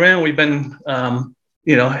traveling around, we've been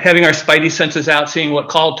having our spidey senses out, seeing what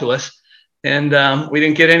called to us. And we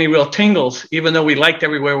didn't get any real tingles, even though we liked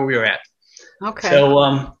everywhere we were at. Okay.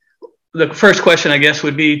 So the first question, I guess,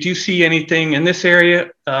 would be, do you see anything in this area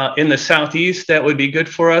in the southeast that would be good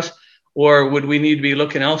for us? Or would we need to be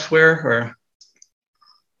looking elsewhere? Or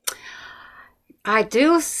I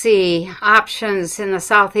do see options in the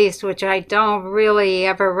southeast, which I don't really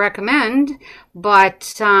ever recommend,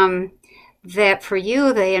 but that for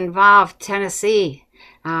you, they involve Tennessee,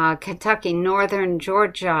 Kentucky, northern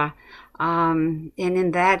Georgia, and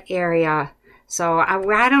in that area. So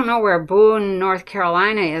I don't know where Boone, North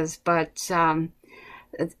Carolina is, but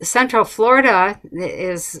Central Florida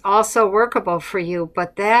is also workable for you,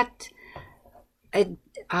 but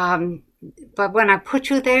but when I put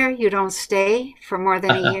you there, you don't stay for more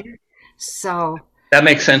than a year. So that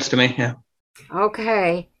makes sense to me. Yeah.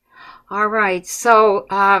 Okay. All right. So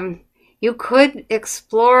you could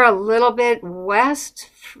explore a little bit west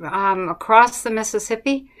across the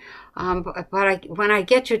Mississippi. But when I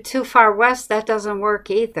get you too far west, that doesn't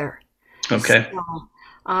work either. Okay.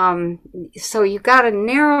 So you got a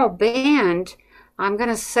narrow band. I'm going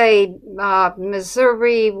to say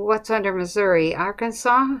Missouri. What's under Missouri?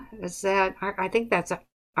 Arkansas? Is that? I think that's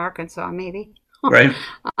Arkansas, maybe. Right.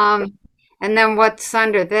 And then what's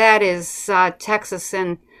under that is Texas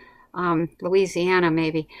and Louisiana,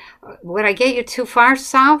 maybe. When I get you too far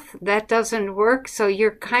south, that doesn't work. So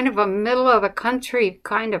you're kind of a middle of the country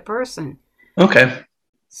kind of person. Okay.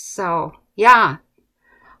 So, yeah.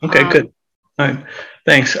 Okay, good. All right.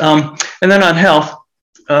 Thanks. And then on health,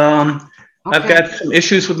 I've got some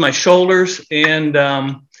issues with my shoulders and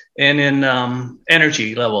in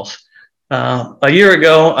energy levels. A year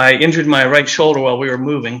ago, I injured my right shoulder while we were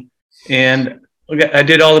moving, and I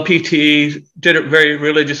did all the PT, did it very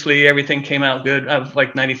religiously. Everything came out good. I was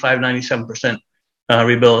like 95, 97%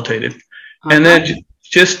 rehabilitated. And then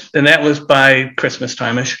and that was by Christmas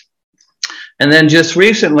time-ish. And then just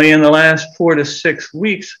recently, in the last 4 to 6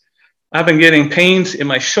 weeks, I've been getting pains in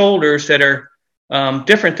my shoulders that are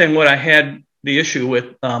different than what I had the issue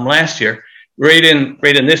with last year, right in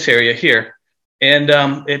this area here. And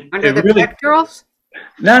under the really, pectorals?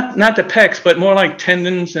 Not the pecs, but more like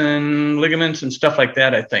tendons and ligaments and stuff like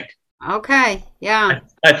that, I think. Okay, yeah.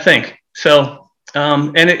 I think. So,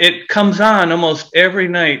 and it comes on almost every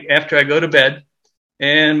night after I go to bed.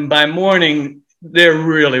 And by morning, they're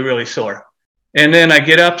really, really sore. And then I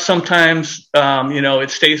get up sometimes, it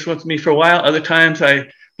stays with me for a while. Other times I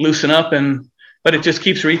loosen up, but it just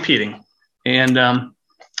keeps repeating. And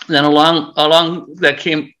then along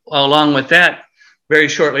with that, very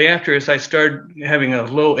shortly after, is I started having a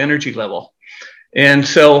low energy level. And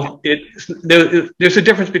so there's a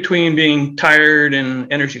difference between being tired and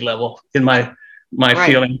energy level in my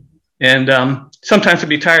feeling. And sometimes I'd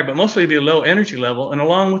be tired, but mostly it'd be a low energy level. And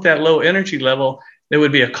along with that low energy level, there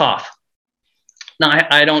would be a cough. Now,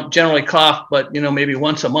 I don't generally cough, but, maybe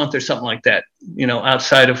once a month or something like that,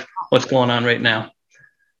 outside of what's going on right now.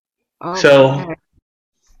 Oh, so okay.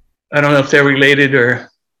 I don't know if they're related or...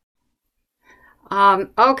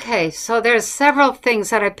 Okay, so there's several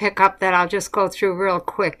things that I pick up that I'll just go through real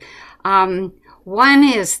quick. One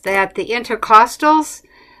is that the intercostals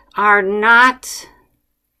are not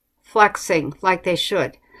flexing like they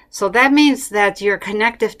should. So that means that your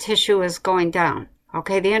connective tissue is going down.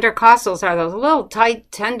 Okay, the intercostals are those little tight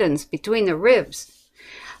tendons between the ribs.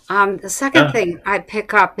 The second thing I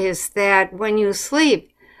pick up is that when you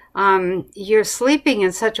sleep, you're sleeping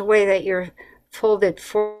in such a way that you're folded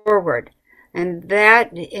forward. And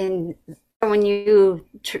that when you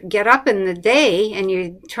get up in the day and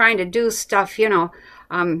you're trying to do stuff,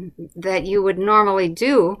 that you would normally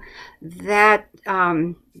do, that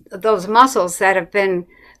those muscles that have been,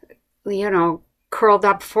 curled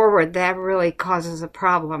up forward, that really causes a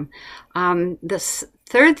problem. The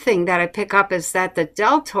third thing that I pick up is that the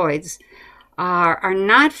deltoids are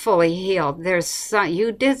not fully healed.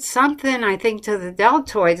 You did something, I think, to the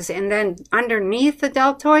deltoids, and then underneath the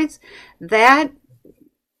deltoids,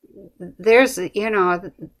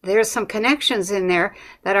 there's some connections in there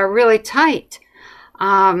that are really tight.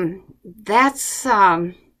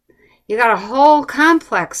 You got a whole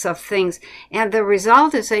complex of things, and the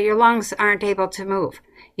result is that your lungs aren't able to move.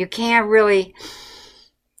 You can't really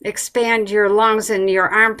expand your lungs and your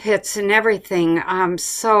armpits and everything.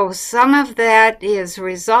 So some of that is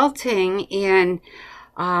resulting in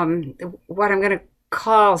what I'm going to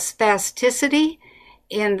call spasticity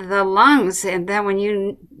in the lungs. And then when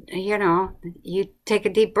you take a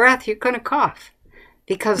deep breath, you're going to cough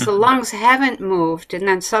because the lungs haven't moved, and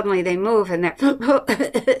then suddenly they move, and that.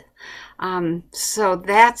 So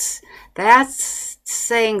that's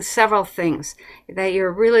saying several things: that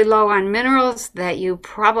you're really low on minerals, that you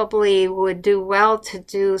probably would do well to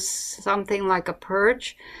do something like a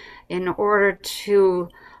purge in order to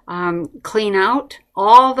clean out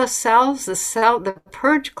all the cells. The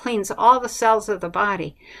purge cleans all the cells of the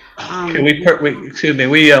body. We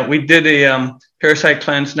did a parasite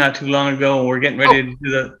cleanse not too long ago, and we're getting ready to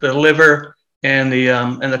do the liver and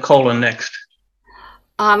the colon next.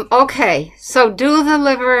 Okay, so do the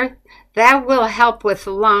liver, that will help with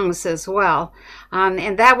the lungs as well.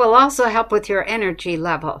 And that will also help with your energy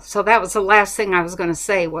level. So that was the last thing I was going to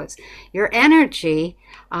say was your energy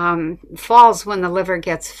falls when the liver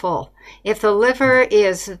gets full. If the liver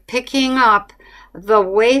is picking up the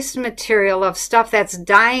waste material of stuff that's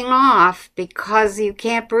dying off because you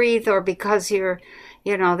can't breathe or because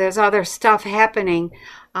there's other stuff happening,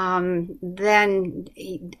 then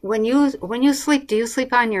when you sleep, do you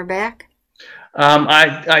sleep on your back?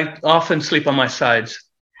 I often sleep on my sides.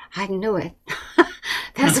 I knew it.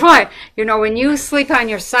 That's why, when you sleep on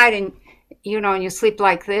your side and you sleep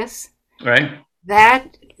like this, right?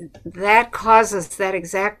 That causes that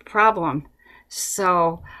exact problem.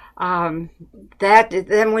 So then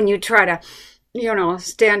when you try to,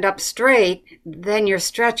 stand up straight, then you're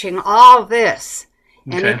stretching all this,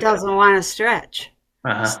 and it doesn't want to stretch.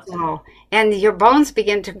 So, and your bones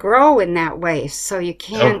begin to grow in that way. So you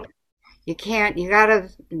can't. You gotta,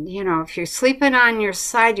 if you're sleeping on your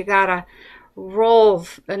side, you gotta roll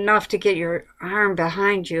enough to get your arm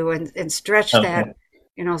behind you and stretch that,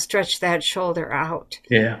 stretch that shoulder out.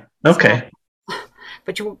 Yeah. Okay. So,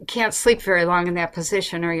 but you can't sleep very long in that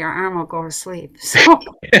position or your arm will go to sleep. So,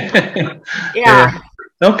 yeah.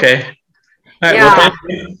 Okay. All right,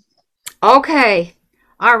 yeah. Okay.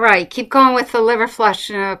 All right. Keep going with the liver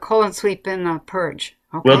flush, colon sweep, and purge.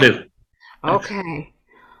 Okay? Will do. Okay.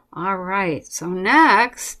 All right. So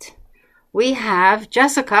next we have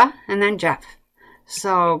Jessica and then Jeff.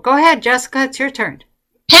 So go ahead, Jessica. It's your turn.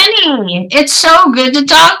 Penny, it's so good to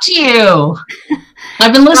talk to you.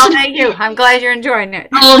 I've been listening. Thank you. I'm glad you're enjoying it.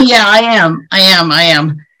 Oh yeah, I am.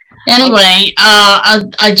 Anyway,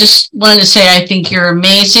 I just wanted to say I think you're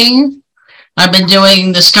amazing. I've been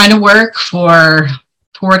doing this kind of work for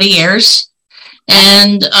 40 years,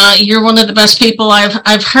 and you're one of the best people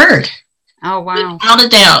I've heard. Oh wow! Without a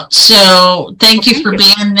doubt. So thank you for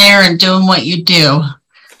being there and doing what you do.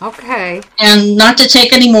 Okay. And not to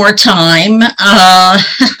take any more time,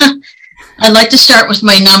 I'd like to start with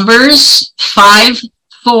my numbers: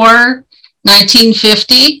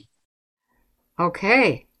 5/4/1950.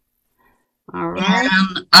 Okay. All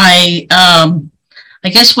right. And I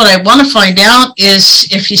guess what I want to find out is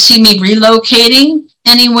if you see me relocating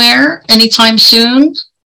anywhere anytime soon.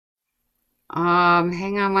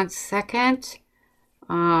 Hang on one second.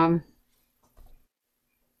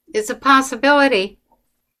 It's a possibility.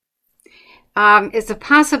 It's a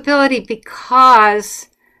possibility because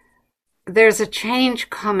there's a change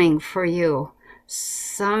coming for you.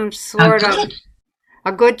 Some sort of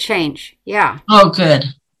a good change. Yeah. Oh,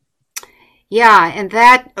 good. Yeah, and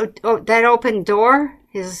that open door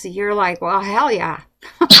is, you're like, well, hell yeah.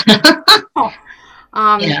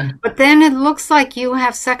 Yeah. But then it looks like you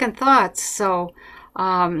have second thoughts. So,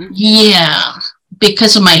 yeah,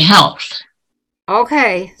 because of my health.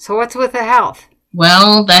 Okay. So what's with the health?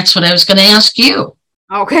 Well, that's what I was going to ask you.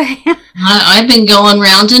 Okay. I've been going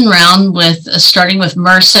round and round with starting with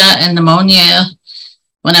MRSA and pneumonia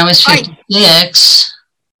when I was 56.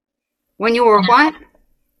 When you were what?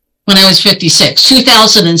 When I was 56,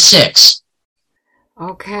 2006.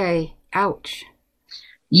 Okay. Ouch.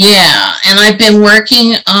 Yeah, and I've been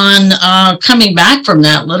working on coming back from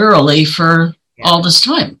that literally for all this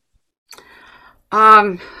time.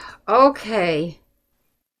 Okay.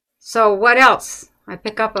 So what else? I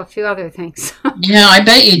pick up a few other things. Yeah, I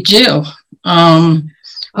bet you do.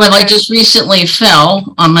 Well, I just recently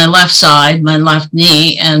fell on my left side, my left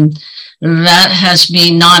knee, and that has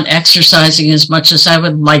me not exercising as much as I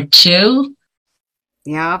would like to.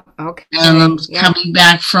 Yeah, okay. And I'm coming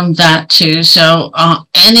back from that too. So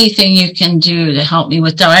anything you can do to help me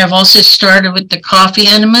with that. I have also started with the coffee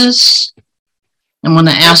enemas. I want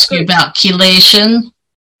to ask you about chelation.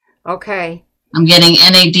 Okay. I'm getting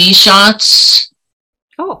NAD shots.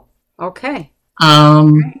 Oh, okay.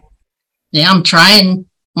 Yeah, I'm trying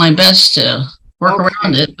my best to work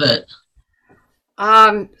around it, but.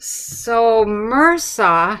 So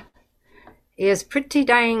MRSA is pretty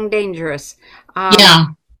dang dangerous. Yeah.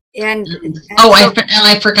 And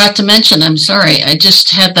I forgot to mention, I'm sorry, I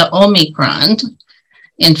just had the Omicron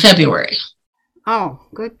in February. Oh,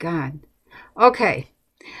 good God. Okay.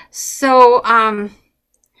 So,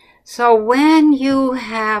 so when you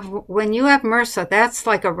have MRSA, that's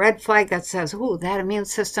like a red flag that says, ooh, that immune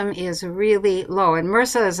system is really low. And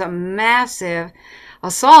MRSA is a massive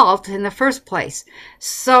assault in the first place.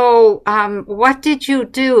 So what did you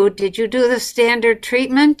do? Did you do the standard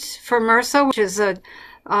treatment for MRSA, which is a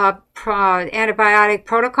antibiotic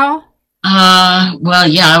protocol? Well,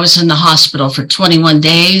 yeah, I was in the hospital for 21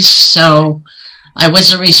 days, so I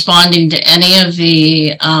wasn't responding to any of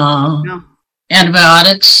the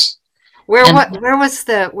antibiotics. Where was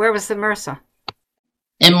the MRSA?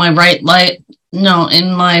 In my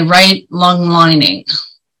in my right lung lining.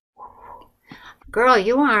 Girl,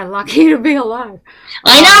 you are lucky to be alive.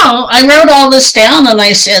 I know. I wrote all this down and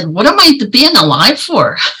I said, what am I being alive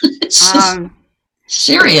for? It's just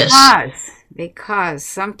serious. Because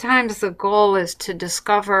sometimes the goal is to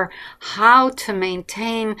discover how to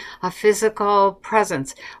maintain a physical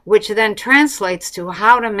presence, which then translates to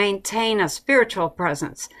how to maintain a spiritual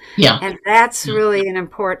presence. Yeah. And that's really an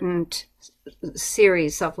important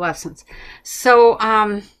series of lessons. So,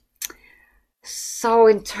 so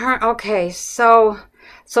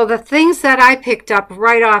the things that I picked up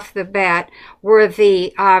right off the bat were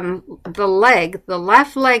the leg, the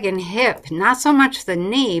left leg and hip, not so much the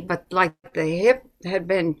knee, but like the hip had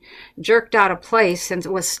been jerked out of place and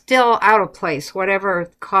was still out of place, whatever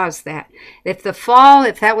caused that. If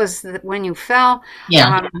that was when you fell,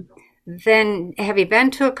 then have you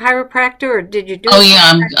been to a chiropractor or did you do Oh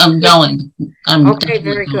yeah, I'm going. Okay,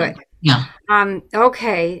 very good. Yeah.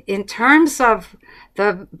 Okay, in terms of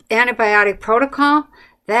the antibiotic protocol,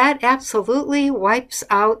 that absolutely wipes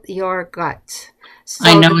out your gut. So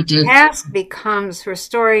I know it did. The task becomes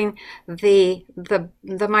restoring the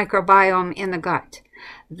microbiome in the gut.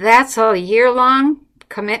 That's a year-long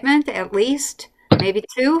commitment, at least, maybe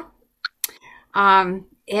 2. And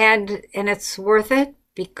it's worth it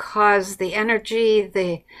because the energy,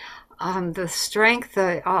 the strength,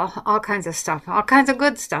 all kinds of stuff, all kinds of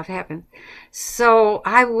good stuff happens. So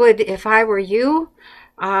I would, if I were you,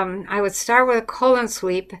 I would start with a colon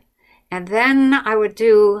sweep, and then I would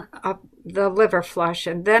do the liver flush,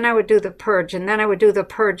 and then I would do the purge, and then I would do the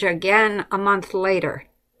purge again a month later.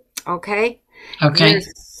 Okay? Okay.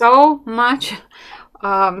 There's so much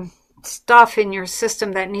stuff in your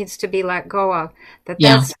system that needs to be let go of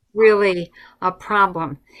that's really a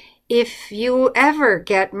problem. If you ever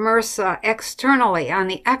get MRSA externally on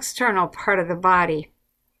the external part of the body,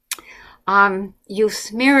 you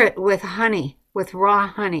smear it with honey, with raw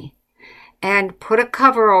honey, and put a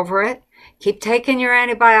cover over it. Keep taking your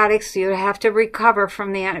antibiotics. You have to recover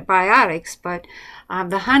from the antibiotics, but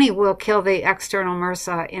the honey will kill the external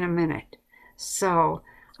MRSA in a minute. So,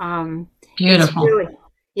 beautiful. Really,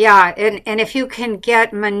 and if you can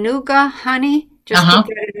get Manuka honey, just keep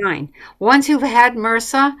that in mind. Once you've had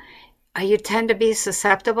MRSA, you tend to be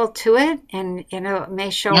susceptible to it, and it may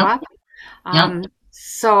show up.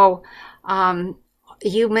 So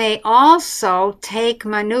you may also take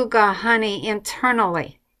Manuka honey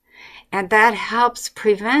internally, and that helps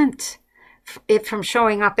prevent it from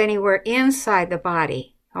showing up anywhere inside the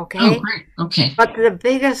body. Okay. Oh, great. Okay. But the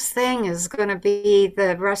biggest thing is going to be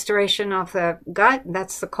the restoration of the gut.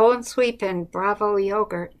 That's the colon sweep and Bravo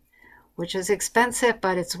yogurt, which is expensive,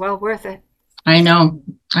 but it's well worth it. I know.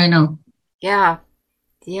 Yeah.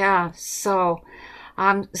 So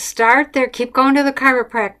start there. Keep going to the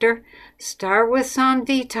chiropractor. Start with some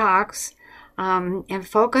detox, and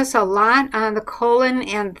focus a lot on the colon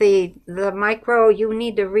and the micro. You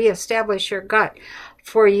need to reestablish your gut.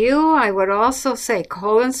 For you, I would also say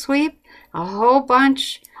colon sweep, a whole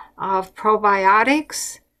bunch of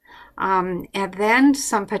probiotics, and then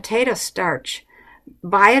some potato starch.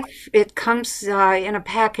 Buy it. It comes in a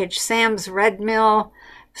package. Sam's Red Mill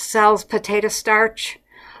sells potato starch.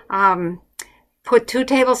 Put 2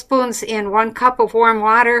 tablespoons in 1 cup of warm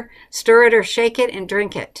water, stir it or shake it, and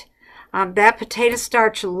drink it. That potato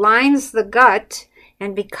starch lines the gut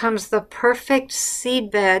and becomes the perfect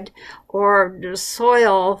seedbed or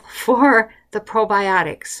soil for the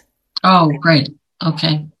probiotics. Oh, great.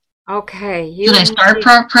 Okay. Okay. Should I start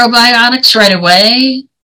probiotics right away?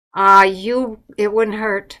 It wouldn't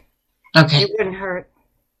hurt. Okay. It wouldn't hurt.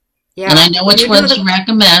 Yeah. And I know which ones you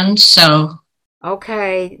recommend, so.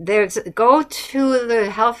 Okay. Go to the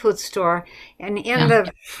health food store, and in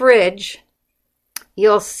the fridge,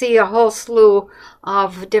 you'll see a whole slew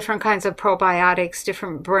of different kinds of probiotics,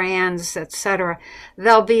 different brands, etc.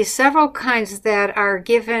 There'll be several kinds that are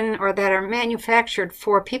given or that are manufactured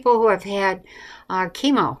for people who have had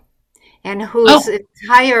chemo and whose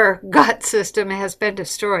entire gut system has been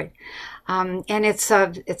destroyed. And it's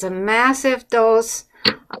a massive dose.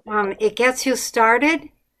 It gets you started,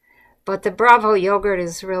 but the Bravo yogurt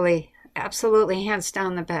is really absolutely hands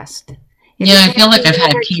down the best. I feel like I've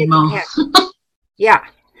had chemo. Yeah.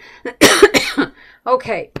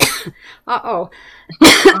 Okay. Uh-oh.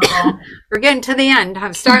 We're getting to the end.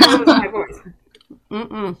 I'm starting to lose my voice.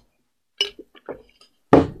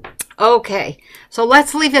 Okay. So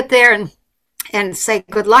let's leave it there and say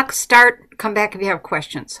good luck. Come back if you have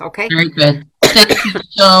questions. Okay? Very good. Thank you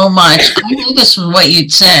so much. I knew this was what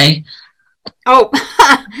you'd say. Oh,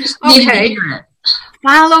 okay.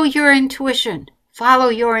 follow your intuition. Follow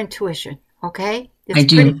your intuition. Okay? It's I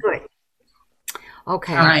do. pretty good.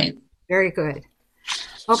 Okay. All right. Very good.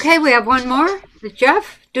 Okay, we have one more.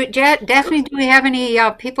 Jeff? Daphne, do we have any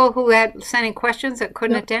people who had sending questions that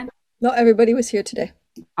couldn't attend? No, everybody was here today.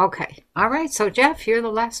 Okay. All right. So, Jeff, you're the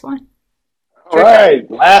last one. All right.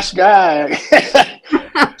 Last guy.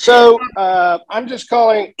 So, I'm just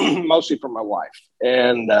calling mostly for my wife.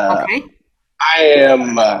 And I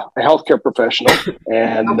am a healthcare professional,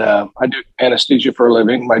 and I do anesthesia for a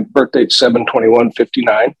living. My birthday's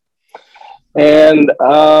 7/21/59. And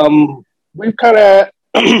we've kind of,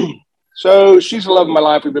 so she's the love of my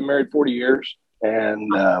life. We've been married 40 years. And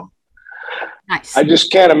nice. I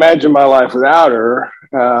just can't imagine my life without her.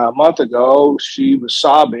 A month ago, she was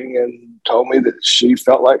sobbing and told me that she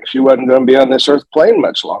felt like she wasn't going to be on this earth plane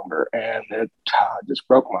much longer. And it just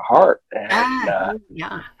broke my heart. And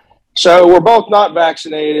so we're both not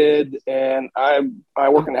vaccinated, and I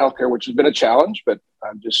work in healthcare, which has been a challenge, but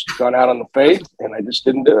I've just gone out on the faith, and I just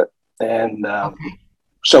didn't do it. And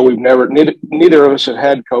so we've neither of us have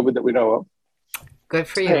had COVID that we know of. Good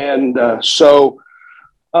for you. And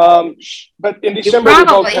but in December, you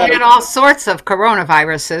probably had all sorts of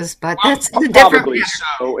coronaviruses, but that's the different. Probably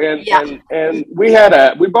so. And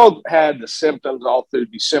we both had the symptoms all through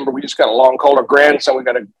December. We just got a long cold. Our grandson, we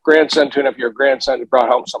got a grandson tune up. Your grandson who brought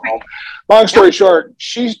home some home. Long story short,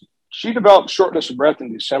 she developed shortness of breath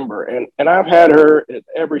in December, and I've had her at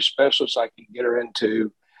every specialist I can get her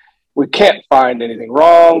into. We can't find anything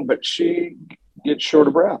wrong, but she gets short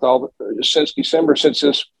of breath since December, since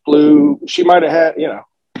this flu. She might have had,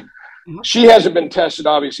 she hasn't been tested,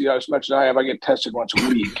 obviously, as much as I have. I get tested once a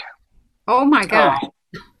week. Oh, my God.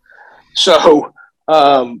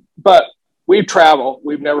 But we travel.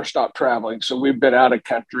 We've never stopped traveling. So we've been out of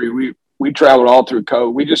country. We traveled all through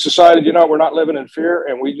COVID. We just decided, we're not living in fear,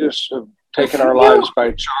 and we just have taken our lives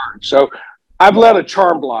by charge. So I've led a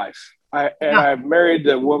charmed life. I've married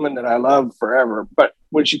the woman that I love forever. But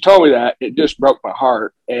when she told me that, it just broke my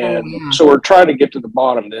heart. And so we're trying to get to the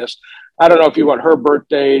bottom of this. I don't know if you want her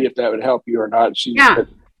birthday, if that would help you or not.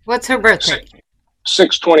 What's her birthday?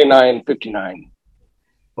 6/29/59.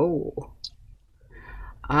 Oh.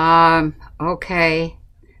 Okay.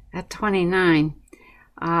 At 29.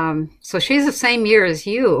 So she's the same year as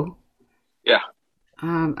you. Yeah.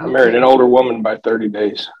 Okay. I married an older woman by 30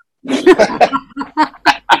 days.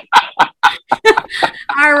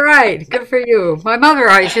 All right. Good for you. My mother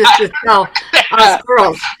always used to tell us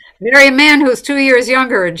girls, marry a man who's 2 years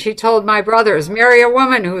younger. And she told my brothers, marry a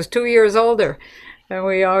woman who's 2 years older. And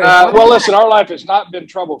we always. Well, listen, our life has not been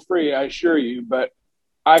trouble-free, I assure you. But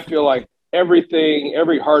I feel like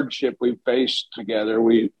every hardship we've faced together,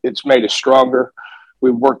 it's made us stronger.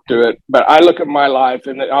 We've worked through it. But I look at my life,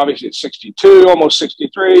 and obviously at 62, almost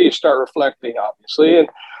 63, you start reflecting, obviously. And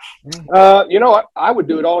you know what? I would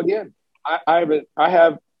do it all again. I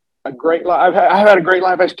have a great life. I've had a great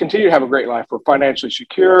life. I continue to have a great life. We're financially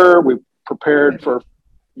secure. We've prepared for,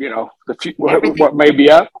 what may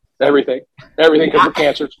be up. Everything because of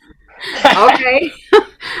cancers. Okay.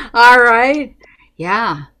 All right.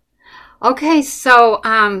 Yeah. Okay. So,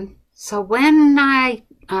 when I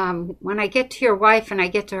get to your wife and I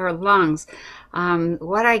get to her lungs,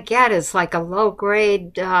 what I get is like a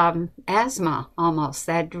low-grade asthma almost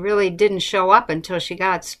that really didn't show up until she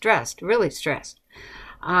got really stressed.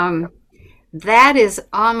 That is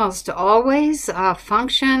almost always a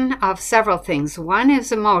function of several things. One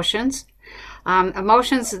is emotions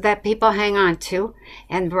that people hang on to.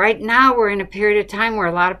 And right now we're in a period of time where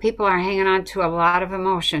a lot of people are hanging on to a lot of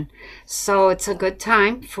emotion. So it's a good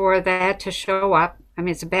time for that to show up. I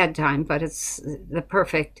mean, it's a bad time, but it's the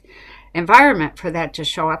perfect environment for that to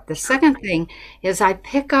show up. The second thing is I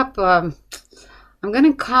pick up, I'm going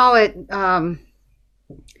to call it 1,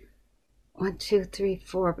 2, 3,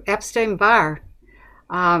 4, Epstein-Barr.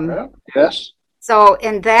 Yes. So,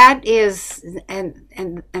 and that is,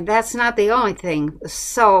 and that's not the only thing.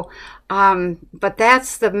 So, but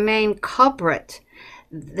that's the main culprit.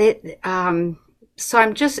 So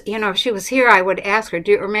I'm just, if she was here, I would ask her,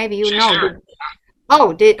 or maybe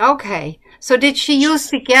okay. So did she used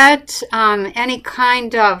to get any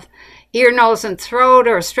kind of ear, nose, and throat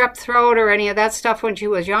or strep throat or any of that stuff when she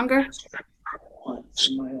was younger?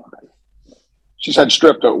 She's had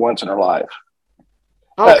strep throat once in her life.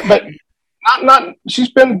 Okay. But not. She's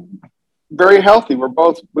been very healthy. We've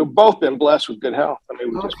both been blessed with good health. I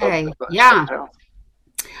mean,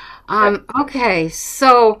 Okay.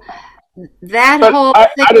 So that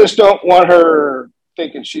I just don't want her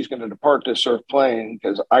thinking she's going to depart this earth plane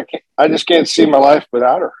because I just can't see my life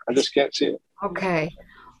without her. I just can't see it. Okay.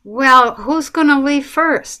 Well, who's going to leave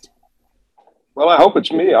first? Well, I hope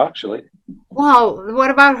it's me, actually. Well, what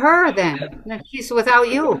about her then? If she's without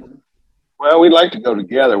you. Well, we'd like to go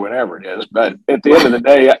together whenever it is, but at the end of the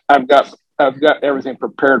day, I've got everything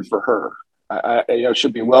prepared for her.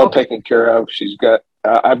 She'll be well taken care of.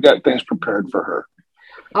 I've got things prepared for her.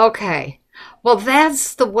 Okay. Well,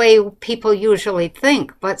 that's the way people usually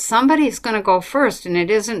think, but somebody's going to go first, and it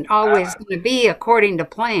isn't always going to be according to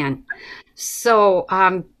plan. So,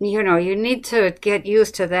 you need to get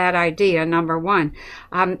used to that idea, number one.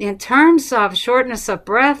 In terms of shortness of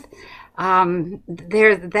breath,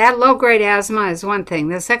 that low-grade asthma is one thing.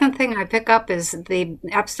 The second thing I pick up is the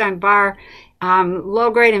Epstein-Barr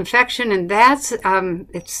low-grade infection, and that's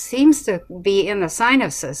it seems to be in the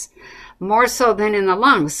sinuses more so than in the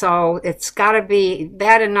lungs. So it's got to be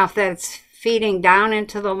bad enough that it's feeding down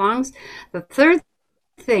into the lungs. The third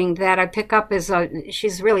thing that I pick up is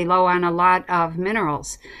she's really low on a lot of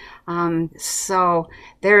minerals. So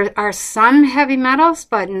there are some heavy metals,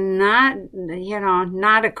 but not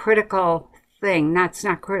a critical thing. That's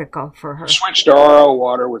not critical for her. Switched to RO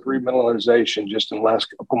water with remineralization just in the last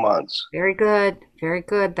couple months. Very good. Very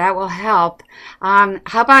good. That will help. How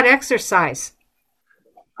about exercise?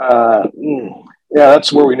 Yeah,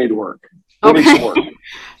 that's where we need to work. We need some work.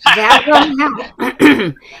 That will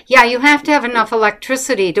help. Yeah, you have to have enough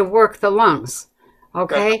electricity to work the lungs.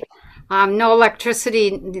 Okay? No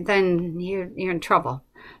electricity, then you're in trouble.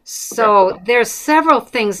 So there's several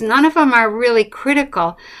things. None of them are really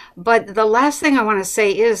critical, but the last thing I want to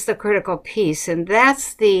say is the critical piece, and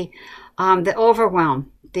that's the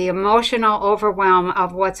overwhelm, the emotional overwhelm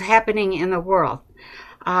of what's happening in the world.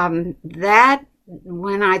 That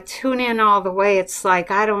when I tune in all the way, it's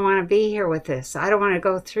like, I don't want to be here with this. I don't want to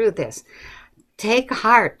go through this. Take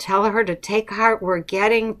heart. Tell her to take heart. We're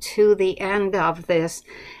getting to the end of this.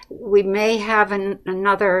 We may have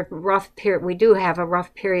another rough period. We do have a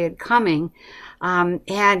rough period coming.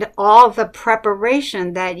 And all the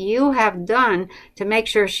preparation that you have done to make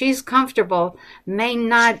sure she's comfortable may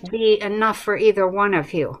not be enough for either one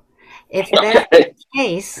of you. If that's the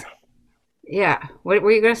case, yeah. What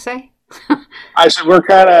were you going to say? I said we're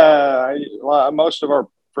kind of, most of our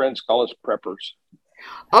friends call us preppers.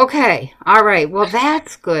 Okay. All right. Well,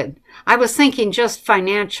 that's good. I was thinking just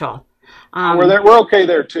financial. We're okay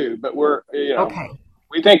there too, but we're, okay.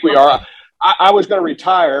 We think we are. I was going to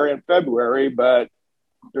retire in February, but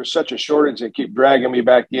there's such a shortage. They keep dragging me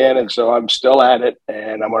back in. And so I'm still at it,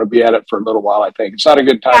 and I'm going to be at it for a little while. I think it's not a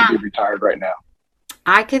good time to be retired right now.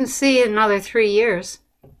 I can see another 3 years.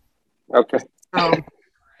 Okay. So,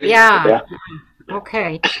 yeah.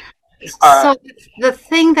 Okay. So the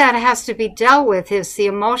thing that has to be dealt with is the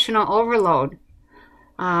emotional overload.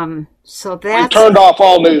 So that's... We turned off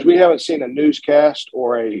all news. We haven't seen a newscast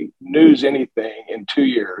or a news anything in 2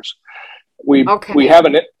 years. We think we have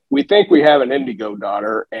an indigo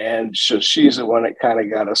daughter, and so she's the one that kind of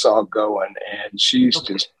got us all going, and she's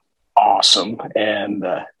just awesome. And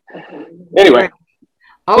anyway,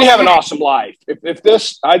 we have an awesome life. If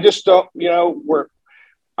this, I just don't,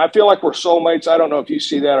 I feel like we're soulmates. I don't know if you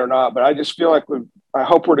see that or not, but I just feel like I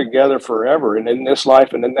hope we're together forever, and in this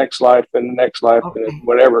life and the next life and the next life and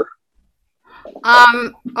whatever.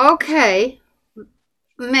 Okay.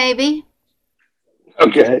 Maybe.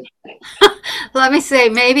 Okay. Let me say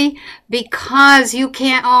maybe because you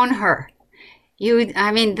can't own her.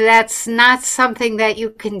 That's not something that you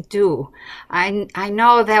can do. I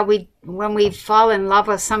know that when we fall in love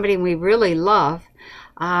with somebody we really love,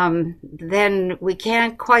 then we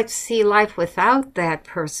can't quite see life without that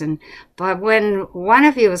person. But when one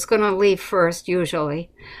of you is going to leave first, usually,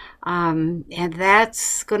 and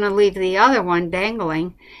that's going to leave the other one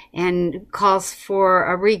dangling and calls for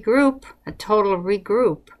a total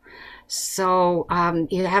regroup. So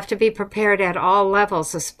you have to be prepared at all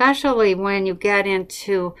levels, especially when you get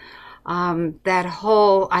into that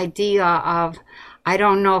whole idea of, I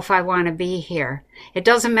don't know if I want to be here. It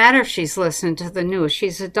doesn't matter if she's listening to the news.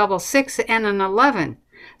 She's a 6 and an 11.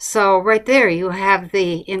 So right there, you have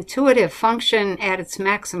the intuitive function at its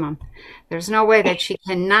maximum. There's no way that she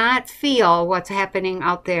cannot feel what's happening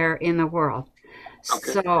out there in the world.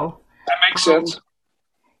 Okay. So that makes sense.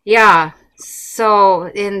 Yeah. So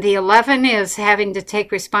in the 11 is having to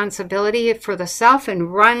take responsibility for the self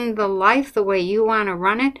and run the life the way you want to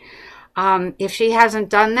run it. If she hasn't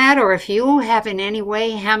done that, or if you have in any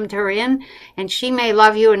way hemmed her in, and she may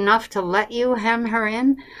love you enough to let you hem her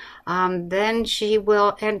in, then she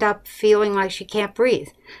will end up feeling like she can't breathe.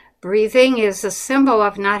 Breathing is a symbol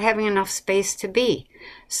of not having enough space to be.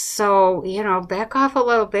 So, back off a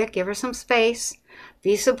little bit, give her some space,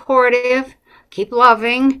 be supportive, keep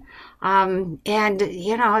loving, and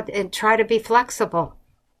try to be flexible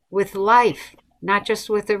with life. not just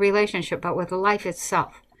with the relationship, but with life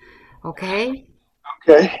itself. Okay?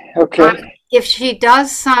 Okay. If she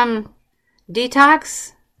does some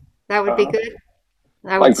detox, that would be good.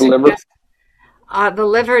 I would like the liver? The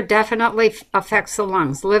liver definitely affects the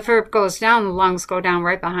lungs. Liver goes down, the lungs go down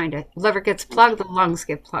right behind it. Liver gets plugged, the lungs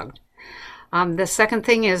get plugged. The second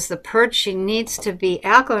thing is the purge. She needs to be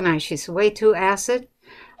alkalinized. She's way too acid.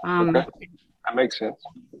 Okay. That makes sense.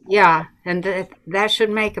 Yeah, and that should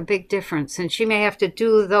make a big difference. And she may have to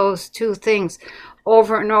do those two things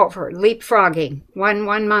over and over, leapfrogging.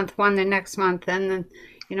 One month, one the next month, and then,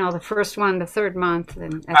 the first one the third month.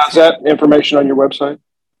 And how's that information on your website?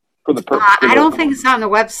 For the I don't think it's on the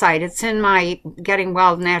website. It's in my Getting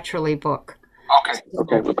Well Naturally book.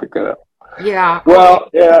 Okay, we'll pick that up. Yeah. Well,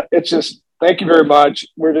 yeah, it's just, thank you very much.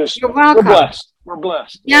 You're welcome. We're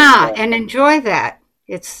blessed. Yeah, and enjoy that.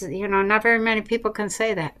 It's, not very many people can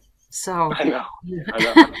say that. So I know.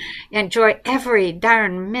 enjoy every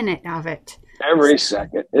darn minute of it. Every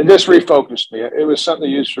second. It just refocused me. It was something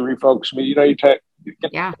used to refocus me. You get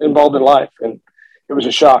involved in life, and it was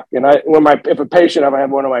a shock. And if I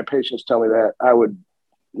have one of my patients tell me that, I would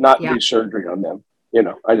not do surgery on them.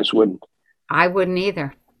 I just wouldn't. I wouldn't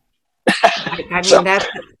either. I mean,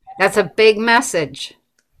 that's a big message.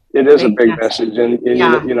 It is a big message, and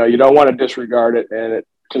you don't want to disregard it, and it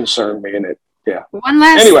concerned me, and it. Yeah. One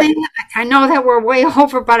last thing. I know that we're way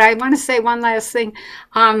over, but I want to say one last thing.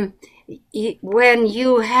 When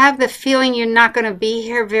you have the feeling you're not going to be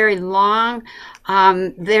here very long,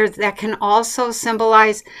 that can also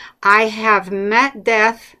symbolize I have met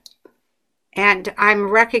death, and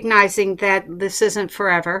I'm recognizing that this isn't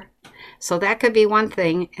forever. So that could be one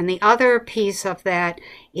thing. And the other piece of that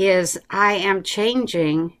is I am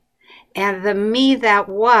changing, and the me that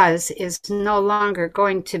was is no longer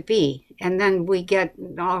going to be. And then we get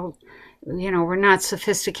all, we're not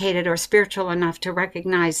sophisticated or spiritual enough to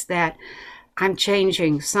recognize that I'm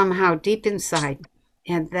changing somehow deep inside.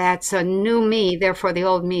 And that's a new me. Therefore, the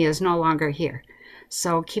old me is no longer here.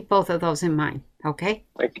 So keep both of those in mind. Okay?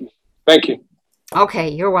 Thank you. Okay,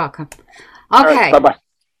 you're welcome. Okay. Right, bye-bye.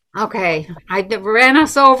 Okay, I ran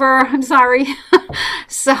us over. I'm sorry.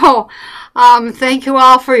 So, thank you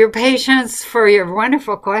all for your patience, for your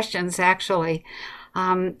wonderful questions, actually.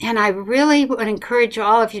 And I really would encourage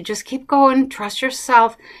all of you, just keep going, trust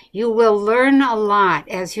yourself. You will learn a lot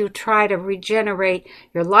as you try to regenerate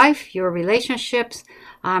your life, your relationships,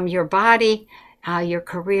 your body, your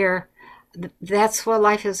career. That's what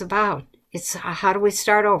life is about. It's how do we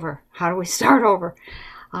start over? How do we start over?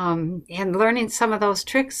 And learning some of those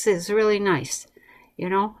tricks is really nice.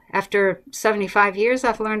 After 75 years,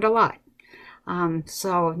 I've learned a lot.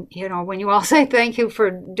 So, when you all say thank you for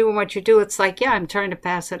doing what you do, it's like, I'm trying to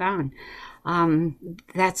pass it on.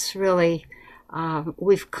 That's really,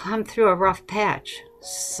 we've come through a rough patch.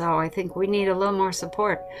 So I think we need a little more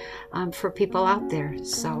support for people out there.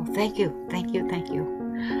 So thank you.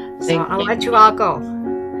 So I'll let you all go.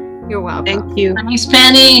 You're welcome. Thank you. Thanks,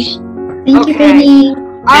 Penny. Thank you, Penny.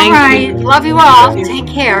 All right. Love you all. Take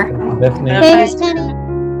care. Definitely. Thanks, Penny.